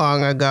too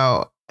long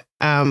ago,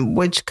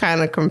 which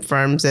kind of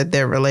confirms that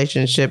their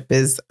relationship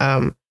is,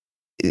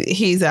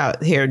 he's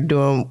out here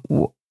doing,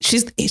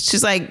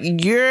 she's like,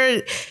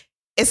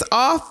 it's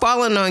all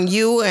falling on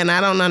you. And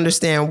I don't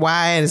understand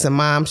why. And as a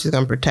mom, she's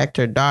going to protect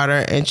her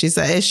daughter. And she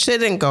said, it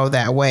shouldn't go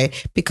that way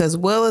because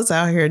Will is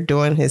out here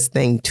doing his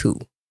thing too.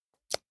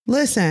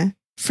 Listen,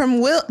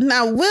 from Will.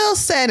 Now, Will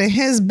said in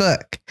his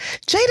book,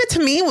 Jada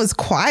to me was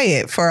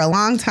quiet for a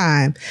long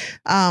time.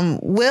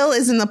 Will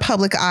is in the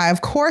public eye,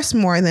 of course,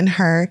 more than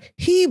her.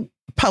 He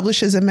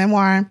publishes a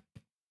memoir.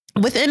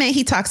 Within it,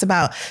 he talks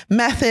about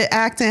method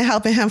acting,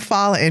 helping him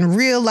fall in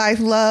real life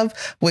love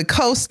with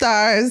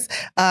co-stars.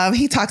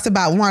 He talks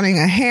about wanting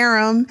a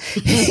harem.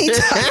 He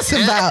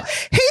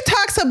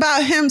talks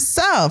about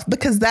himself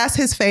because that's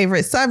his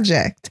favorite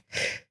subject.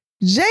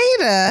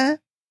 Jada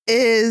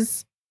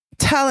is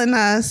telling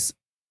us,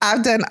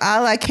 I've done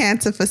all I can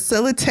to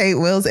facilitate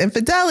Will's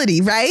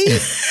infidelity, right?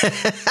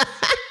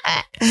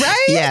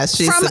 Right? Yeah,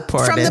 she's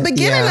supportive. From the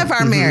beginning of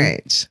our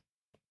marriage.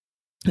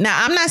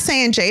 Now, I'm not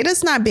saying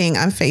Jada's not being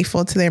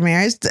unfaithful to their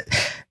marriage.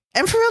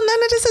 And for real,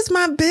 none of this is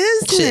my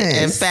business.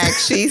 In fact,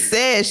 she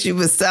said she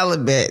was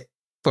celibate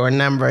for a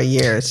number of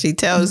years. She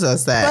tells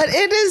us that. But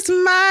it is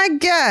my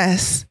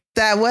guess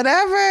that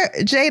whatever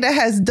Jada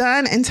has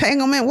done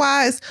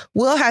entanglement-wise,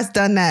 Will has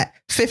done that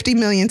 50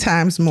 million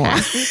times more.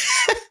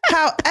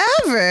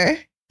 However,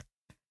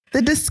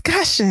 the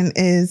discussion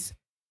is,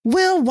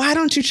 Will, why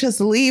don't you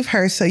just leave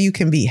her so you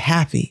can be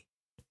happy?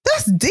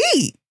 That's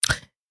deep.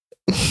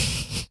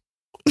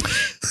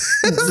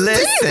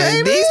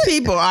 Listen, these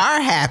people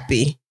are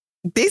happy.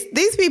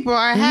 These people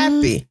are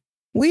happy.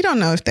 We don't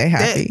know if they're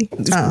happy.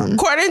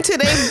 According to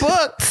their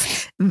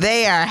books,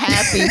 they are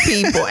happy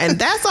people. And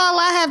that's all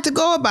I have to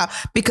go about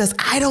because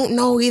I don't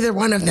know either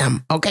one of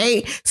them.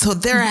 Okay. So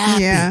they're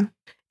happy. Yeah.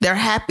 They're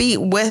happy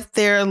with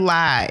their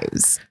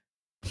lives.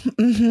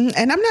 Mm-hmm.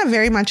 And I'm not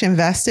very much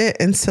invested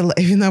into,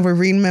 even though we're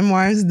reading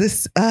memoirs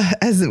this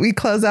as we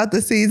close out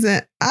the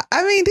season.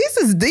 I mean,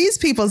 these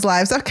people's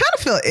lives. I kind of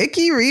feel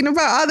icky reading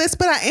about all this,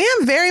 but I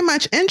am very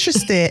much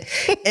interested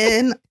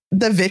in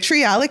the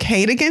vitriolic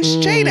hate against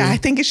Jada. I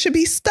think it should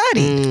be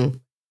studied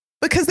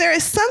because there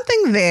is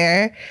something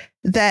there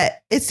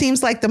that it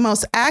seems like the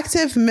most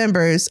active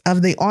members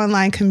of the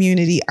online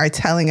community are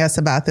telling us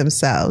about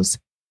themselves.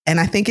 And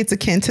I think it's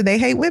akin to they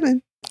hate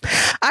women.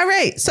 All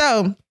right.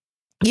 So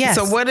yes.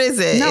 So what is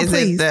it? No,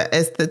 please.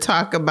 It's the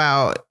talk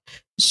about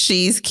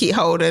she's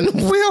holding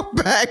Will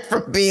back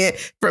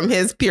from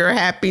his pure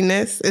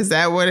happiness. Is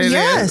that what it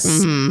is?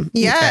 Mm-hmm.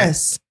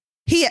 Yes.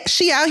 Okay.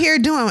 She out here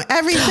doing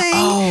everything.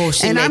 Oh,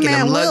 she making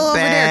him look Will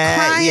bad. Over there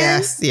crying.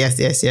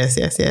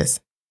 Yes.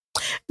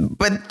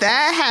 But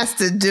that has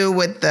to do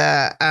with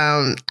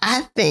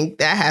I think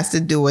that has to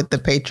do with the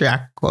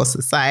patriarchal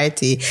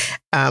society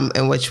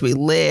in which we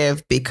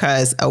live,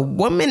 because a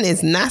woman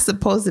is not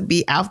supposed to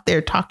be out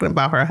there talking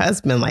about her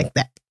husband like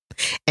that.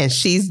 And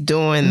she's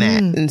doing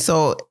that. And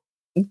so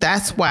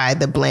that's why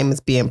the blame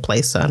is being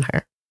placed on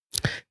her.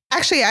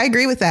 Actually, I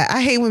agree with that.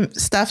 I hate when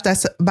stuff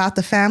that's about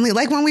the family.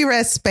 Like when we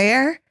read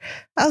Spare,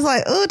 I was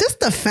like, oh, this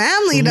the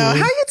family though. How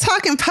you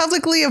talking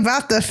publicly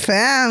about the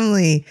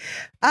family?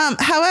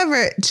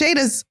 However,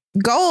 Jada's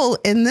goal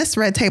in this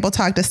Red Table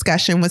Talk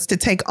discussion was to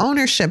take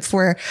ownership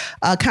for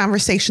a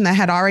conversation that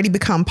had already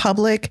become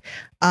public.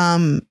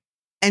 And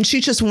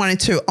she just wanted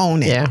to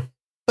own it. Yeah.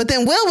 But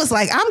then Will was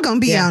like, I'm going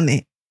to be on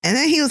it. And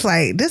then he was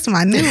like, this is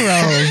my new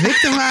role,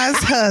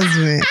 victimized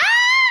husband.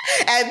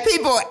 And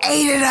people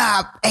ate it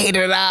up.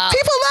 People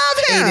love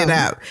him. Ate it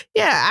up.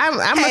 Yeah,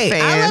 I'm a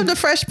fan. I love the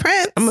Fresh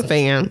Prince. I'm a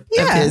fan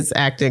of his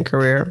acting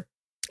career.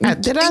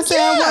 Did I say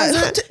I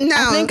wasn't? No,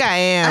 I think I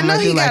am. I know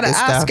he got an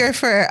Oscar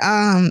for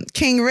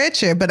King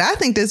Richard, but I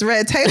think this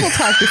Red Table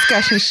Talk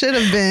discussion should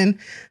have been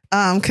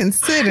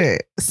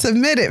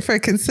submitted for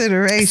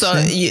consideration. So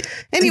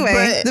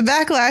anyway, the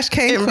backlash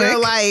came in quick.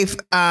 Real life.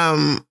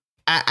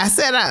 I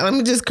said, let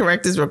me just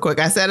correct this real quick.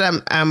 I said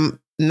I'm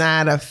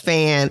not a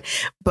fan,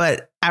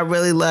 but I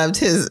really loved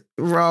his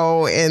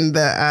role in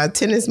the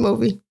tennis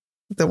movie.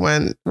 The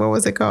one, what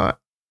was it called?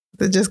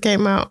 That just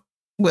came out.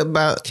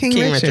 About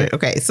King Richard.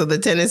 Okay, so the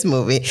tennis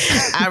movie.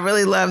 I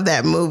really love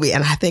that movie,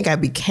 and I think I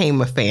became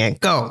a fan.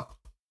 Go.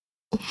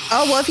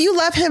 Oh, well, if you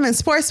love him in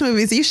sports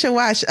movies, you should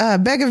watch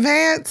Beggar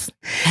Vance.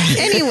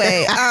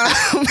 Anyway, I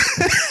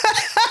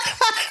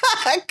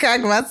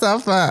cracked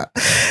myself up.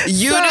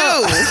 You do.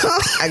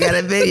 I got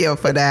a video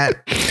for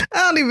that. I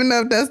don't even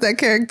know if that's that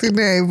character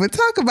name, but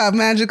talk about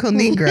magical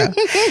Negro.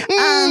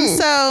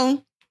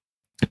 So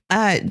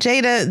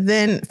Jada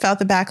then felt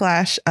the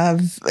backlash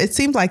of, it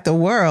seemed like the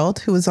world,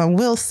 who was on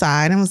Will's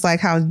side and was like,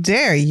 how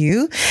dare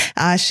you?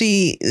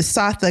 She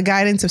sought the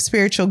guidance of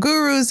spiritual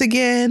gurus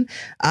again,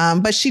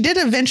 but she did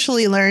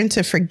eventually learn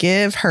to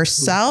forgive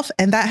herself,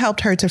 and that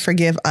helped her to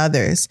forgive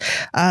others.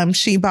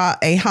 She bought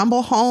a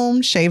humble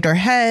home, shaved her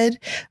head.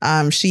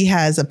 She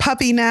has a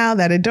puppy now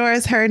that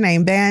adores her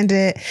named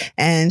Bandit,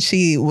 and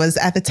she was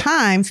at the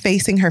time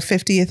facing her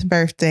 50th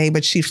birthday,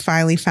 but she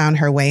finally found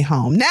her way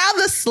home. Now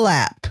the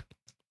slap.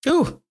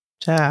 Ooh,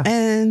 child.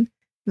 And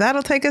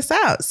that'll take us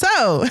out.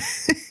 So,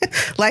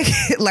 like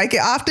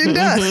it often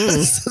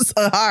does,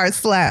 a hard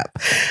slap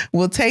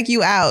will take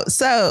you out.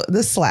 So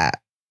the slap,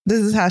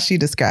 this is how she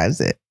describes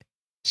it.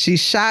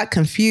 She's shocked,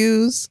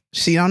 confused.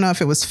 She don't know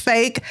if it was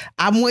fake.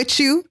 I'm with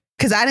you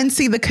because I didn't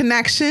see the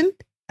connection.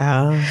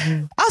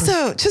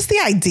 Also, just the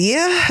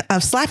idea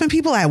of slapping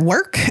people at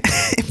work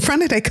in front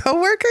front of their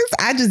coworkers.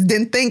 I just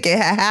didn't think it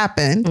had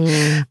happened.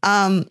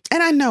 And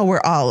I know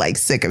we're all like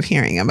sick of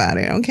hearing about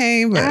it.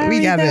 Okay. But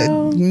we got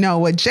to know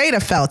what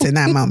Jada felt in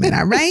that moment.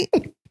 All right.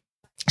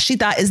 She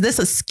thought, is this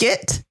a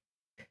skit?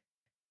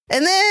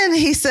 And then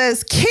he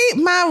says, keep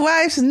my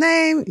wife's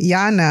name.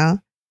 Y'all know.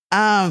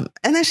 And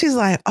then she's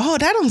like, oh,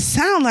 that don't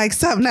sound like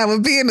something that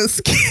would be in a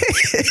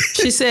skit.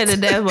 She said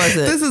that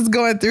wasn't. This is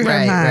going through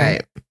her mind.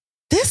 Right.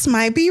 This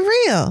might be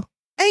real.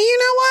 And you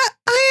know what?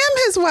 I am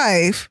his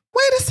wife.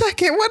 Wait a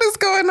second. What is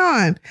going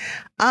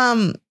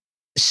on?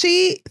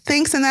 She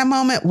thinks in that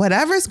moment,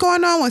 whatever's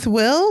going on with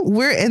Will,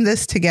 we're in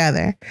this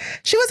together.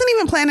 She wasn't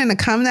even planning to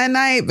come that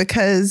night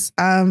because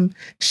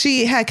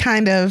she had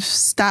kind of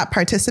stopped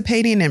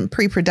participating in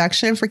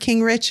pre-production for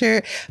King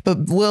Richard.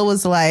 But Will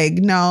was like,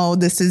 no,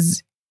 this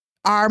is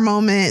our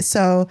moment.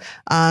 So,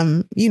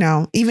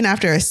 even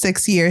after a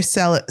 6-year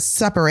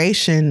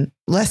separation,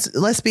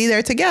 let's be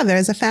there together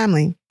as a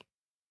family.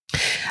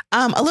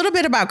 A little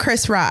bit about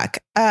Chris Rock.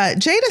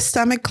 Jada's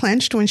stomach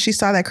clenched when she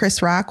saw that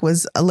Chris Rock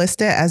was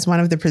listed as one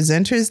of the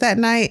presenters that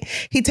night.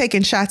 He'd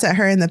taken shots at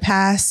her in the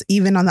past,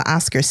 even on the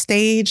Oscar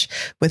stage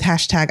with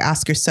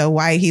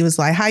 #OscarSoWhite. He was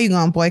like, how you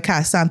going to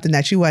boycott something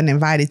that you wasn't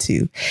invited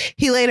to?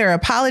 He later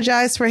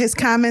apologized for his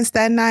comments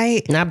that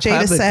night. Not Jada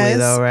publicly, says,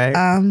 though,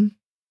 right?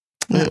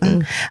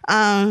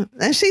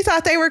 And she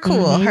thought they were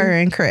cool, her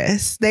and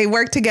Chris. They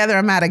worked together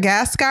on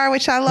Madagascar,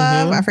 which I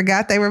love. I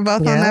forgot they were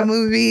both on that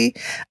movie.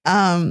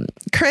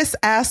 Chris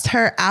asked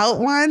her out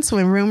once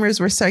when rumors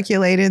were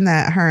circulating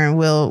that her and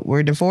Will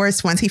were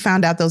divorced. Once he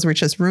found out those were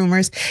just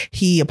rumors,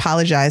 he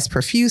apologized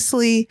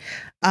profusely.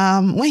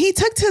 When he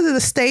took to the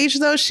stage,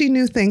 though, she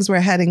knew things were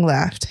heading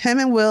left. Him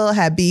and Will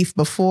had beef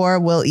before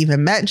Will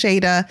even met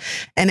Jada,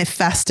 and it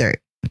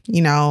festered.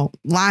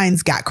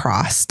 Lines got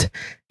crossed.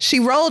 She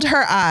rolled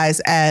her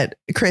eyes at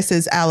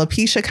Chris's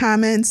alopecia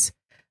comments.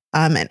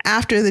 And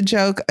after the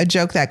joke, a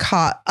joke that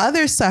caught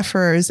other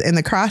sufferers in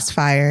the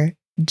crossfire,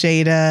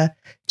 Jada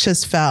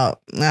just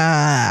felt,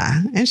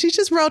 and she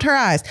just rolled her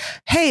eyes.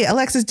 Hey,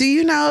 Alexis, do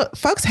you know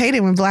folks hate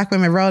it when Black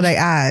women roll their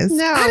eyes?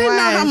 No, I didn't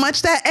know how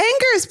much that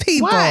angers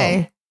people.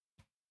 Why?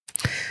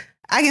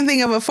 I can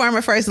think of a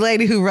former first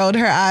lady who rolled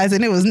her eyes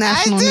and it was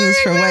national news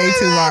for way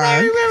too long. I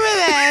remember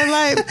that.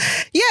 Like,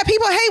 yeah,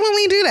 people hate when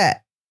we do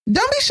that.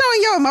 Don't be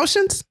showing your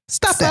emotions.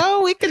 Stop that.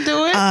 So we could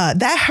do it.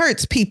 That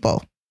hurts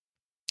people.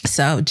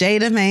 So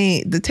Jada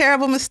made the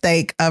terrible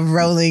mistake of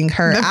rolling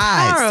her eyes. The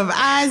power of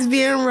eyes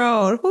being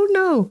rolled. Who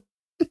knew?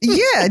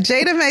 Yeah,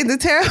 Jada made the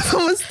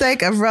terrible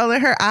mistake of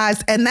rolling her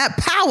eyes, and that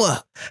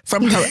power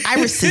from her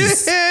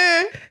irises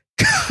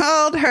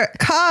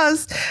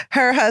caused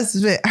her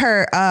husband,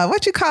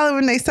 what you call it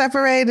when they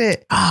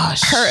separated?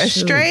 Her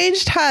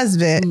estranged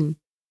husband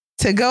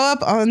to go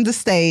up on the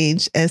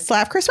stage and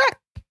slap Chris Rock.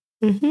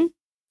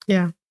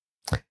 Yeah.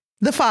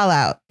 The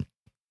fallout.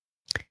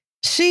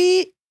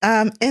 She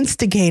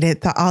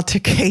instigated the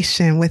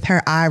altercation with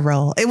her eye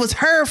roll. It was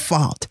her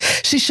fault.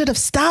 She should have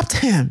stopped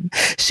him.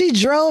 She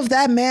drove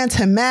that man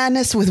to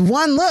madness with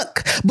one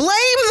look. Blame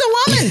the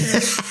woman.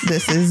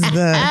 This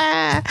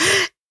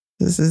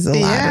is a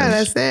lot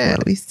of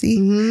what we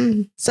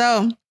see.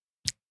 So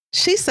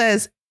she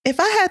says, if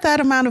I had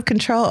that amount of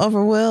control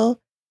over Will,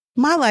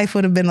 my life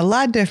would have been a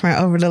lot different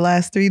over the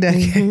last 3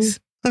 decades.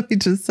 Let me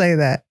just say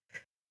that.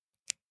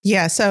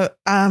 Yeah. So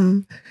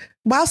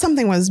while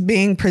something was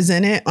being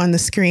presented on the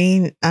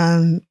screen,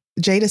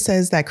 Jada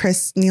says that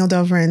Chris kneeled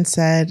over and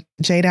said,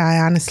 Jada, I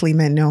honestly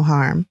meant no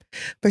harm.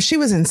 But she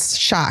was in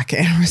shock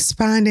and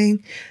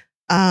responding.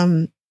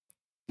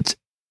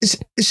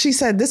 She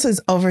said, this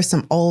is over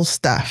some old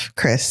stuff,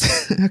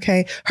 Chris.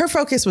 Okay. Her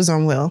focus was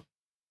on Will.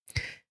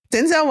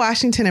 Denzel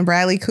Washington and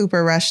Bradley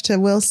Cooper rushed to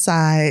Will's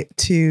side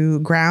to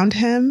ground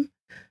him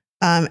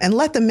and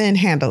let the men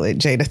handle it,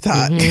 Jada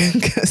thought.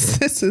 Because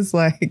this is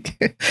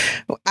like,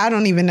 I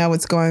don't even know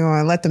what's going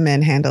on. Let the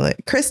men handle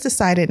it. Chris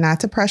decided not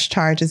to press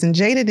charges, and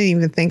Jada didn't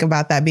even think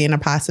about that being a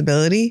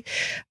possibility.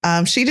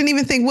 She didn't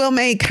even think Will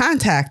made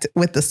contact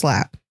with the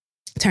slap.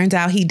 Turns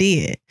out he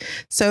did.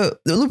 So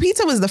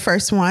Lupita was the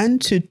first one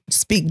to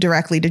speak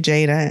directly to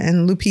Jada,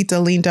 and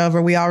Lupita leaned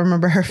over. We all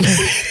remember her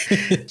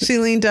face. She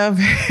leaned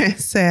over and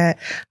said,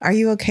 are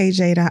you okay,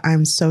 Jada?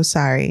 I'm so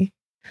sorry.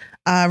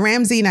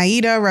 Ramsey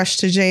Naida rushed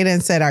to Jada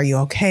and said, are you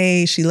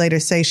okay? She later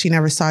says she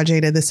never saw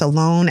Jada this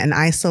alone and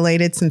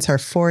isolated since her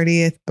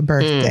 40th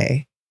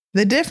birthday.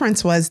 The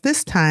difference was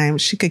this time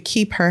she could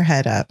keep her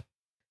head up.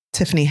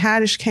 Tiffany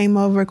Haddish came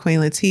over, Queen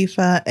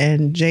Latifah,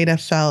 and Jada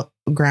felt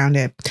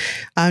grounded.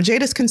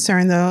 Jada's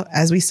concern, though,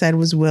 as we said,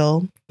 was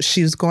Will.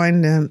 She was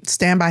going to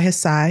stand by his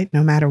side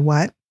no matter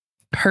what.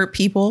 Hurt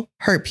people,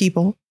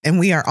 and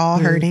we are all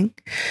hurting.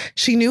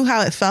 She knew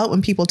how it felt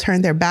when people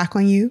turned their back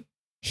on you.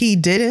 He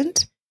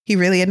didn't. He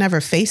really had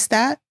never faced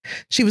that.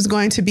 She was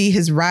going to be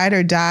his ride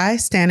or die,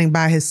 standing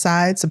by his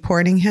side,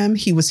 supporting him.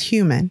 He was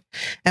human.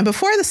 And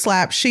before the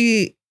slap,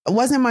 she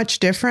wasn't much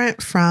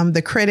different from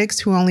the critics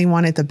who only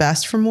wanted the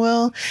best from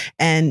Will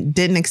and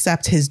didn't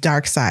accept his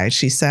dark side,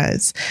 she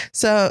says.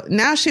 So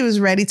now she was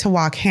ready to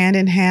walk hand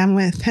in hand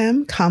with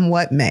him, come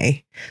what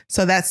may.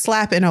 So that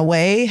slap in a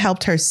way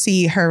helped her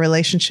see her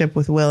relationship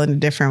with Will in a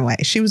different way.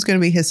 She was going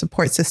to be his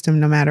support system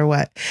no matter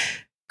what.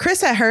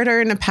 Chris had hurt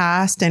her in the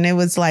past, and it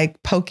was like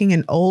poking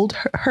an old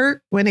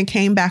hurt when it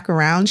came back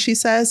around, she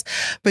says.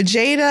 But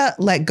Jada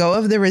let go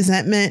of the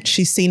resentment.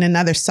 She's seen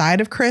another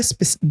side of Chris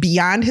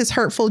beyond his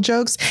hurtful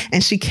jokes,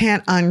 and she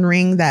can't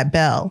unring that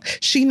bell.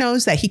 She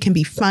knows that he can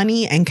be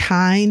funny and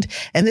kind,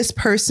 and this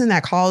person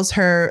that calls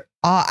her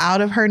all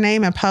out of her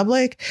name in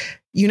public,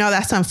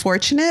 that's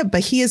unfortunate,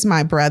 but he is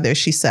my brother,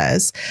 she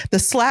says. The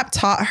slap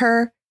taught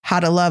her how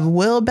to love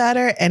Will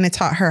better, and it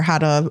taught her how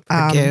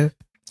to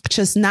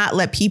just not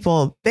let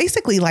people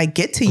basically like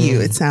get to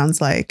you, it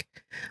sounds like.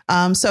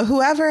 So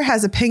whoever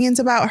has opinions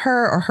about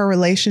her or her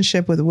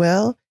relationship with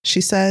Will, she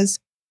says,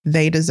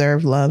 they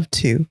deserve love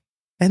too.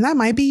 And that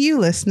might be you,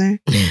 listener.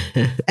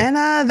 And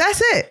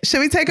that's it.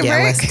 Should we take a break?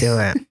 Yeah, let's do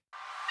it.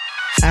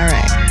 All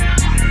right.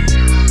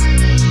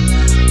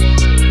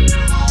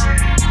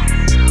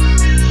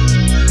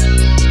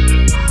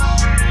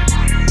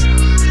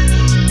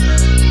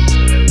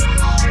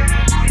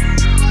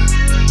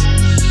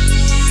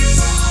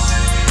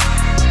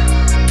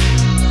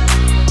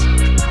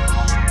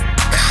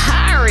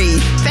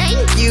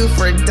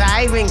 For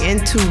diving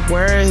into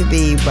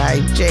Worthy by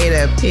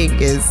Jada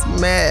Pinkett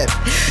Smith.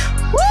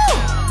 Woo!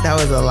 That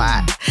was a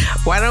lot.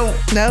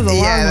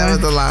 That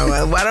was a long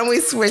one. Why don't we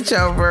switch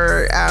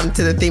over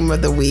to the theme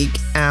of the week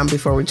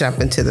before we jump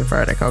into the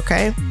verdict,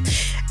 okay?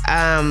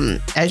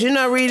 As you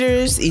know,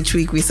 readers, each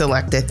week we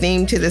select a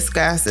theme to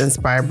discuss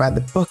inspired by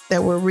the book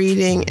that we're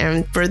reading.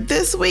 And for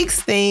this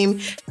week's theme,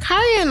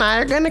 Kari and I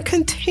are going to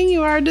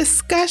continue our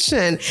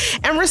discussion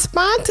and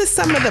respond to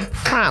some of the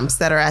prompts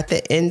that are at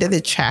the end of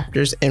the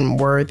chapters in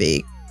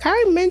Worthy.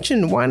 Kari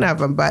mentioned one of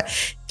them, but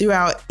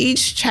throughout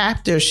each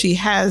chapter, she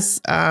has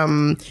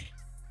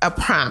a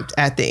prompt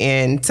at the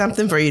end,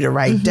 something for you to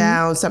write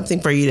down,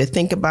 something for you to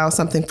think about,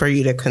 something for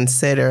you to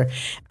consider.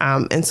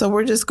 And so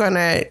we're just going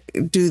to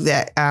do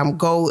that,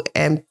 go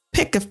and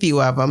pick a few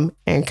of them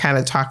and kind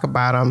of talk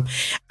about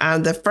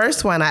them. The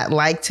first one I'd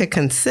like to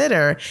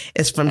consider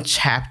is from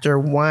chapter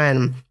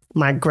 1.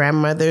 My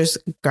grandmother's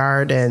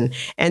garden.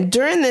 And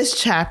during this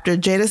chapter,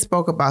 Jada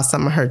spoke about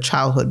some of her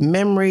childhood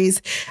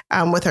memories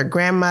with her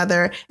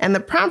grandmother. And the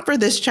prompt for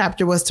this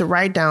chapter was to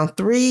write down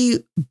 3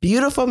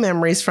 beautiful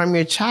memories from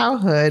your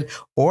childhood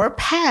or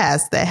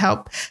past that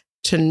help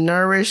to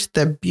nourish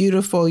the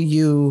beautiful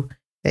you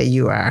that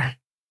you are.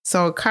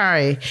 So,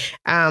 Kari,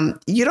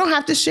 you don't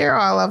have to share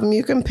all of them.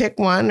 You can pick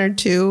 1 or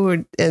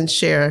 2 and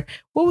share.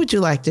 What would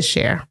you like to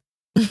share?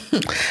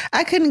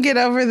 I couldn't get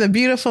over the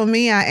beautiful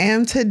me I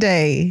am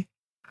today.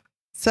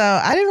 So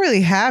I didn't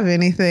really have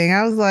anything.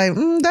 I was like,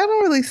 that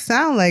don't really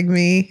sound like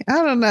me.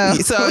 I don't know.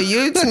 So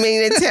you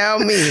mean to tell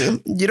me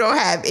you don't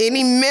have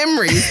any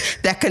memories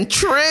that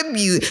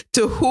contribute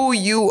to who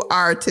you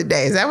are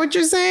today? Is that what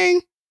you're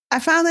saying? I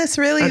found this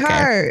really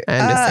hard. I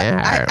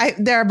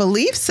understand. There are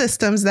belief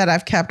systems that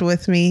I've kept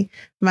with me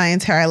my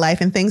entire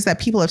life and things that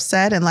people have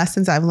said and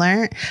lessons I've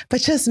learned,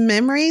 but just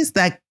memories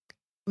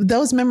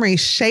those memories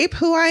shape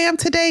who I am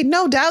today.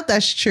 No doubt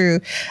that's true.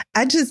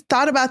 I just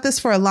thought about this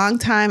for a long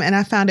time and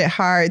I found it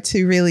hard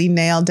to really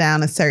nail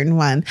down a certain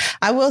one.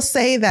 I will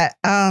say that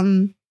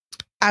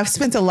I've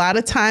spent a lot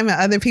of time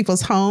at other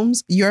people's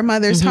homes, your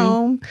mother's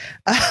home,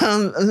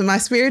 my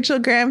spiritual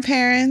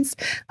grandparents,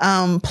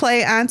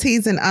 play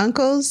aunties and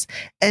uncles,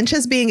 and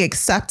just being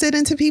accepted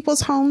into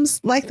people's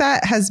homes like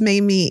that has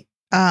made me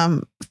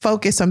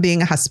focus on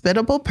being a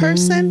hospitable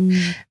person.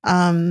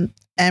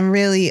 And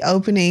really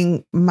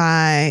opening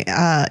my,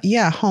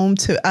 home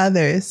to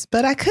others.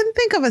 But I couldn't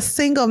think of a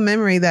single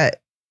memory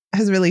that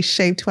has really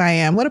shaped who I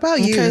am. What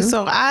about you? Okay,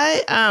 so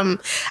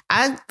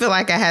I feel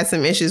like I had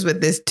some issues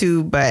with this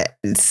too, but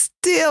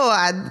still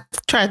I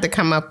tried to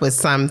come up with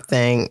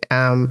something.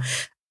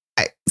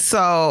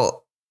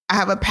 So I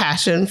have a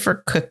passion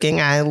for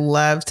cooking. I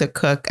love to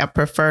cook. I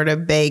prefer to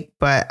bake,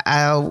 but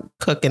I'll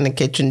cook in the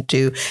kitchen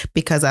too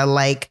because I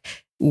like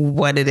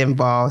what it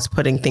involves,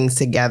 putting things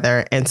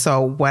together. And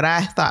so what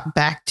I thought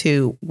back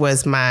to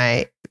was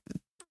my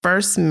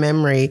first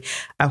memory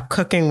of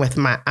cooking with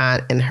my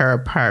aunt in her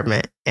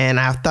apartment. And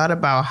I thought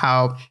about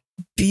how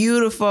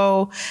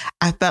beautiful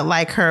I felt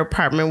like her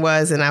apartment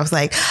was. And I was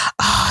like,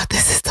 oh,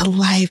 this is the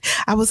life.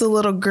 I was a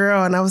little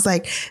girl and I was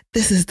like,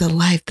 this is the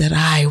life that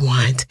I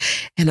want.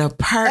 An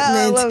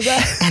apartment.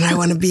 And I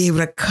want to be able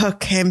to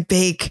cook and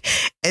bake.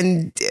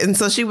 And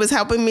so she was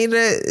helping me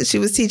she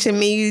was teaching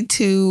me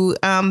to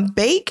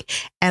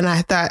bake. And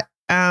I thought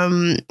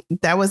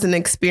that was an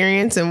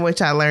experience in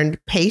which I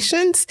learned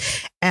patience.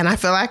 And I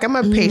feel like I'm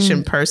a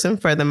patient person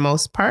for the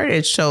most part.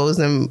 It shows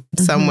in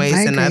some ways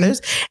than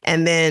others.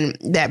 And then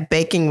that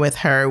baking with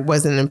her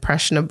was an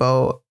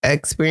impressionable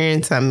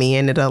experience on me.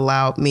 And it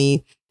allowed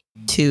me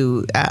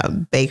to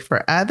bake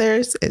for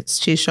others.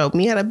 She showed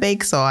me how to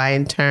bake, so I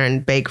in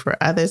turn bake for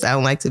others. I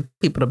don't like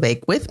people to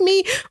bake with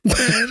me,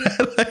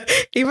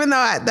 but even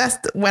though that's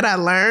what I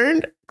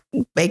learned,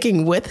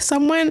 baking with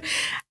someone,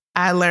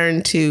 I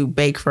learned to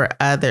bake for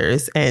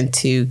others and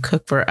to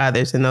cook for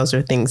others, and those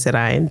are things that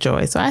I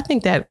enjoy. So I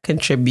think that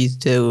contributes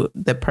to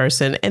the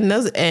person,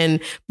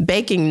 and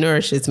baking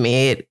nourishes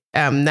me. It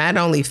not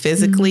only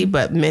physically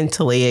but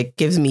mentally. It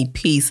gives me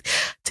peace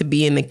to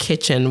be in the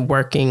kitchen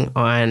working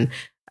on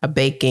a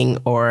baking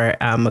or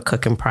a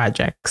cooking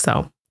project.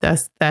 So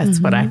that's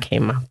what I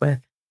came up with.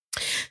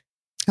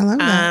 I love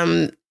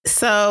that.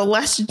 So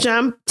let's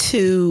jump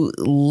to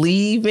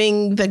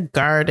Leaving the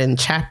Garden,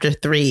 chapter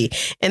 3.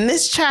 In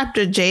this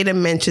chapter, Jada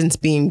mentions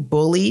being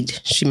bullied.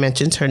 She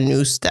mentions her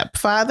new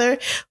stepfather,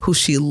 who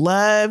she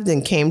loved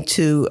and came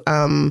to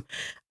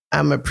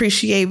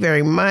appreciate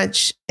very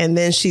much. And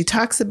then she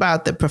talks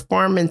about the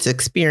performance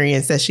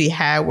experience that she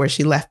had where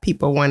she left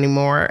people wanting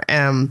more,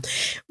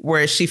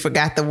 where she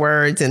forgot the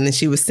words and then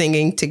she was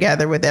singing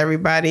together with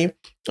everybody.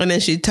 And then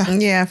she talked,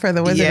 for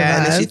the Wizard of Oz.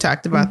 And then she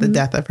talked about the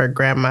death of her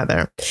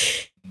grandmother.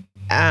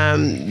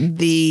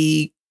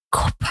 The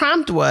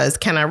prompt was,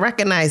 can I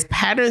recognize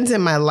patterns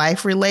in my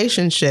life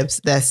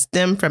relationships that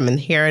stem from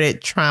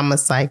inherited trauma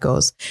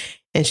cycles?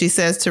 And she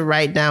says to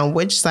write down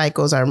which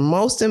cycles are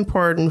most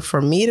important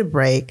for me to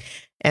break,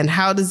 and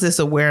how does this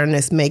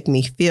awareness make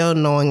me feel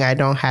knowing I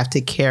don't have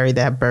to carry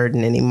that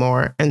burden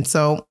anymore? And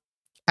so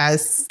I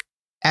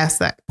asked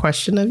that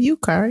question of you,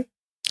 Kari.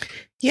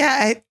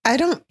 Yeah, I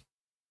don't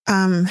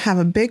have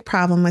a big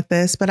problem with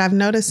this, but I've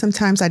noticed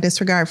sometimes I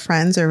disregard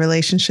friends or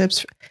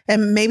relationships,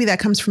 and maybe that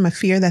comes from a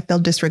fear that they'll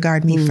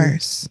disregard me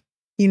first.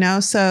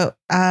 So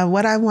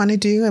what I want to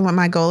do and what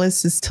my goal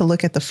is to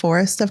look at the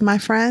forest of my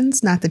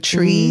friends, not the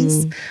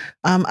trees.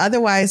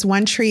 Otherwise,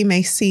 one tree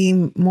may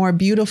seem more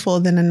beautiful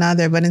than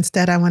another, but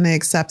instead I want to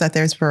accept that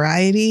there's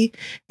variety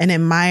and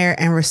admire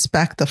and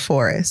respect the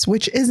forest,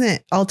 which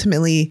isn't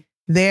ultimately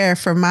there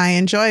for my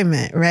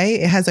enjoyment,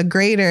 right? It has a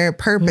greater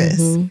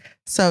purpose.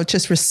 So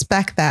just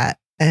respect that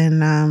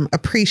and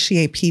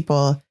appreciate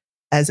people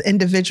as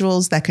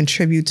individuals that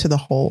contribute to the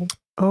whole.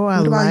 Oh, I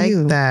like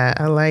that.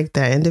 I like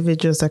that.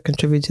 Individuals that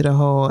contribute to the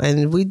whole.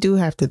 And we do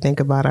have to think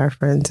about our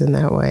friends in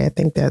that way. I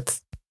think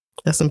that's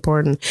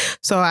important.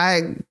 So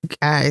I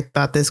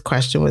thought this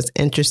question was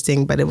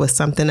interesting, but it was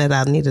something that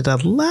I needed a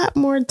lot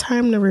more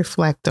time to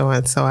reflect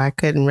on. So I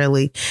couldn't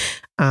really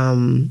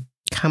come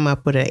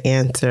up with an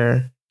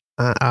answer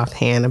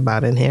offhand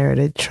about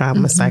inherited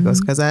trauma cycles,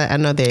 because I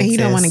know they exist. And you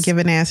don't want to give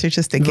an answer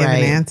just to give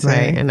an answer.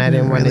 Right. And I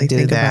didn't want to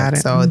do that.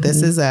 So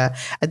this is I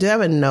do have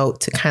a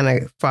note to kind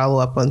of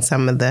follow up on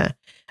some of the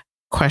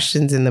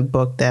questions in the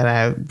book that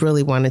I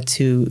really wanted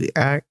to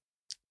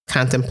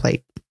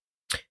contemplate.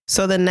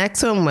 So the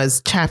next one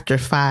was chapter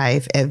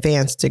 5,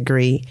 Advanced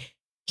Degree.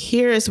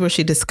 Here is where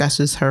she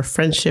discusses her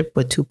friendship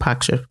with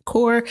Tupac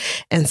Shakur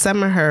and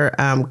some of her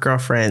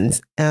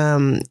girlfriends.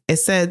 It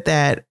said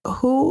that,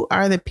 who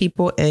are the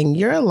people in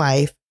your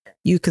life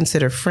you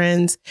consider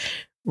friends?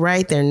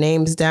 Write their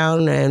names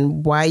down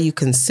and why you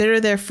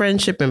consider their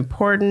friendship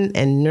important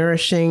and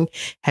nourishing.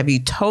 Have you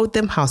told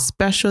them how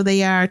special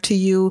they are to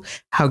you?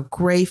 How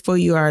grateful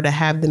you are to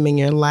have them in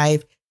your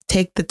life?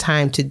 Take the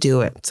time to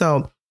do it.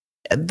 So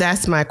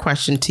that's my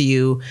question to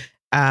you.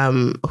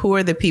 Who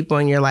are the people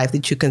in your life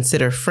that you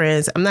consider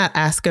friends? I'm not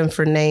asking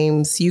for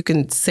names. You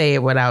can say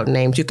it without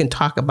names. You can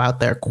talk about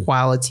their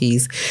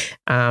qualities,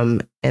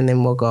 and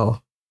then we'll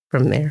go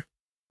from there.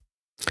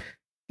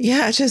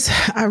 Yeah,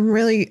 I'm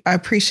really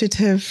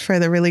appreciative for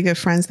the really good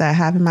friends that I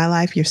have in my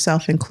life,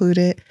 yourself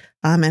included.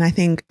 And I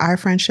think our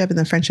friendship and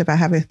the friendship I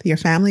have with your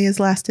family has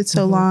lasted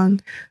so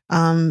long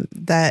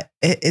that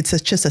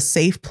it's just a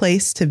safe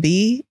place to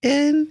be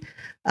in.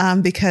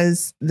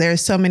 Because there's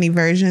so many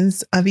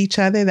versions of each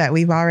other that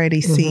we've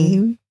already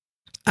seen.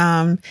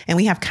 And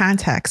we have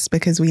context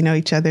because we know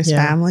each other's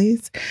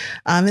families.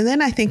 And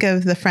then I think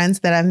of the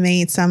friends that I've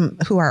made, some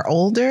who are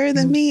older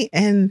than me.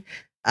 And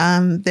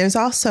there's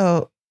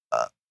also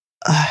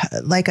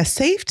like a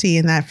safety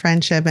in that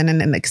friendship and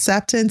an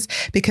acceptance,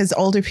 because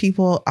older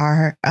people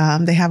are,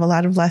 they have a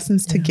lot of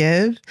lessons to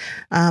give,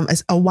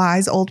 as a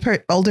wise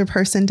older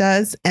person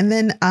does. And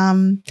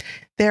then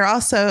they're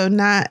also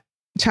not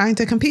trying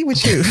to compete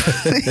with you,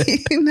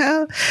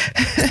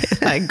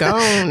 like, go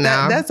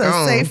now. That's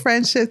a safe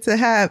friendship to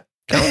have.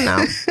 Go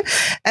now.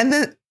 And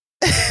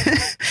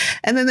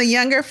then the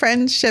younger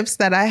friendships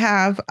that I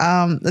have,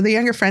 the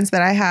younger friends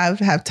that I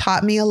have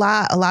taught me a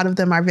lot. A lot of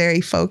them are very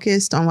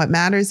focused on what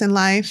matters in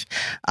life.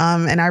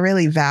 And I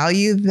really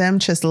value them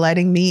just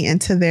letting me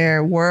into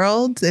their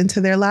world,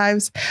 into their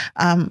lives.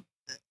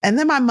 And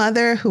then my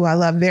mother, who I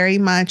love very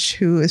much,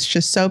 who is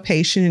just so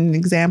patient, an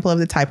example of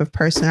the type of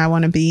person I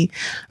want to be.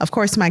 Of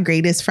course, my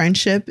greatest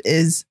friendship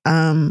is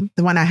the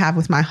one I have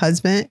with my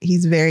husband.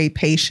 He's very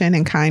patient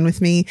and kind with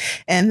me.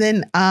 And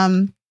then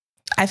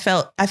I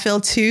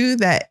feel too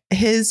that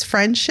his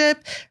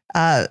friendship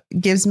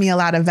gives me a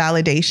lot of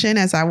validation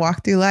as I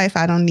walk through life.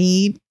 I don't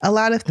need a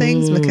lot of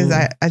things because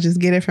I just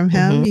get it from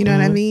him. You know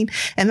what I mean?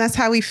 And that's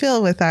how we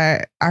feel with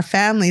our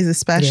families,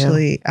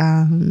 especially.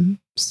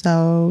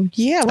 So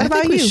yeah, what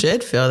about you? We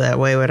should feel that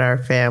way with our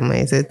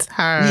families. It's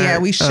hard. Yeah,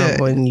 we should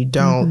when you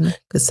don't,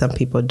 because some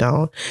people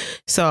don't.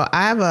 So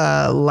I have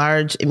a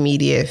large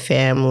immediate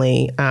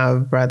family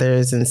of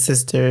brothers and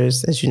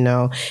sisters, as you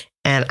know,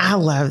 and I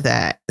love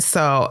that.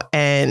 So,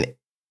 and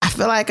I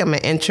feel like I'm an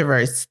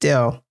introvert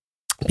still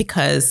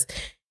because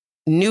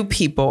new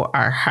people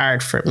are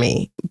hard for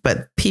me,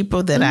 but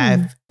people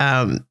that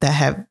that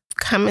have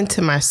come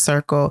into my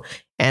circle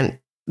and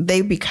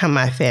they become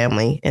my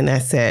family, and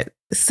that's it.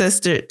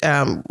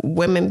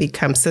 Women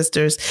become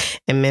sisters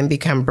and men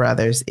become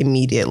brothers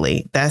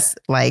immediately. That's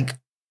like,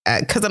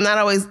 because I'm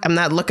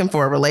not looking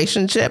for a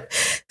relationship.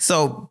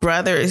 So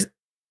brothers,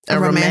 a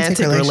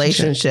romantic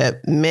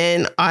relationship,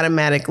 men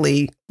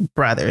automatically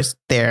brothers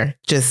there.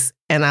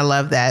 And I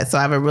love that. So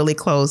I have a really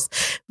close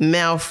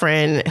male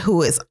friend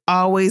who is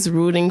always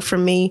rooting for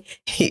me.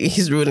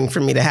 He's rooting for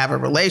me to have a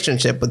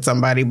relationship with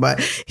somebody, but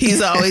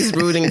he's always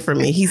rooting for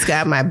me. He's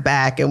got my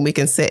back and we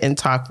can sit and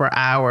talk for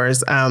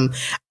hours. I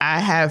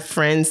have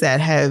friends that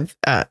have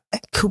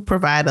who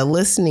provide a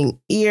listening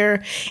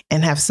ear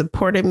and have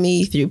supported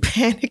me through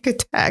panic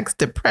attacks,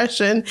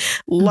 depression,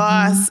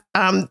 loss.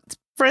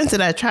 Friends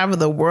that I travel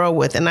the world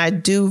with, and I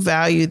do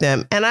value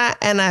them. And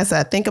as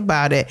I think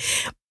about it,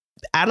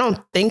 I don't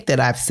think that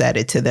I've said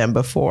it to them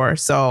before.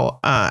 So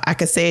I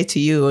could say it to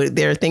you.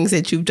 There are things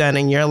that you've done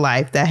in your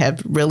life that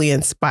have really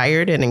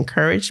inspired and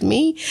encouraged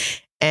me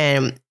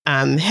and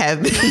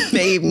have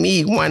made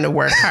me want to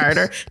work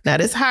harder.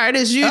 Not as hard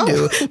as you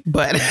do,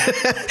 but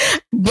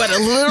a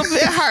little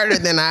bit harder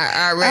than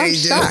I already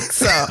do.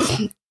 So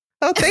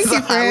thank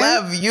you, friend. I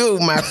love you,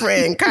 my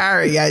friend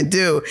Kari. I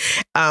do.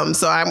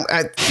 So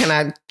can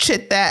I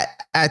chit that?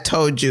 I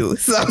told you.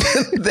 So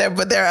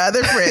but there are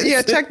other friends.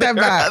 Yeah, check that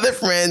box. Other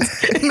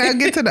friends. Now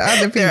get to the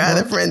other people. There are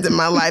other friends in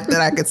my life that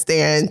I could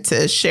stand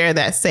to share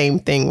that same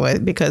thing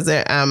with, because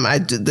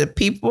the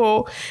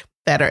people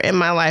that are in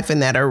my life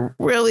and that are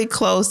really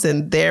close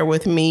and there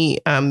with me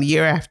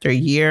year after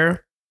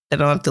year, I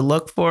don't have to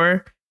look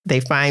for. They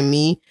find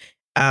me.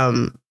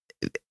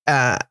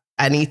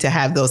 I need to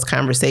have those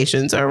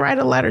conversations or write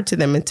a letter to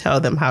them and tell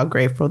them how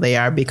grateful they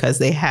are because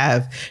they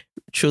have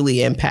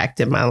truly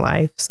impacted my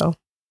life. So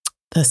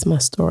that's my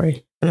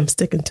story and I'm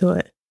sticking to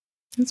it.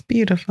 It's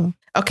beautiful.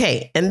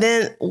 Okay. And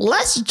then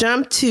let's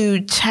jump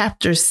to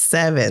chapter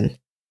 7,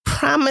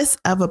 Promise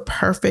of a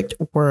Perfect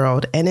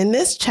World. And in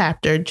this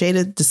chapter,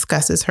 Jada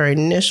discusses her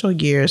initial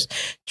years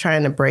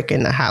trying to break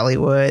into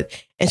Hollywood.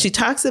 And she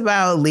talks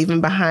about leaving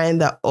behind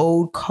the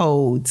old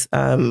codes.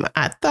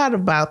 I thought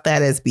about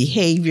that as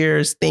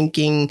behaviors,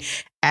 thinking,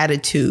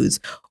 attitudes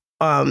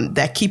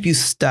that keep you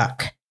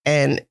stuck.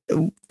 And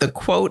the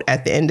quote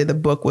at the end of the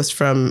book was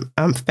from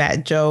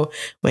Fat Joe,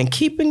 "When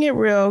keeping it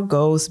real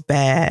goes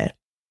bad."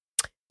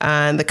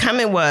 The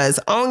comment was,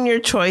 own your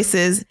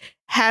choices,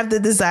 have the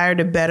desire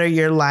to better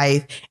your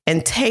life,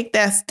 and take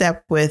that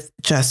step with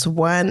just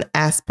one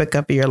aspect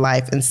of your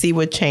life and see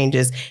what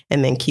changes,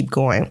 and then keep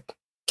going.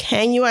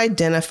 Can you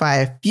identify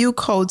a few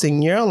codes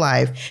in your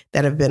life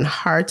that have been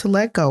hard to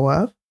let go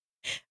of?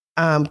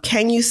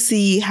 Can you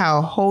see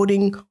how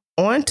holding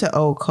on to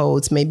old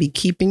codes may be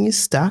keeping you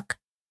stuck?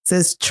 It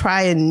says,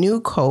 try a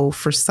new code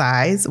for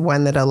size,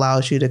 one that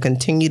allows you to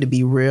continue to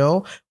be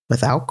real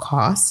without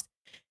cost.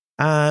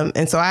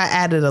 And so I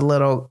added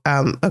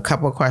a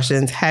couple of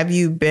questions. Have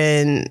you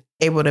been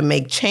able to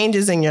make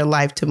changes in your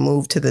life to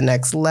move to the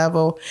next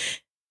level?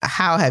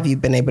 How have you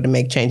been able to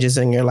make changes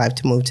in your life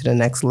to move to the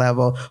next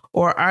level?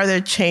 Or are there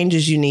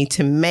changes you need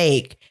to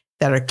make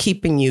that are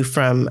keeping you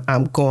from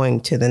going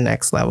to the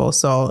next level?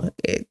 So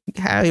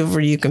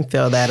however you can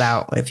fill that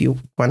out if you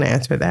want to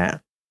answer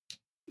that.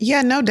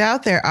 Yeah, no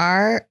doubt there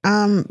are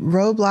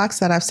roadblocks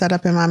that I've set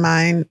up in my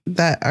mind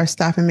that are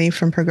stopping me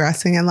from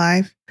progressing in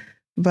life,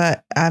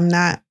 but I'm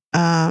not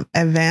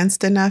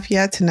advanced enough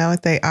yet to know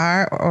what they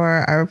are,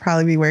 or I would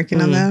probably be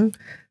working on them.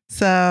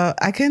 So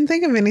I couldn't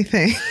think of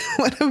anything.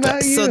 What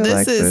about you? So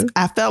Alexis?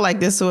 I felt like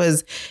this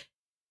was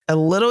a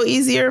little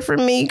easier for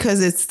me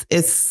because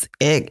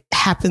it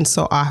happens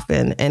so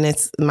often, and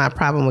it's my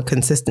problem with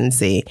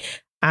consistency.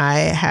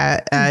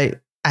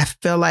 I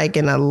feel like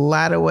in a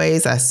lot of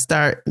ways, I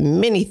start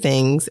many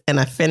things and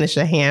I finish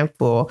a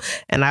handful,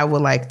 and I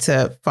would like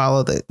to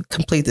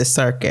complete the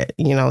circuit,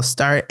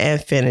 start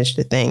and finish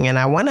the thing. And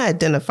I want to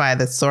identify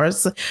the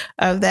source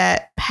of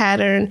that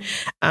pattern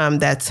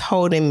that's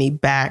holding me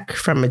back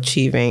from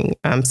achieving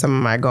some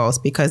of my goals,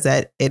 because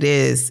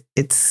it's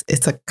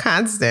a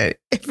constant.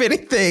 If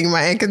anything,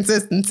 my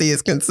inconsistency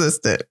is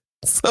consistent.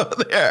 So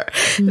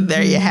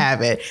there you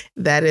have it.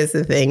 That is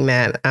the thing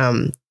that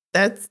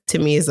to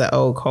me is an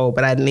old code,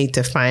 but I need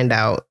to find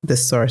out the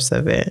source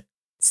of it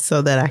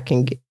so that I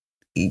can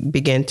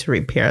begin to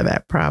repair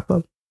that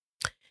problem.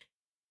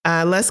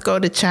 Let's go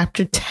to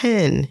chapter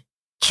 10,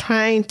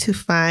 Trying to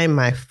Find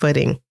My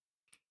Footing.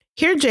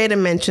 Here, Jada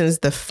mentions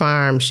the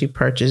farm she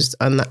purchased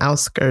on the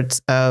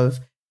outskirts of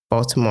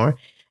Baltimore.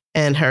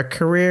 And her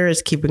career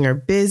is keeping her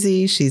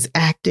busy. She's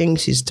acting,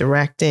 she's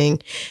directing.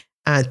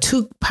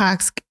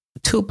 Tupac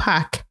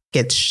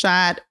gets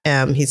shot.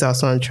 He's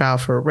also on trial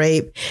for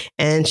rape.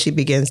 And she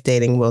begins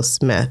dating Will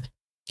Smith.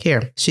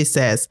 Here, she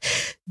says,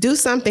 do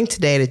something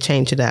today to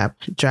change it up.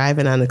 Drive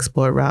an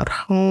unexplored route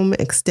home,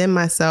 extend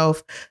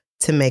myself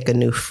to make a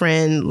new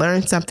friend,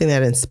 learn something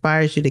that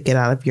inspires you to get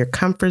out of your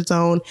comfort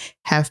zone,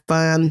 have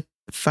fun,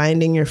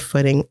 finding your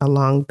footing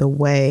along the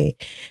way.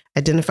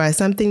 Identify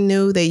something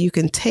new that you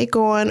can take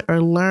on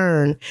or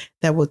learn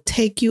that will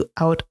take you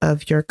out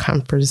of your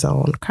comfort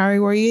zone. Kari,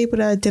 were you able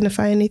to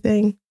identify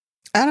anything?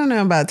 I don't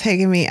know about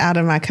taking me out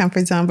of my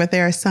comfort zone, but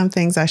there are some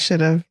things I should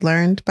have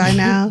learned by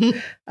now.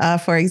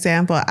 For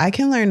example, I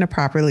can learn to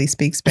properly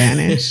speak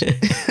Spanish.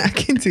 I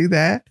can do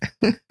that.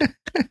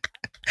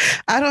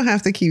 I don't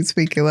have to keep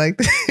speaking like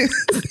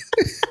this.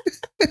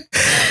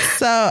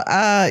 So,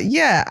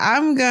 yeah,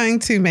 I'm going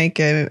to make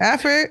an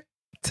effort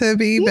to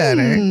be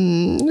better.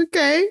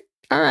 Okay.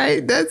 All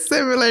right. That's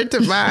similar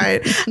to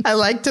mine. I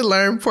like to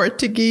learn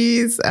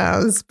Portuguese,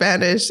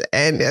 Spanish,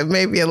 and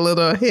maybe a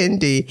little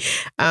Hindi.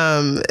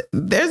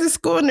 There's a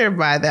school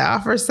nearby that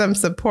offers some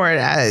support.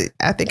 I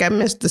think I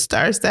missed the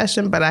start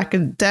session, but I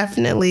could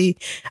definitely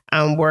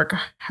work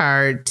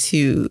hard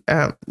to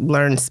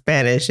learn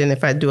Spanish. And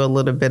if I do a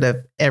little bit of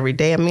every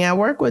day, I mean, I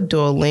work with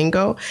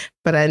Duolingo,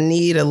 but I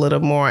need a little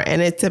more.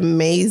 And it's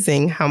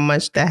amazing how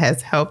much that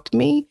has helped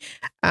me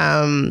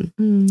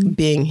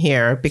being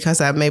here, because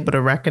I'm able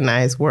to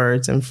recognize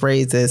words and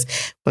phrases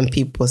when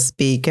people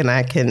speak, and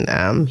I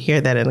can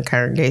hear that in a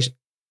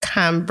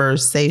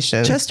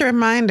conversation. Just a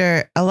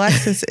reminder,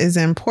 Alexis is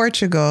in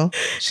Portugal.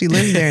 She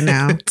lives there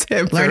now,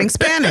 learning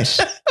Spanish.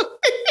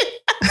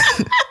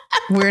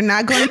 We're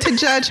not going to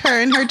judge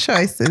her and her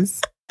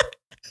choices.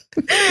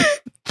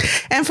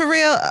 And for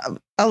real,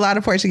 a lot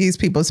of Portuguese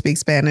people speak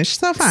Spanish,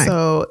 so fine.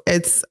 So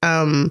it's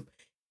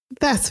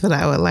that's what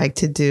I would like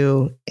to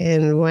do.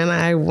 And when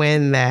I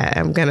win that,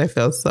 I'm going to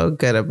feel so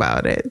good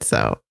about it.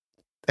 So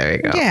there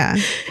you go. Yeah.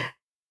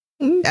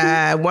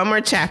 One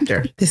more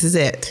chapter. This is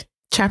it.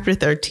 Chapter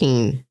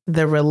 13,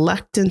 The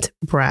Reluctant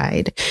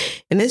Bride.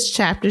 In this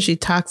chapter, she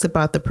talks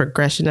about the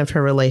progression of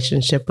her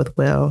relationship with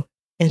Will,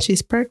 and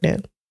she's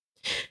pregnant.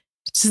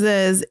 She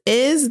says,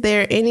 is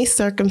there any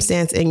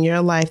circumstance in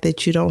your life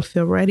that you don't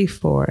feel ready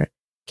for?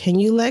 Can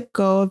you let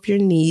go of your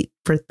need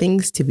for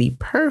things to be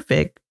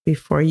perfect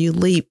before you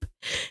leap?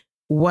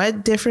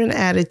 What different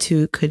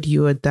attitude could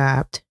you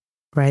adopt?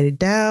 Write it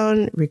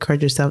down,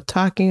 record yourself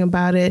talking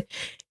about it.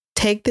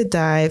 Take the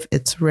dive.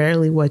 It's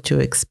rarely what you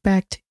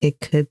expect.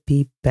 It could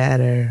be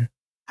better.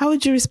 How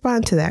would you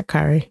respond to that,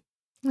 Kari?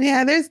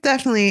 Yeah, there's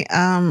definitely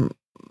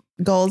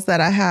goals that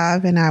I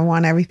have, and I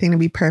want everything to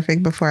be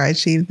perfect before I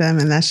achieve them.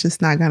 And that's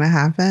just not going to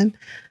happen.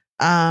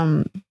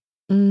 I'm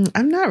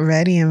not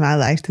ready in my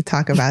life to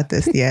talk about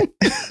this yet.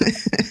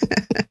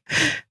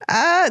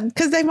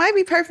 Because they might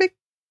be perfect.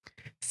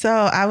 So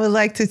I would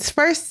like to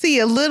first see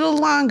a little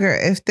longer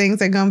if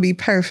things are going to be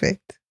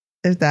perfect,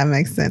 if that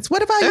makes sense.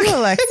 What about you,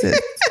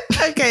 Alexis?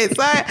 Okay,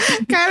 so I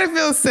kind of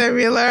feel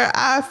similar.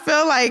 I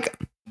feel like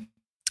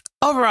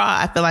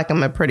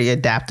I'm a pretty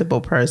adaptable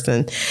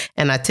person,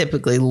 and I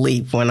typically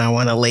leap when I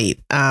want to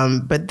leap.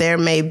 But there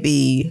may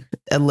be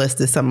a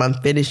list of some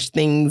unfinished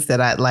things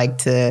that I'd like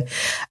to,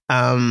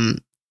 I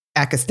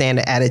could stand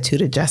an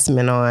attitude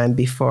adjustment on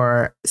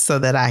before, so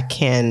that I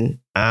can,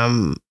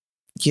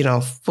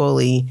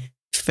 fully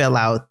fill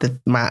out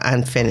my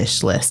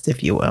unfinished list,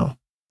 if you will.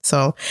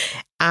 So,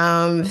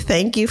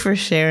 thank you for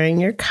sharing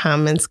your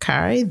comments,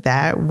 Kari.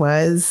 That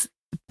was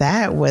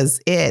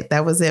it.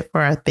 That was it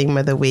for our theme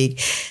of the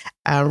week.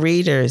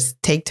 Readers,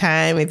 take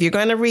time. If you're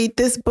going to read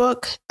this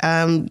book,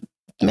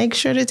 make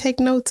sure to take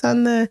notes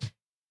on the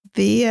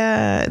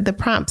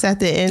prompts at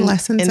the end,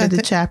 of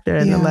the chapter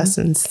and the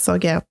lessons. So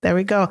yeah, there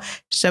we go.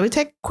 Shall we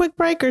take a quick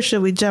break, or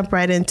should we jump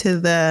right into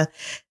the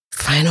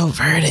final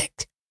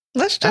verdict?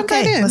 Let's jump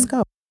right in. Let's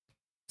go.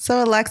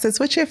 So Alexis,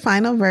 what's your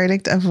final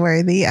verdict of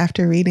Worthy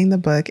after reading the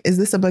book? Is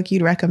this a book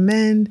you'd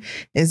recommend?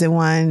 Is it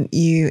one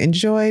you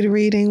enjoyed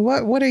reading?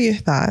 What are your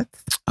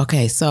thoughts?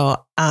 Okay,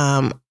 so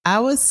I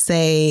would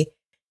say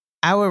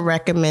I would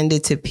recommend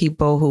it to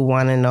people who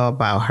want to know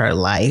about her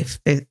life.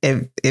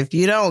 If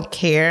you don't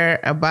care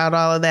about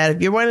all of that,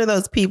 if you're one of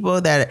those people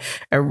that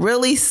are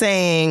really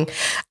saying,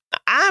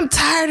 I'm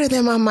tired of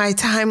them on my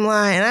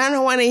timeline, I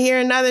don't want to hear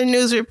another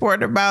news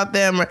report about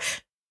them,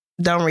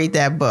 don't read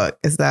that book.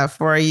 It's not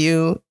for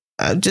you.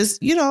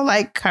 Just,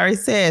 like Kari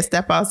said,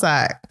 step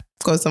outside,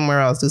 go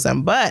somewhere else, do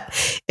something.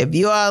 But if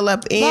you all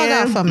up in, log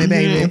out for me,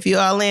 baby. If you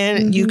all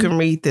in, you can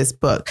read this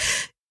book.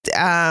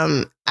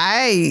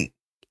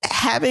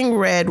 Having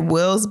read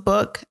Will's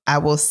book, I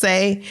will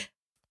say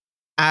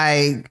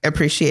I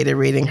appreciated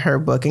reading her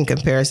book in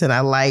comparison. I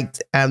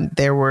liked,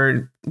 there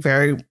were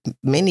very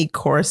many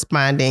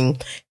corresponding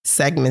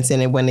segments in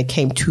it when it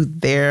came to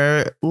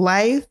their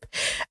life.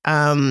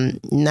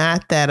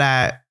 Not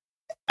that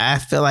I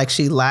feel like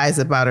she lies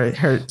about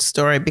her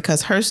story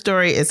because her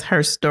story is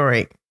her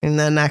story. And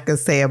nothing I can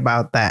say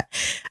about that.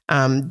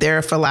 There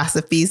are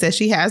philosophies that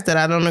she has that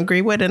I don't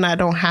agree with, and I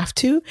don't have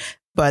to.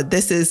 But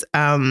this is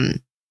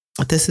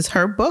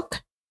her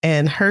book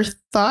and her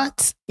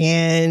thoughts,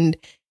 and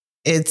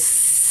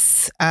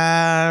it's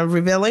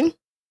revealing.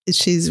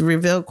 She's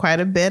revealed quite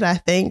a bit, I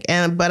think.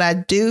 But I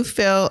do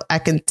feel I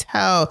can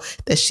tell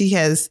that she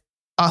has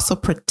also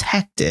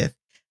protective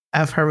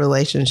of her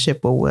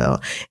relationship with Will.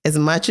 As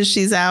much as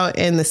she's out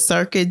in the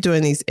circuit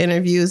doing these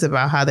interviews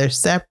about how they're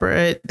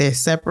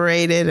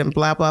separated and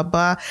blah, blah,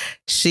 blah,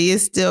 she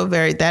is still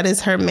that is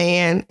her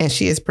man, and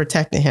she is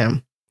protecting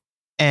him.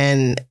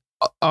 And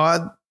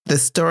all the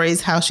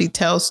stories, how she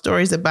tells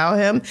stories about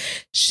him,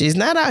 she's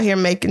not out here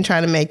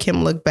trying to make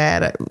him look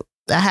bad.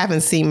 I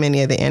haven't seen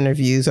many of the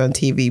interviews on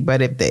TV,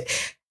 but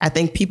I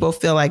think people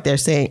feel like they're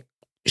saying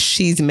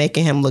she's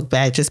making him look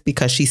bad just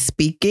because she's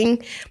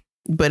speaking.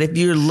 But if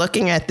you're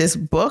looking at this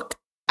book,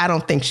 I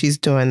don't think she's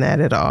doing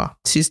that at all.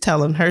 She's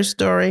telling her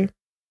story,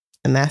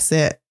 and that's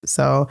it.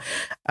 So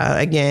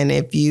again,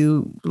 if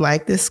you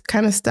like this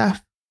kind of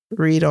stuff,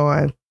 read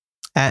on.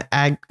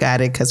 I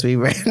got it because we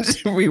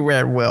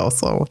read Will,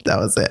 so that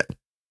was it.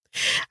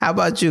 How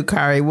about you,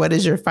 Kari? What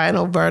is your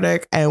final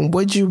verdict, and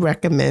would you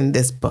recommend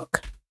this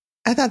book?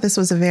 I thought this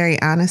was a very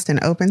honest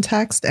and open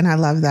text, and I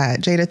love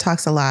that. Jada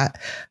talks a lot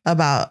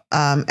about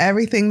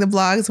everything the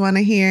blogs want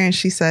to hear, and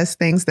she says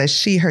things that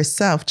she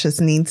herself just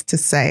needs to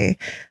say.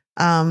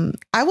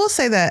 I will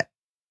say that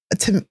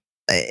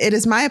it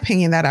is my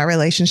opinion that our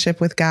relationship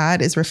with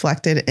God is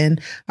reflected in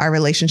our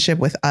relationship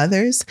with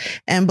others,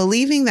 and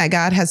believing that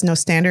God has no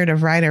standard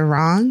of right or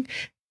wrong,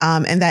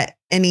 and that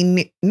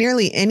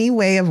nearly any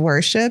way of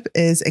worship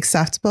is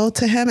acceptable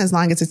to him as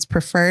long as it's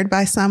preferred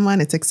by someone,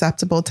 it's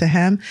acceptable to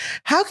him.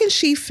 How can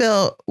she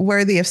feel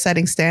worthy of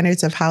setting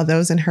standards of how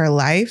those in her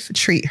life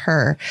treat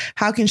her?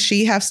 How can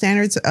she have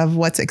standards of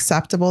what's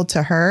acceptable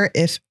to her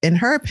if, in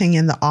her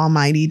opinion, the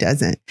Almighty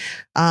doesn't?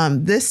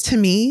 This, to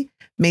me,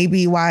 may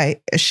be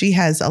why she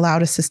has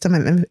allowed a system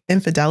of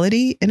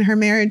infidelity in her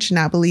marriage,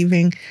 not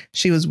believing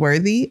she was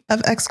worthy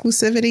of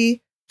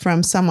exclusivity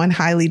from someone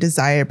highly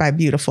desired by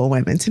beautiful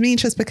women. To me,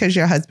 just because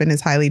your husband is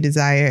highly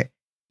desired,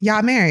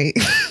 y'all married.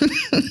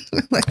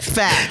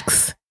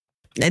 Facts.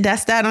 And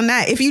that's that on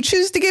that. If you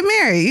choose to get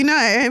married,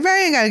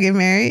 everybody ain't got to get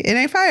married. It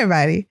ain't for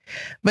everybody.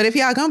 But if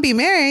y'all gonna be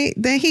married,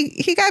 then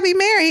he got to be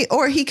married,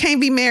 or he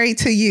can't be married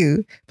to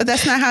you. But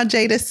that's not how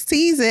Jada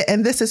sees it.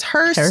 And this is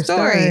her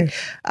story.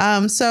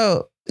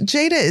 So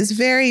Jada is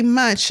very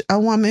much a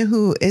woman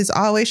who is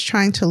always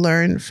trying to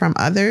learn from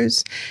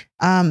others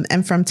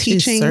and from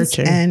teachings,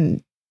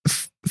 and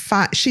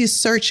she's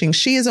searching.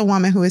 She is a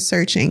woman who is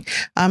searching.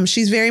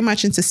 She's very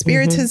much into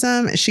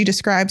spiritism. Mm-hmm. She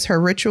describes her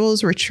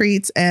rituals,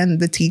 retreats, and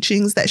the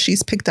teachings that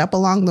she's picked up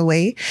along the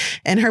way.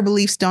 And her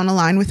beliefs don't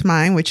align with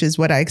mine, which is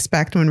what I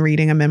expect when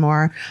reading a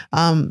memoir.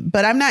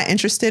 But I'm not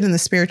interested in the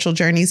spiritual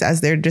journeys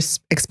as they're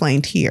just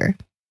explained here.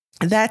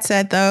 That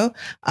said, though,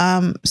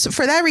 so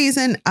for that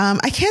reason,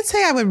 I can't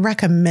say I would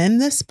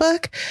recommend this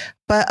book,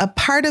 but a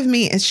part of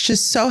me is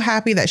just so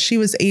happy that she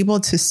was able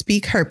to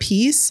speak her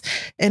piece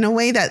in a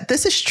way that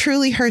this is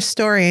truly her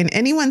story. And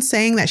anyone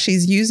saying that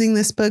she's using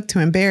this book to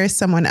embarrass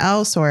someone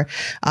else or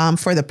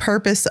for the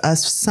purpose of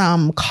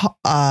some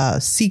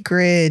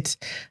secret,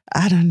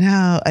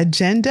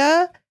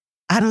 agenda,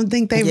 I don't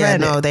think they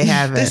read it. No, they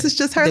haven't. This is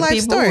just her life story.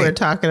 The people who are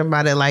talking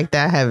about it like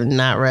that have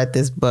not read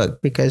this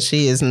book, because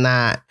she is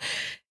not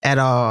at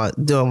all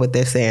doing what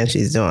they're saying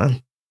she's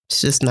doing.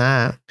 It's just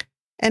not.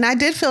 And I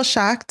did feel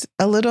shocked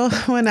a little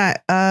when I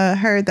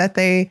heard that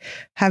they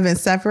have been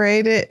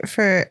separated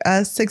for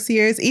 6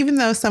 years, even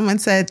though someone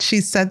said she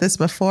said this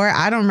before.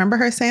 I don't remember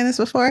her saying this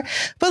before.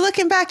 But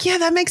looking back, yeah,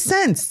 that makes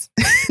sense.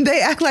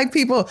 They act like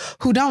people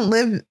who don't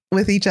live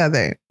with each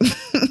other,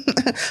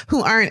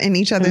 who aren't in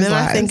each other's lives. And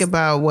then I think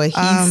about what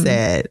he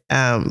said.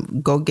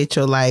 Go get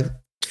your life,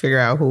 figure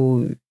out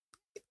who.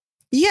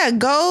 Yeah,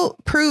 go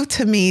prove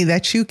to me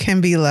that you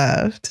can be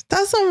loved.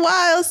 That's a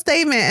wild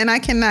statement, and I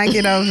cannot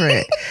get over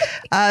it.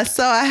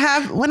 So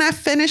when I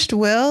finished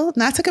Will,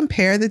 not to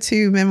compare the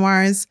two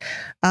memoirs,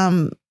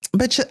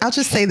 but I'll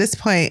just say this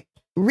point.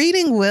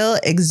 Reading Will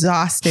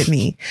exhausted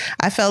me.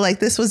 I felt like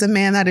this was a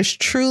man that is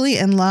truly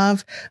in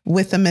love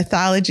with the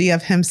mythology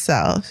of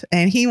himself,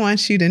 and he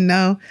wants you to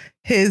know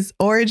his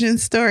origin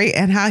story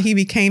and how he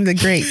became the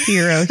great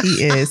hero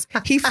he is.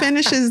 He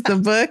finishes the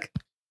book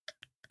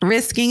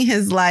risking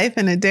his life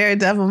in a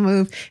daredevil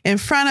move in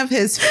front of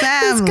his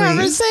family,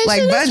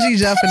 like bungee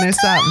jumping or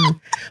something,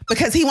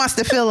 because he wants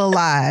to feel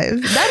alive.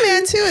 That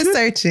man too is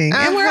searching,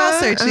 and we're all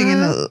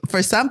searching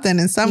for something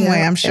in some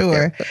way, I'm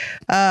sure.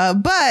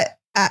 But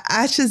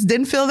I just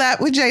didn't feel that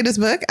with Jada's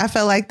book. I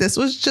felt like this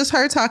was just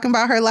her talking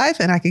about her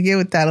life, and I could get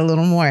with that a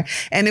little more.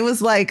 And it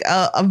was like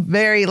a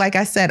very, like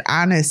I said,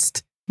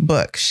 honest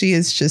book. She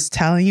is just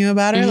telling you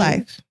about her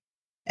life,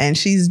 and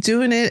she's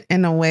doing it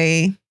in a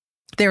way.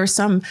 There were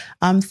some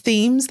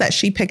themes that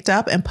she picked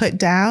up and put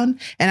down.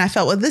 And I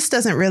felt, well, this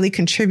doesn't really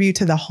contribute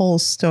to the whole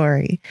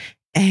story.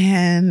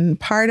 And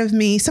part of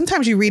me,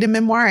 sometimes you read a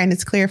memoir and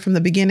it's clear from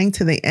the beginning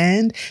to the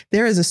end,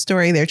 there is a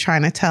story they're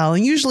trying to tell.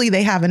 And usually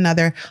they have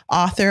another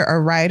author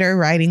or writer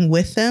writing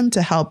with them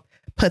to help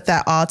put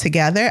that all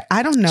together.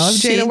 I don't know if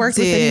Jada worked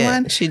with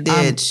anyone. She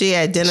did. She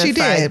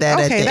identified that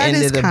at the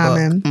end of the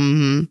book.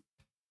 Mm-hmm.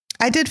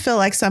 I did feel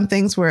like some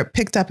things were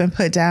picked up and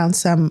put down,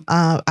 some,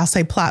 I'll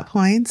say plot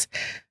points.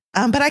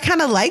 But I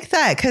kind of like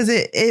that because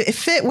it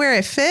fit where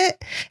it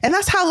fit. And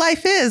that's how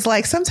life is.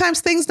 Like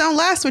sometimes things don't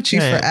last with you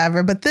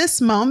forever, but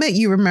this moment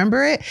you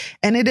remember it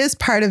and it is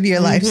part of your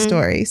life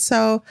story.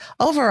 So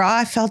overall,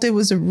 I felt it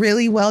was a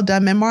really well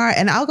done memoir.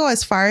 And I'll go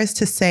as far as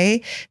to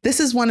say this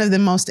is one of the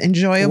most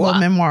enjoyable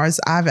memoirs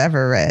I've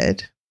ever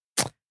read.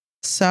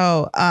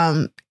 So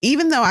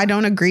even though I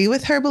don't agree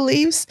with her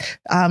beliefs,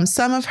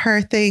 some of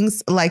her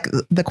things, like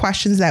the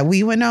questions that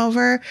we went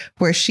over,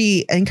 where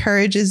she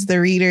encourages the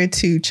reader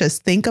to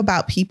just think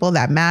about people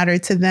that matter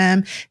to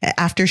them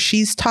after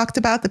she's talked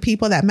about the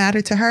people that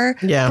matter to her.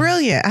 Yeah.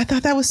 Brilliant. I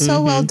thought that was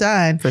so well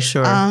done. For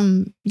sure.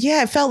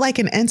 Yeah, it felt like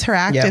an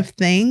interactive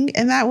thing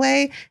in that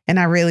way. And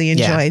I really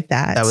enjoyed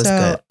that. That was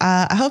good.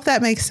 I hope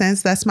that makes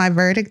sense. That's my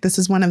verdict. This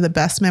is one of the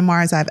best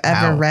memoirs I've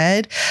ever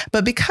read.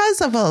 But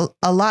because of a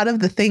lot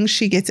of the things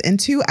she gets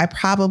into, I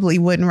probably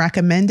wouldn't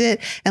recommend it.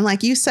 And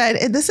like you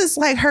said, this is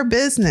like her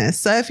business.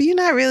 So if you're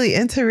not really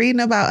into reading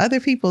about other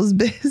people's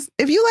business,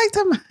 if you like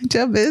to mind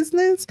your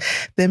business,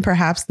 then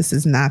perhaps this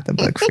is not the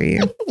book for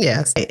you.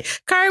 Yes.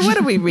 Kari, what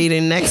are we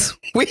reading next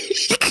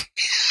week?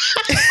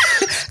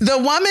 The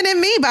Woman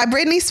in Me by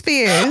Britney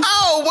Spears.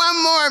 Oh,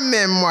 one more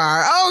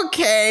memoir.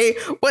 Okay.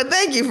 Well,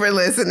 thank you for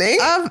listening.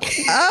 And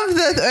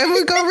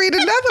we're going to read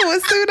another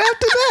one soon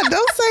after that.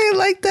 Don't say it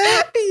like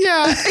that.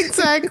 Yeah,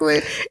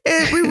 exactly.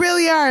 We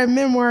really are in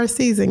memoir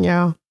season,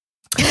 y'all.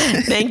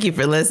 Thank you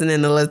for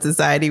listening to Lit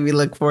Society. We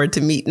look forward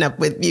to meeting up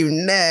with you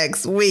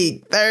next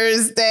week,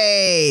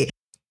 Thursday.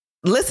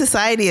 Lit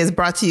Society is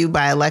brought to you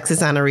by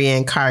Alexis Honoré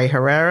and Kari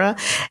Herrera.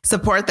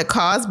 Support the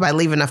cause by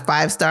leaving a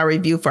 5-star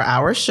review for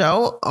our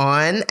show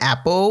on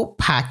Apple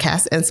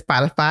Podcasts and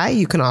Spotify.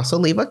 You can also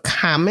leave a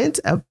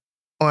comment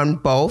on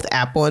both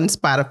Apple and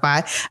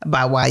Spotify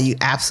about why you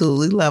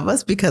absolutely love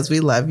us, because we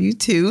love you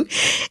too.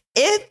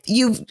 If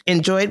you've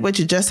enjoyed what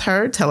you just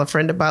heard, tell a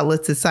friend about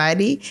Lit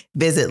Society.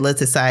 Visit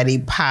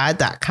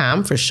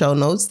litsocietypod.com for show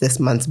notes, this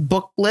month's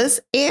book list,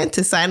 and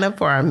to sign up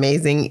for our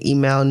amazing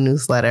email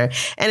newsletter.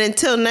 And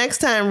until next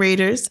time,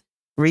 readers,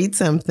 read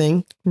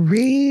something.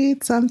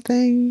 Read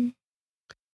something.